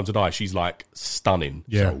in No Time to Die, she's like stunning.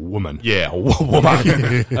 Yeah. A woman. Yeah, a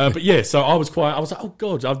woman. But yeah, so I was like, oh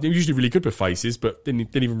god, I'm usually really good with faces, but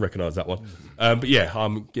didn't even recognise that one. But yeah,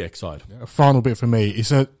 I'm excited. A final bit for me.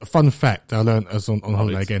 It's a fun fact I learned as on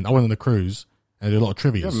holiday again. I went on a cruise and did a lot of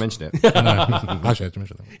trivia. You haven't mentioned it. I know. Actually, I had to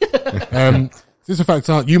mention that. This is a fact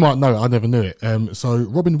you might know. I never knew it. So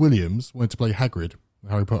Robin Williams wanted to play Hagrid in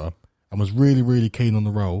Harry Potter and was really, really keen on the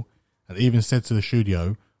role, and even said to the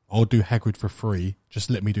studio, "I'll do Hagrid for free. Just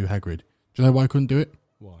let me do Hagrid." Do you know why I couldn't do it?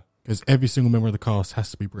 Why? Because every single member of the cast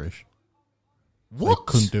has to be British. What? They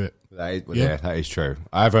couldn't do it. Yeah, that is true.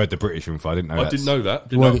 I've heard the British info. I didn't know. I didn't know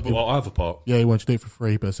that. Well, Didn't know, I have a part. Yeah, he wanted to do it for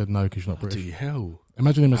free, but I said no because you're not British. Bloody hell.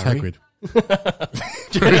 Imagine him as Harry? Hagrid. I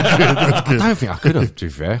don't think I could have. To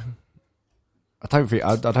be fair, I don't think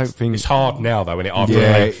It's hard now though, when it after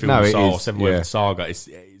Yeah, an 8 film no, it saga, is, 7 yeah. saga,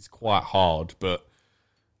 it's quite hard. But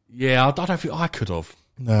yeah, I don't think I could have.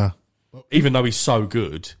 Nah. Even though he's so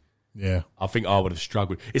good, Yeah. I think I would have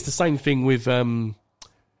struggled. It's the same thing with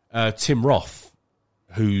Tim Roth,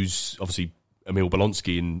 who's obviously Emil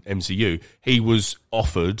Blonsky in MCU. He was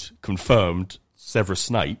offered, confirmed, Severus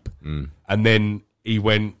Snape, and then he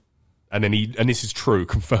went, and this is true,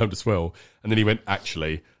 confirmed as well. And then he went,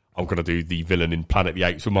 actually, I'm going to do the villain in Planet of the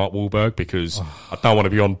Apes with Mark Wahlberg because I don't want to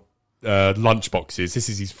be on lunchboxes. This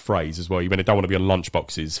is his phrase as well. He went, I don't want to be on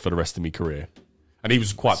lunchboxes for the rest of my career. And he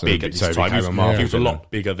was quite big at this time. He was a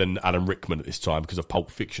lot bigger than Alan Rickman at this time because of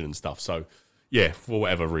Pulp Fiction and stuff. So, yeah, for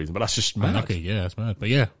whatever reason. But that's just mad. Okay, yeah, that's mad. But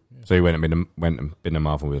yeah. So he went and been a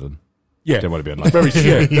Marvel villain. Yeah. Didn't want to be on like Very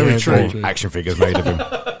true. action figures made of him.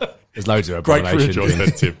 There's loads of Great career abominations. choice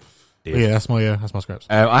then, Tim. But yeah, that's my scraps.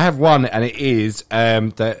 I have one, and it is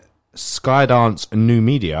that Skydance New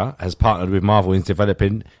Media has partnered with Marvel in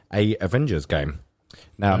developing a Avengers game.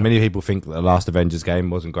 Now, many people think that the last Avengers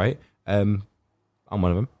game wasn't great. I'm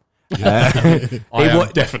one of them. I am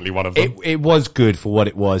definitely one of them. It was good for what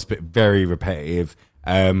it was, but very repetitive.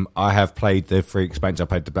 I have played the free expansion. I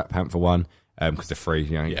played the Black Panther one because they're free.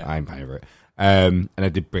 You know, I ain't paying for it. And I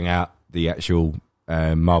did bring out the actual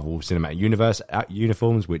Marvel Cinematic Universe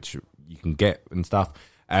uniforms, which you can get and stuff.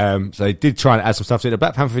 So they did try and add some stuff to it. The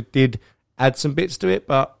Black Panther did add some bits to it,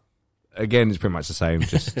 but again, it's pretty much the same,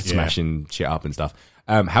 just smashing shit up and stuff.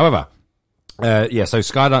 However, so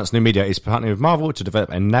Skydance New Media is partnering with Marvel to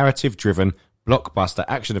develop a narrative-driven blockbuster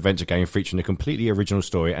action-adventure game featuring a completely original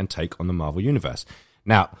story and take on the Marvel Universe.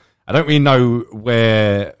 Now, I don't really know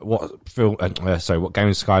what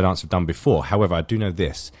games Skydance have done before. However, I do know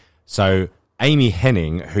this. So Amy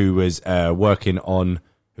Hennig, who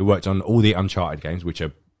worked on all the Uncharted games, which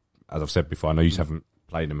are, as I've said before, I know you haven't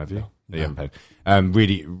played them, have you? No, you haven't played.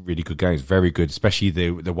 Really, really good games. Very good, especially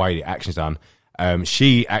the way the action's done.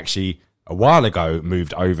 She actually, a while ago,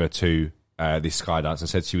 moved over to this Skydance and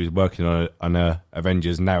said she was working on a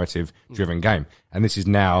Avengers narrative-driven game. And this is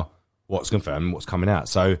now what's confirmed, what's coming out.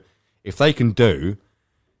 So if they can do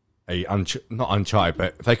not Uncharted,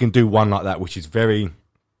 but if they can do one like that, which is very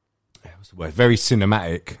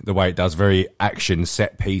cinematic, the way it does, very action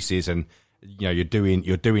set pieces, and you know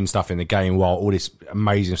you're doing stuff in the game while all this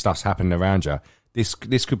amazing stuff's happening around you. This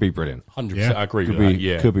could be brilliant. 100%, I agree with that.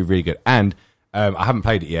 Yeah, could be really good. And I haven't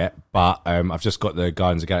played it yet, but I've just got the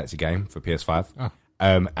Guardians of the Galaxy game for PS5,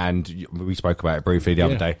 and we spoke about it briefly the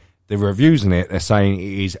other day. The reviews on it, they're saying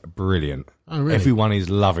it is brilliant. Oh, really? Everyone is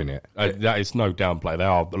loving it. that is no downplay. There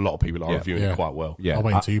are a lot of people that are reviewing it quite well. Yeah, I'll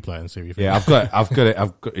wait until you play it and see what you think. Yeah, I've got it.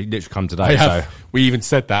 It literally come today. So We even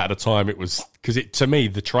said that at the time. It was because to me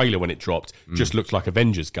the trailer when it dropped just looks like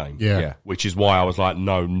Avengers game. Yeah. Which is why I was like,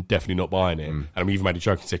 no, definitely not buying it. And we even made a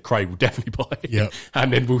joke and said Craig will definitely buy it. Yep.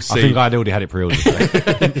 And then we'll see. I think I'd already had it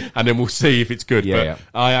pre-ordered. And then we'll see if it's good. Yeah,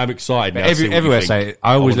 but I am excited. Now to see what you everywhere think.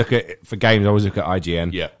 I always look at for games. I always look at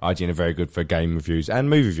IGN. Yeah. IGN are very good for game reviews and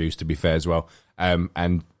movie reviews, to be fair as well.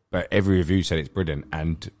 But every review said it's brilliant,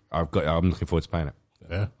 and I'm looking forward to playing it.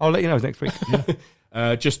 Yeah. I'll let you know next week.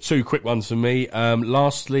 Just two quick ones for me.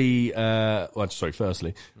 Firstly, Iko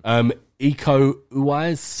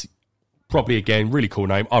Uwais, probably again, really cool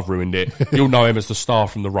name. I've ruined it. You'll know him as the star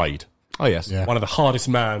from The Raid. Oh, yes. Yeah. One of the hardest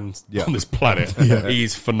man on this planet. He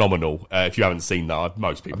is phenomenal. If you haven't seen that,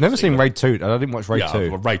 most people I've never seen that. Raid 2. I didn't watch Raid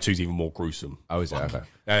 2. Well, Raid 2 is even more gruesome. Oh, is it? Okay.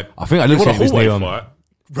 I think I looked at it, it was near on.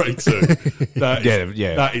 Raid 2.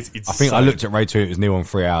 That is insane. I think I looked at Raid 2, it was near on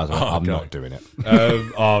 3 hours. I'm not doing it.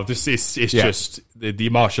 This is just the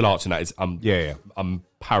martial arts in that is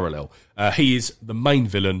unparalleled. He is the main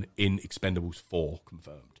villain in Expendables 4,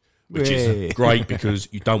 confirmed. Which is great because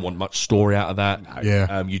you don't want much story out of that.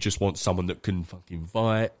 Yeah. You just want someone that can fucking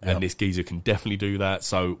fight, and this geezer can definitely do that.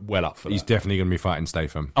 So well up for He's that. definitely going to be fighting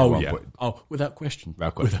Statham. Oh yeah. Oh, without question.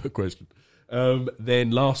 Without question.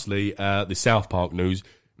 Then lastly, the South Park news.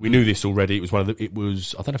 We knew this already. It was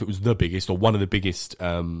I don't know if it was the biggest or one of the biggest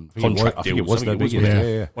contract deals. I think it was the biggest.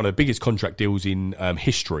 Yeah. One of the biggest contract deals in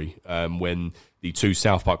history. When the two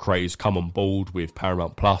South Park creators come on board with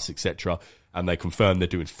Paramount Plus, etc., and they confirm they're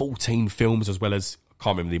doing 14 films as well as, I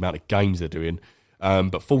can't remember the amount of games they're doing,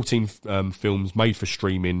 but 14 films made for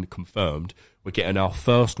streaming confirmed. We're getting our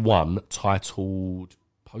first one titled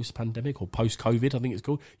Post-Pandemic or Post-COVID, I think it's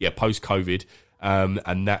called. Yeah, Post-COVID.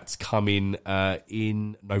 And that's coming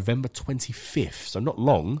in November 25th, so not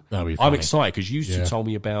long. I'm excited because you two told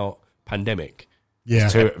me about Pandemic. Yeah.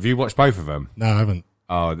 So, have you watched both of them? No, I haven't.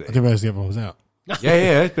 Oh, I didn't realise the other one was out.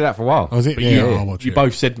 yeah, it's been out for a while. Oh, was it? But Yeah, I'll watch you it.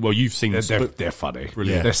 both said, well, you've seen They're funny.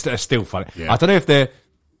 Brilliant. They're still funny. Yeah. I don't know if they're...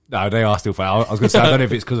 No, they are still funny. I was going to say, I don't know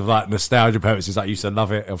if it's because of like nostalgia purposes. Like, you used to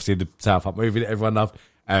love it. Obviously, the South Park movie that everyone loved.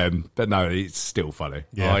 But no, it's still funny.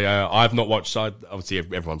 Yeah. I've not watched... Obviously,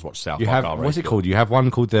 everyone's watched South You Park. have... What's it called? You have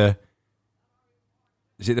one called the...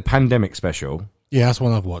 Is it the Pandemic Special? Yeah, that's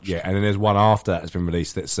one I've watched. Yeah, and then there's one after that's been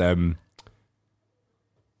released that's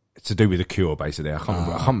it's to do with a cure, basically. I can't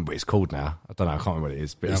remember what it's called now. I don't know. I can't remember what it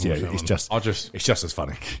is. But it's just as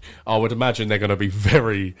funny. I would imagine they're going to be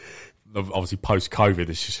very... Obviously, post-COVID,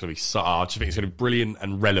 it's just going to be so... I just think it's going to be brilliant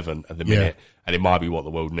and relevant at the minute, and it might be what the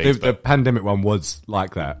world needs. The Pandemic one was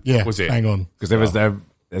like that. Yeah, was it? Hang on. Because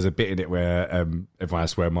there's a bit in it where everyone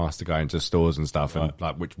has to wear a mask to go into stores and stuff, and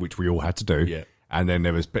like which we all had to do. Yeah. And then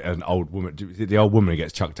there was an old woman. The old woman who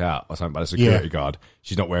gets chucked out or something by the security guard.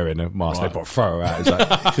 She's not wearing a mask. They throw her out. It's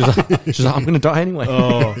like, she's like, I'm going to die anyway.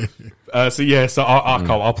 So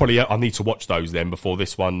I need to watch those then before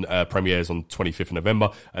this one premieres on 25th of November,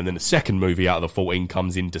 and then the second movie out of the 14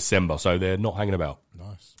 comes in December. So they're not hanging about.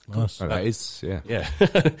 Nice. So that is, yeah.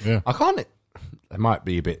 Yeah. I can't. It might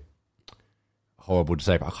be a bit horrible to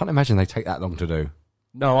say, but I can't imagine they take that long to do.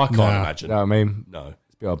 No, I can't imagine. You know what I mean? No.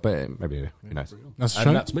 I bet maybe, who knows? That's the And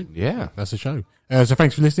show. that's me. Yeah. That's the show. So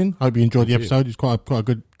thanks for listening. Hope you enjoyed the episode. It's quite a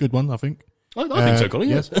good one, I think. I think so, Colin,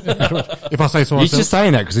 yes. If I say so He's myself. just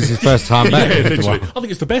saying that because it's his first time back. Yeah, literally. I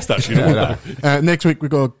think it's the best, actually. Next week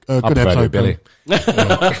we've got a good prefer episode. Billy.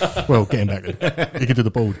 Well, get him back then. He can do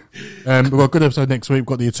the board. We've got a good episode next week. We've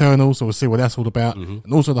got the Eternals, so we'll see what that's all about.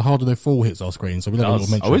 And also the Harder Than Fall hits our screen, so we'll have a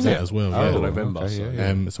little mention of that as well. Oh, November.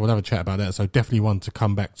 So we'll have a chat about that. So definitely one to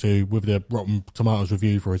come back to with the Rotten Tomatoes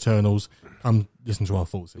review for Eternals. Come listen to our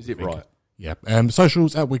thoughts. Is it right? Yeah.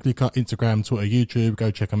 Socials at Weekly Cut, Instagram, Twitter, YouTube.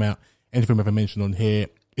 Go check them out. Anything we've ever mentioned on here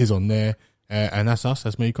is on there. And that's us.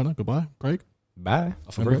 That's me, Connor. Goodbye. Craig. Bye.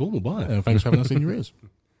 I feel very formal. Bye. Thanks for having us in your ears.